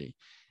longevity.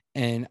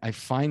 And I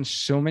find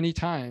so many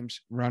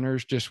times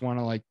runners just want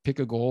to like pick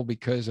a goal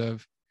because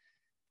of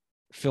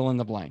fill in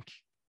the blank,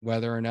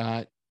 whether or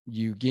not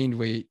you gained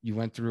weight, you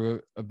went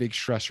through a big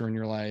stressor in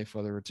your life,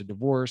 whether it's a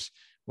divorce,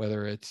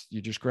 whether it's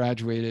you just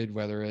graduated,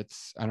 whether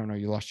it's, I don't know,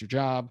 you lost your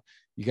job,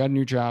 you got a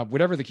new job,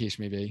 whatever the case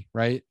may be,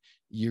 right?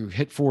 You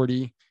hit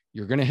 40,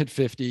 you're going to hit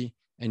 50,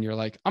 and you're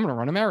like, I'm going to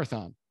run a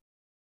marathon.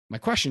 My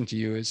question to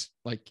you is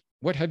like,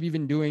 what have you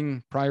been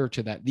doing prior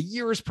to that? The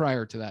years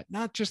prior to that,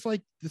 not just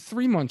like the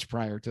 3 months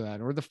prior to that,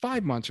 or the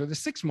 5 months or the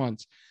 6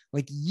 months,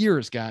 like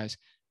years, guys.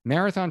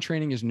 Marathon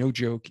training is no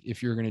joke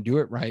if you're going to do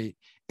it right.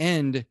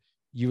 And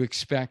you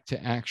expect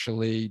to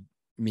actually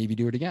maybe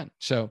do it again.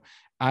 So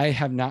I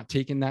have not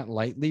taken that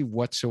lightly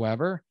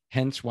whatsoever.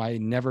 Hence why I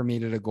never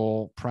made it a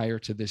goal prior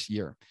to this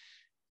year.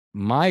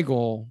 My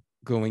goal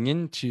going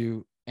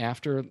into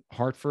after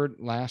Hartford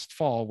last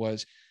fall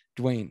was,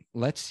 Dwayne,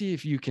 let's see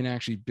if you can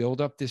actually build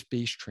up this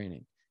base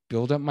training,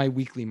 build up my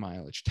weekly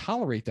mileage,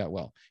 tolerate that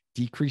well,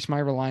 decrease my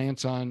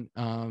reliance on,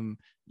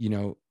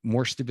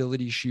 more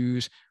stability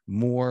shoes,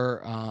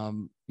 more,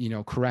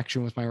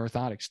 correction with my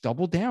orthotics,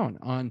 double down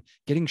on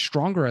getting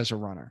stronger as a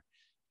runner,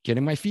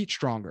 getting my feet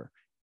stronger,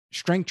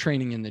 strength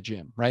training in the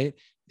gym, right?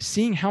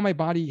 Seeing how my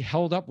body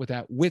held up with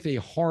that with a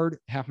hard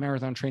half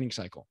marathon training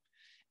cycle.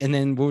 And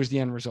then what was the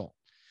end result?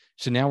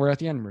 So now we're at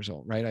the end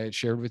result, right? I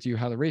shared with you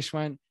how the race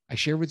went. I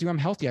shared with you I'm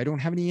healthy. I don't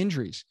have any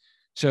injuries.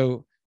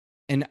 So,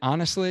 and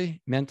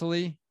honestly,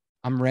 mentally,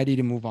 I'm ready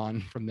to move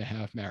on from the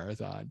half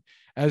marathon.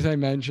 As I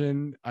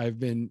mentioned, I've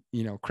been,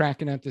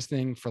 cracking at this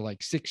thing for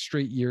like 6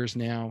 straight years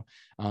now.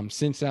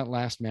 Since that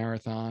last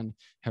marathon,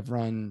 have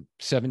run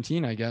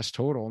 17, I guess,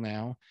 total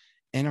now.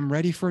 And I'm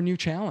ready for a new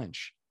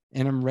challenge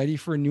and I'm ready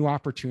for a new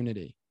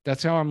opportunity.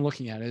 That's how I'm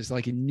looking at it, as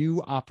like a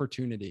new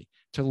opportunity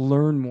to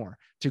learn more,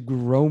 to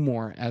grow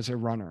more as a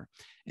runner.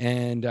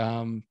 And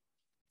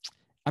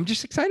I'm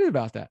just excited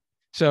about that.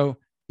 So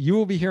you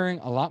will be hearing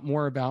a lot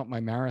more about my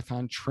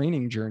marathon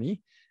training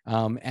journey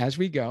as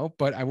we go,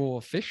 but I will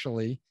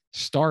officially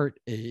start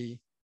a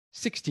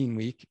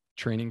 16-week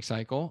training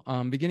cycle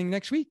beginning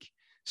next week.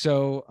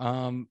 So,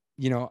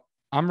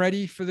 I'm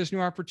ready for this new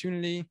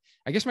opportunity.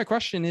 I guess my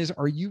question is,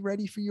 are you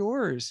ready for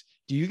yours?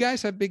 Do you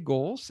guys have big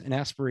goals and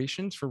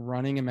aspirations for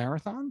running a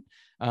marathon?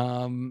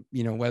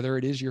 Whether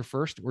it is your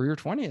first or your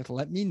 20th,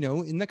 let me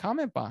know in the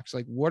comment box.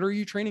 Like, what are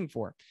you training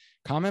for?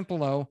 Comment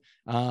below.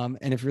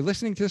 And if you're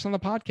listening to this on the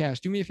podcast,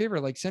 do me a favor,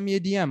 like send me a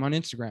DM on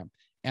Instagram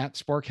at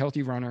Spark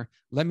Healthy Runner.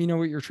 Let me know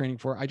what you're training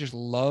for. I just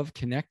love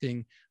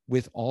connecting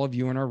with all of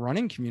you in our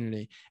running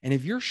community. And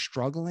if you're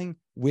struggling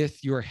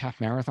with your half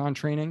marathon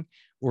training,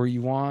 or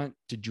you want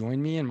to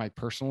join me in my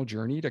personal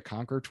journey to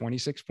conquer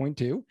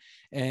 26.2,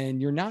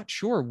 and you're not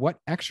sure what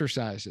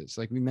exercises,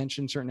 like we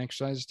mentioned certain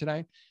exercises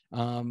today,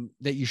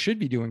 that you should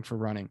be doing for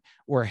running,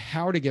 or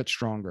how to get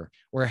stronger,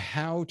 or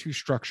how to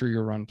structure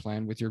your run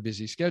plan with your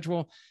busy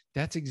schedule,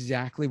 that's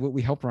exactly what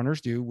we help runners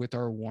do with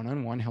our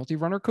one-on-one Healthy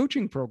Runner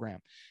coaching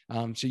program.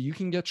 So you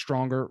can get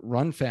stronger,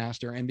 run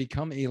faster, and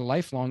become a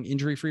lifelong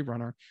injury-free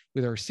runner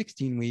with our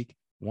 16-week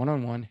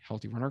one-on-one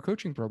Healthy Runner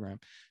coaching program.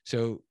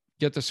 So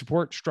get the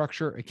support,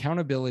 structure,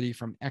 accountability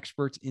from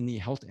experts in the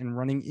health and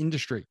running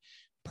industry,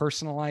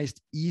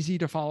 personalized, easy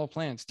to follow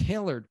plans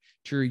tailored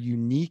to your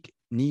unique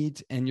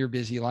needs and your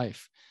busy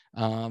life.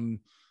 I'm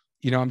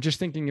just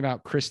thinking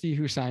about Christy,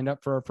 who signed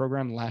up for our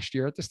program last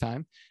year at this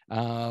time.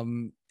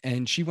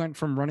 And she went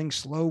from running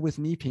slow with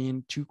knee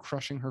pain to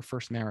crushing her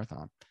first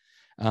marathon.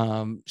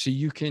 So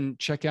you can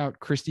check out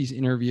Christy's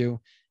interview,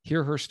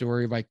 hear her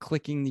story by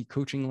clicking the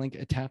coaching link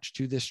attached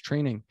to this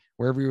training,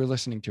 wherever you're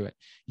listening to it.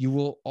 You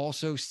will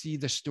also see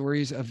the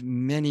stories of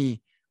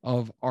many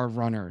of our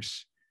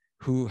runners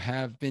who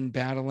have been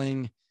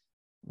battling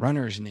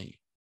runner's knee,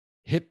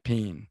 hip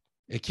pain,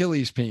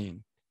 Achilles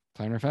pain,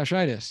 plantar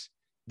fasciitis,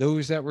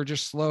 those that were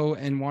just slow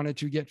and wanted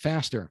to get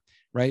faster,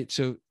 right?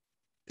 So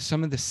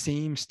some of the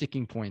same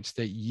sticking points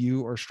that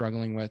you are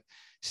struggling with,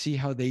 see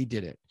how they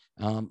did it.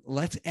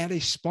 Let's add a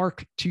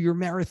spark to your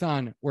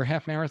marathon or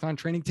half marathon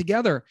training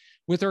together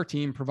with our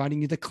team,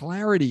 providing you the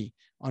clarity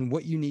on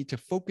what you need to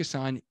focus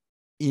on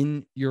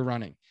in your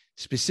running.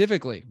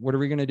 Specifically, what are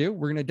we going to do?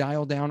 We're going to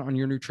dial down on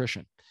your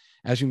nutrition.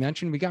 As you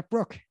mentioned, we got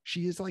Brooke.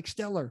 She is like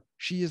stellar.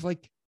 She is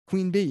like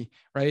queen bee,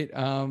 right?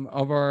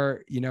 Of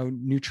our,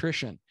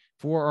 nutrition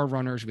for our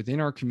runners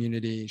within our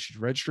community. She's a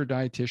registered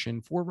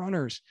dietitian for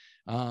runners.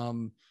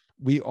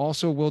 we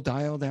also will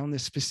dial down the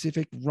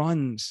specific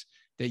runs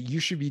that you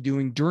should be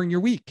doing during your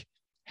week.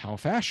 How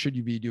fast should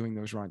you be doing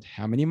those runs?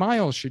 How many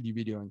miles should you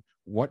be doing?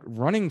 What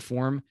running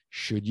form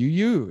should you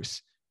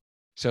use?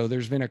 So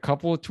there's been a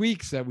couple of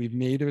tweaks that we've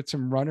made with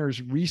some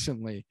runners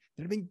recently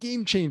that have been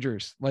game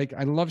changers. Like,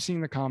 I love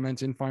seeing the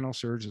comments in Final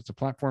Surge. It's a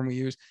platform we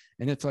use.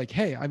 And it's like,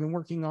 hey, I've been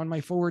working on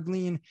my forward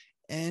lean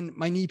and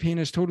my knee pain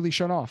is totally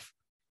shut off.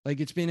 Like,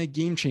 it's been a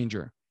game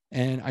changer.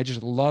 And I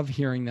just love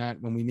hearing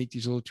that when we make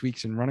these little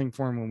tweaks in running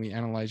form, when we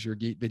analyze your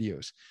gait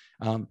videos.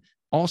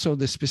 Also,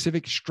 the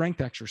specific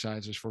strength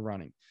exercises for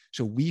running.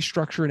 So we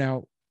structure it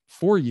out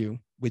for you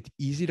with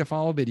easy to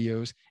follow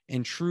videos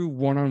and true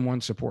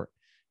one-on-one support.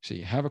 So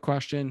you have a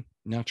question,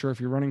 not sure if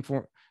you're running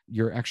for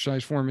your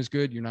exercise form is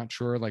good. You're not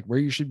sure like where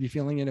you should be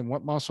feeling it and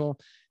what muscle.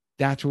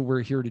 That's what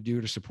we're here to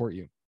do to support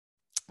you.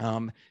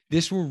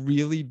 This will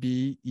really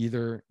be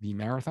either the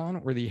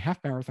marathon or the half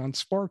marathon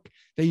spark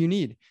that you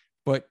need.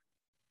 But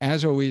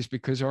as always,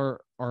 because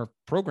our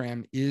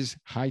program is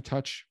high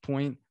touch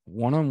point,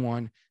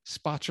 one-on-one,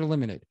 spots are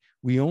limited.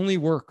 We only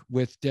work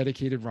with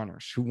dedicated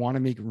runners who want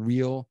to make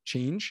real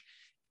change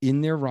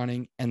in their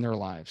running and their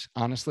lives.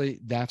 Honestly,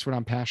 that's what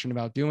I'm passionate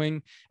about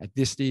doing at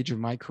this stage of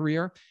my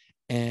career.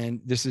 And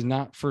this is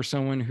not for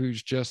someone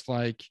who's just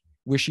like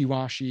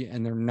wishy-washy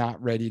and they're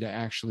not ready to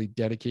actually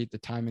dedicate the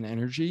time and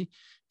energy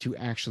to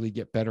actually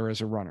get better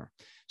as a runner.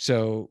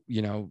 So,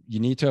 you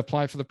need to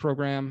apply for the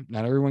program.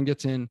 Not everyone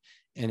gets in.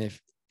 And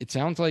if it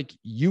sounds like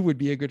you would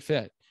be a good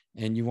fit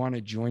and you want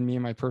to join me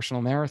in my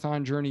personal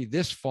marathon journey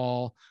this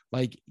fall,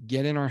 like,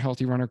 get in our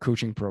Healthy Runner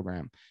coaching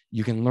program.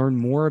 You can learn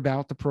more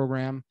about the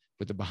program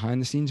with the behind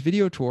the scenes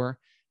video tour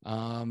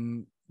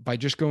by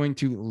just going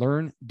to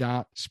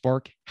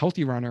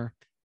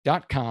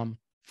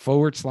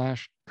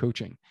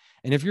learn.sparkhealthyrunner.com/coaching.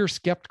 And if you're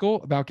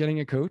skeptical about getting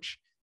a coach,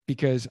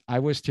 because I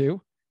was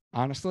too,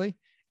 honestly,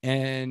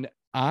 and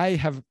I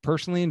have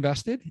personally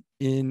invested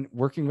in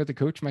working with a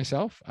coach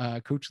myself.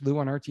 Coach Lou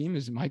on our team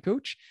is my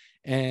coach.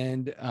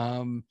 And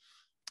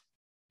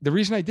the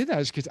reason I did that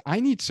is because I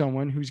need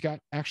someone who's got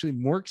actually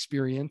more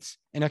experience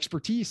and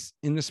expertise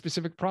in the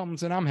specific problems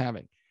that I'm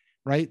having,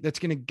 right? That's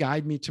going to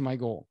guide me to my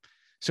goal.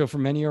 So for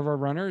many of our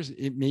runners,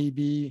 it may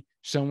be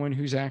someone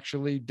who's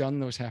actually done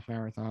those half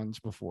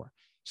marathons before,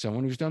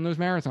 someone who's done those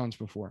marathons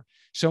before,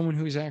 someone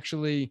who's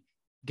actually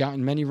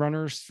gotten many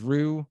runners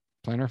through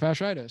plantar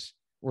fasciitis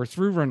or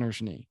through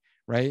runner's knee,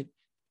 right?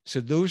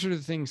 So those are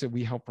the things that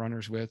we help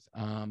runners with.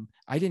 I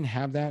didn't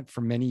have that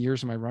for many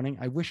years of my running.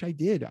 I wish I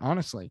did,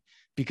 honestly,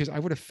 because I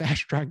would have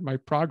fast-tracked my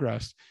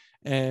progress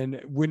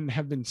and wouldn't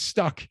have been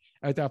stuck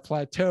at that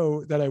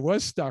plateau that I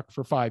was stuck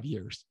for 5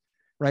 years,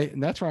 right?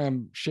 And that's why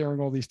I'm sharing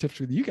all these tips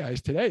with you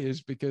guys today,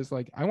 is because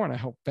like I want to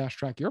help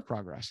fast-track your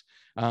progress.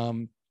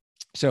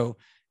 So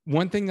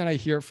one thing that I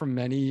hear from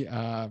many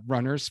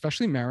runners,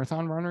 especially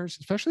marathon runners,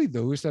 especially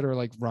those that are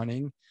like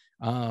running,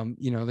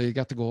 they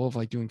got the goal of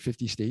like doing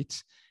 50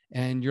 states.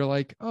 And you're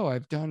like, oh,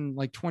 I've done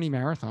like 20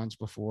 marathons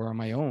before on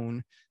my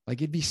own. Like,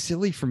 it'd be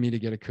silly for me to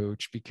get a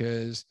coach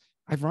because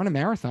I've run a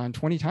marathon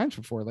 20 times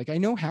before. Like, I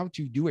know how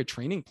to do a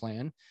training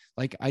plan.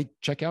 Like, I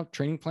check out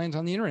training plans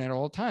on the internet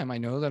all the time. I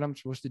know that I'm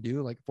supposed to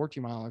do like a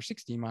 14 mile or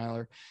 16 mile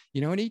or,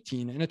 an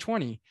 18 and a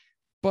 20.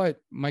 But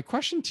my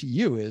question to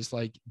you is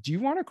like, do you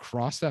want to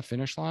cross that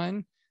finish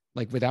line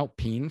like without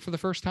pain for the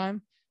first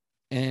time?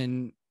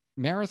 And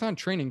marathon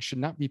training should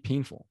not be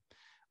painful.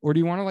 Or do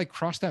you want to like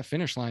cross that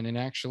finish line and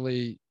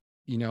actually,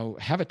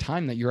 have a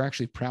time that you're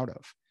actually proud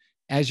of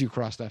as you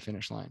cross that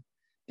finish line?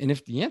 And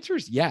if the answer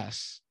is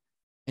yes,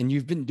 and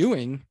you've been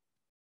doing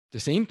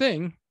the same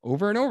thing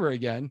over and over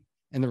again,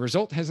 and the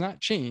result has not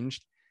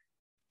changed,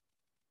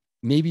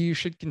 maybe you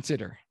should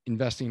consider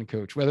investing in a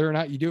coach, whether or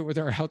not you do it with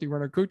our Healthy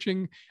Runner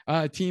coaching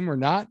team or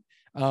not.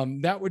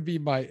 That would be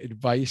my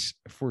advice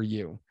for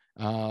you.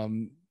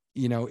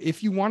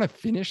 If you want to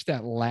finish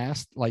that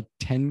last like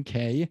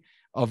 10K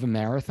of a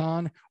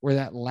marathon or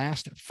that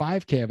last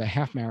 5K of a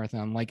half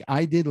marathon, like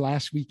I did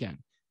last weekend,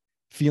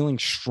 feeling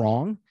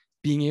strong,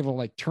 being able to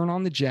like turn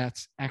on the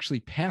jets, actually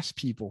pass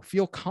people,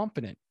 feel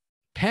confident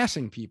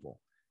passing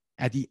people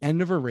at the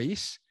end of a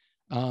race.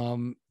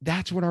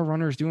 That's what our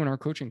runners do in our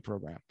coaching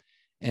program.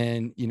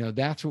 And,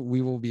 that's what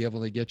we will be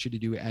able to get you to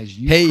do as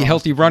you. Hey,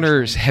 healthy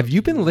runners, have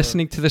you been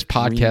listening to this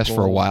podcast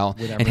for a while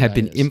and have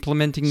been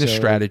implementing the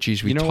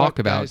strategies we talk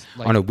about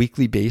on a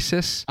weekly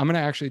basis? I'm going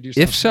to actually do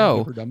something. If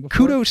so,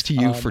 kudos to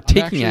you for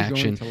taking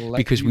action,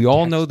 because we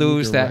all know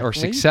those that are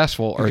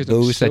successful are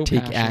those that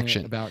take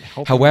action.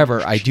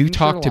 However, I do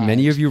talk to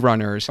many of you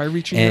runners,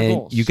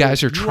 and you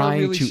guys are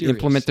trying to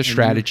implement the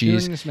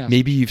strategies.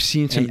 Maybe you've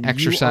seen some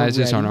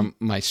exercises on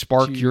my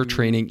Spark Your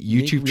Training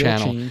YouTube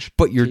channel,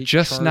 but you're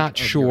just not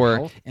sure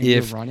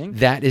if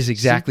that is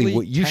exactly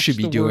what you should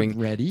be doing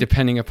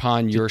depending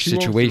upon your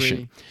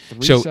situation.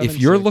 So if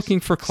you're looking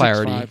for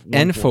clarity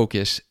and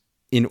focus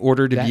in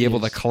order to be able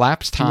to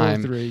collapse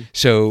time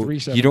so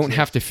you don't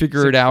have to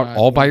figure it out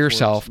all by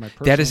yourself.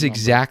 That is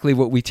exactly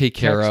what we take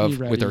care of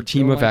with our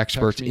team of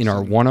experts in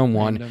our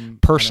one-on-one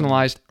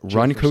personalized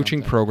run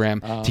coaching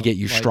program to get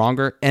you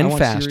stronger and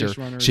faster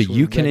so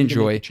you can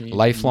enjoy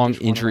lifelong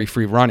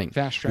injury-free running.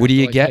 What do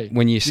you get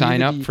when you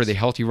sign up for the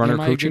Healthy Runner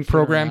Coaching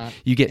Program?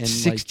 You get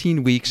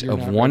 16 weeks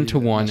of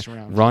one-to-one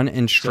run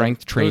and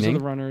strength training,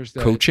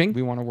 coaching,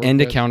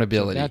 and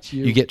accountability.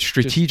 You get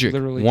strategic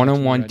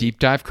one-on-one deep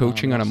dive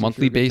coaching on a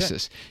monthly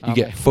basis. You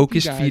get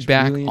focused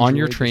feedback on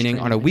your training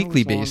on a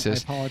weekly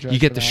basis. You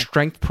get the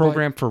strength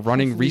program for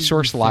running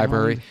resource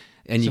library,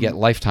 and you get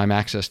lifetime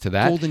access to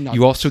that.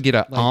 You also get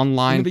an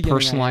online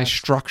personalized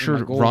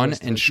structured run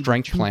and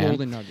strength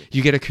plan.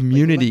 You get a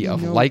community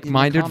of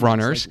like-minded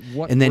runners,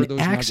 and then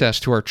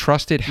access to our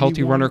trusted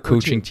Healthy Runner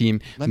coaching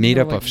team made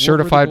up of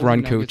certified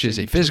run coaches,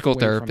 a physical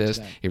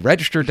therapist, a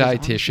registered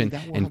dietitian,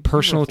 and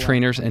personal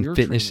trainers and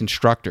fitness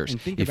instructors.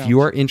 If you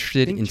are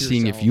interested in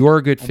seeing if you are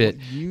a good fit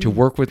to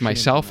work with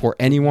myself or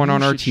anyone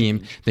on our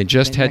team, then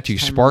just head to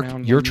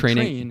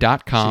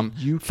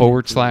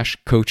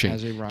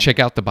sparkyourtraining.com/coaching. Check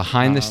out the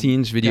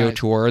behind-the-scenes video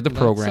tour of the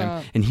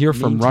program and hear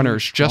from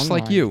runners just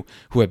like you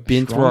who have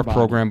been through our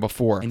program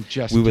before.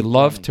 We would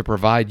love to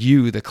provide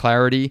you the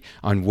clarity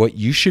on what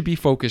you should be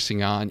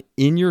focusing on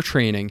in your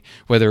training,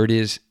 whether it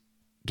is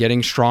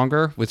getting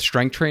stronger with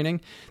strength training,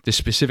 the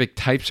specific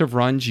types of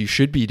runs you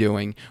should be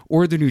doing,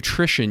 or the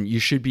nutrition you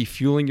should be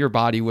fueling your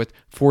body with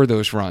for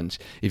those runs.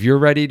 If you're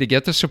ready to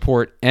get the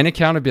support and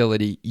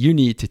accountability you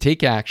need to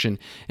take action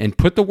and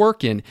put the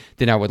work in,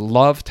 then I would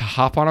love to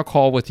hop on a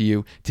call with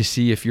you to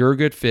see if you're a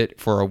good fit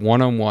for a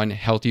one-on-one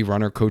Healthy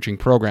Runner coaching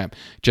program.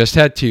 Just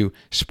head to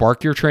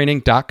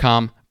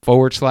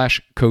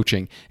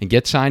sparkyourtraining.com/coaching and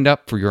get signed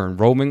up for your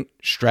enrollment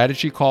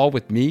strategy call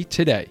with me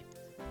today.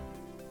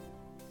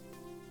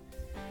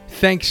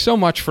 Thanks so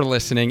much for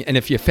listening, and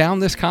if you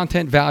found this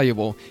content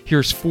valuable,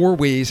 here's 4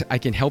 ways I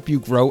can help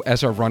you grow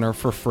as a runner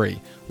for free.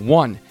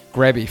 1,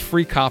 grab a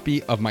free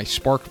copy of my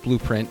Spark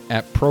Blueprint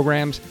at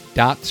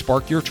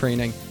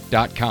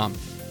programs.sparkyourtraining.com.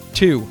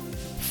 2,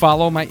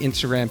 follow my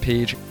Instagram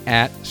page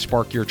at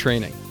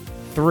SparkYourTraining.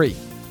 3,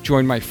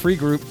 join my free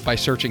group by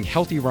searching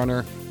Healthy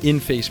Runner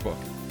in Facebook.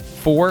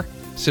 4,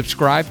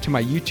 subscribe to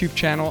my YouTube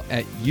channel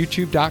at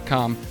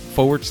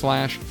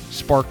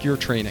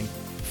youtube.com/SparkYourTraining.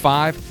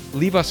 5,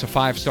 leave us a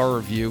 5-star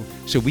review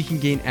so we can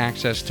gain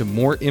access to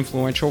more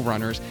influential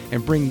runners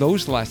and bring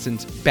those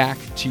lessons back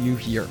to you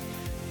here.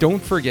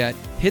 Don't forget,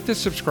 hit the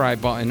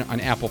subscribe button on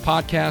Apple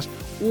Podcasts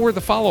or the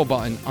follow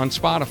button on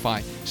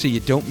Spotify so you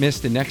don't miss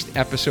the next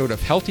episode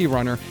of Healthy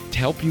Runner to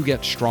help you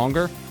get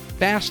stronger,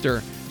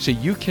 faster, so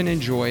you can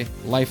enjoy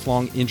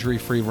lifelong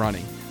injury-free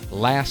running.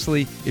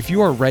 Lastly, if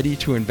you are ready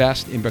to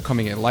invest in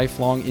becoming a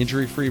lifelong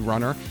injury-free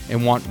runner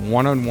and want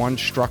one-on-one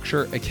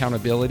structure,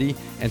 accountability,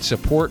 and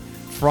support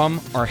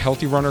from our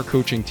Healthy Runner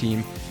coaching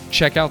team,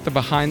 check out the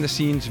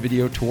behind-the-scenes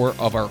video tour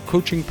of our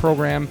coaching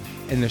program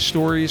and the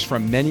stories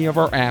from many of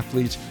our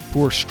athletes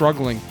who are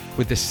struggling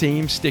with the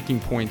same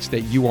sticking points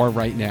that you are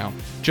right now.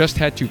 Just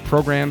head to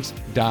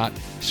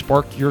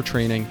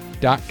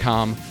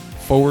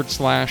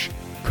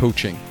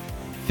programs.sparkyourtraining.com/coaching.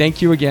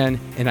 Thank you again,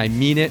 and I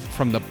mean it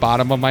from the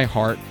bottom of my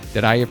heart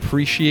that I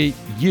appreciate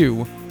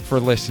you for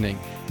listening.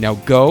 Now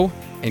go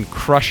and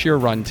crush your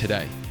run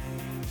today.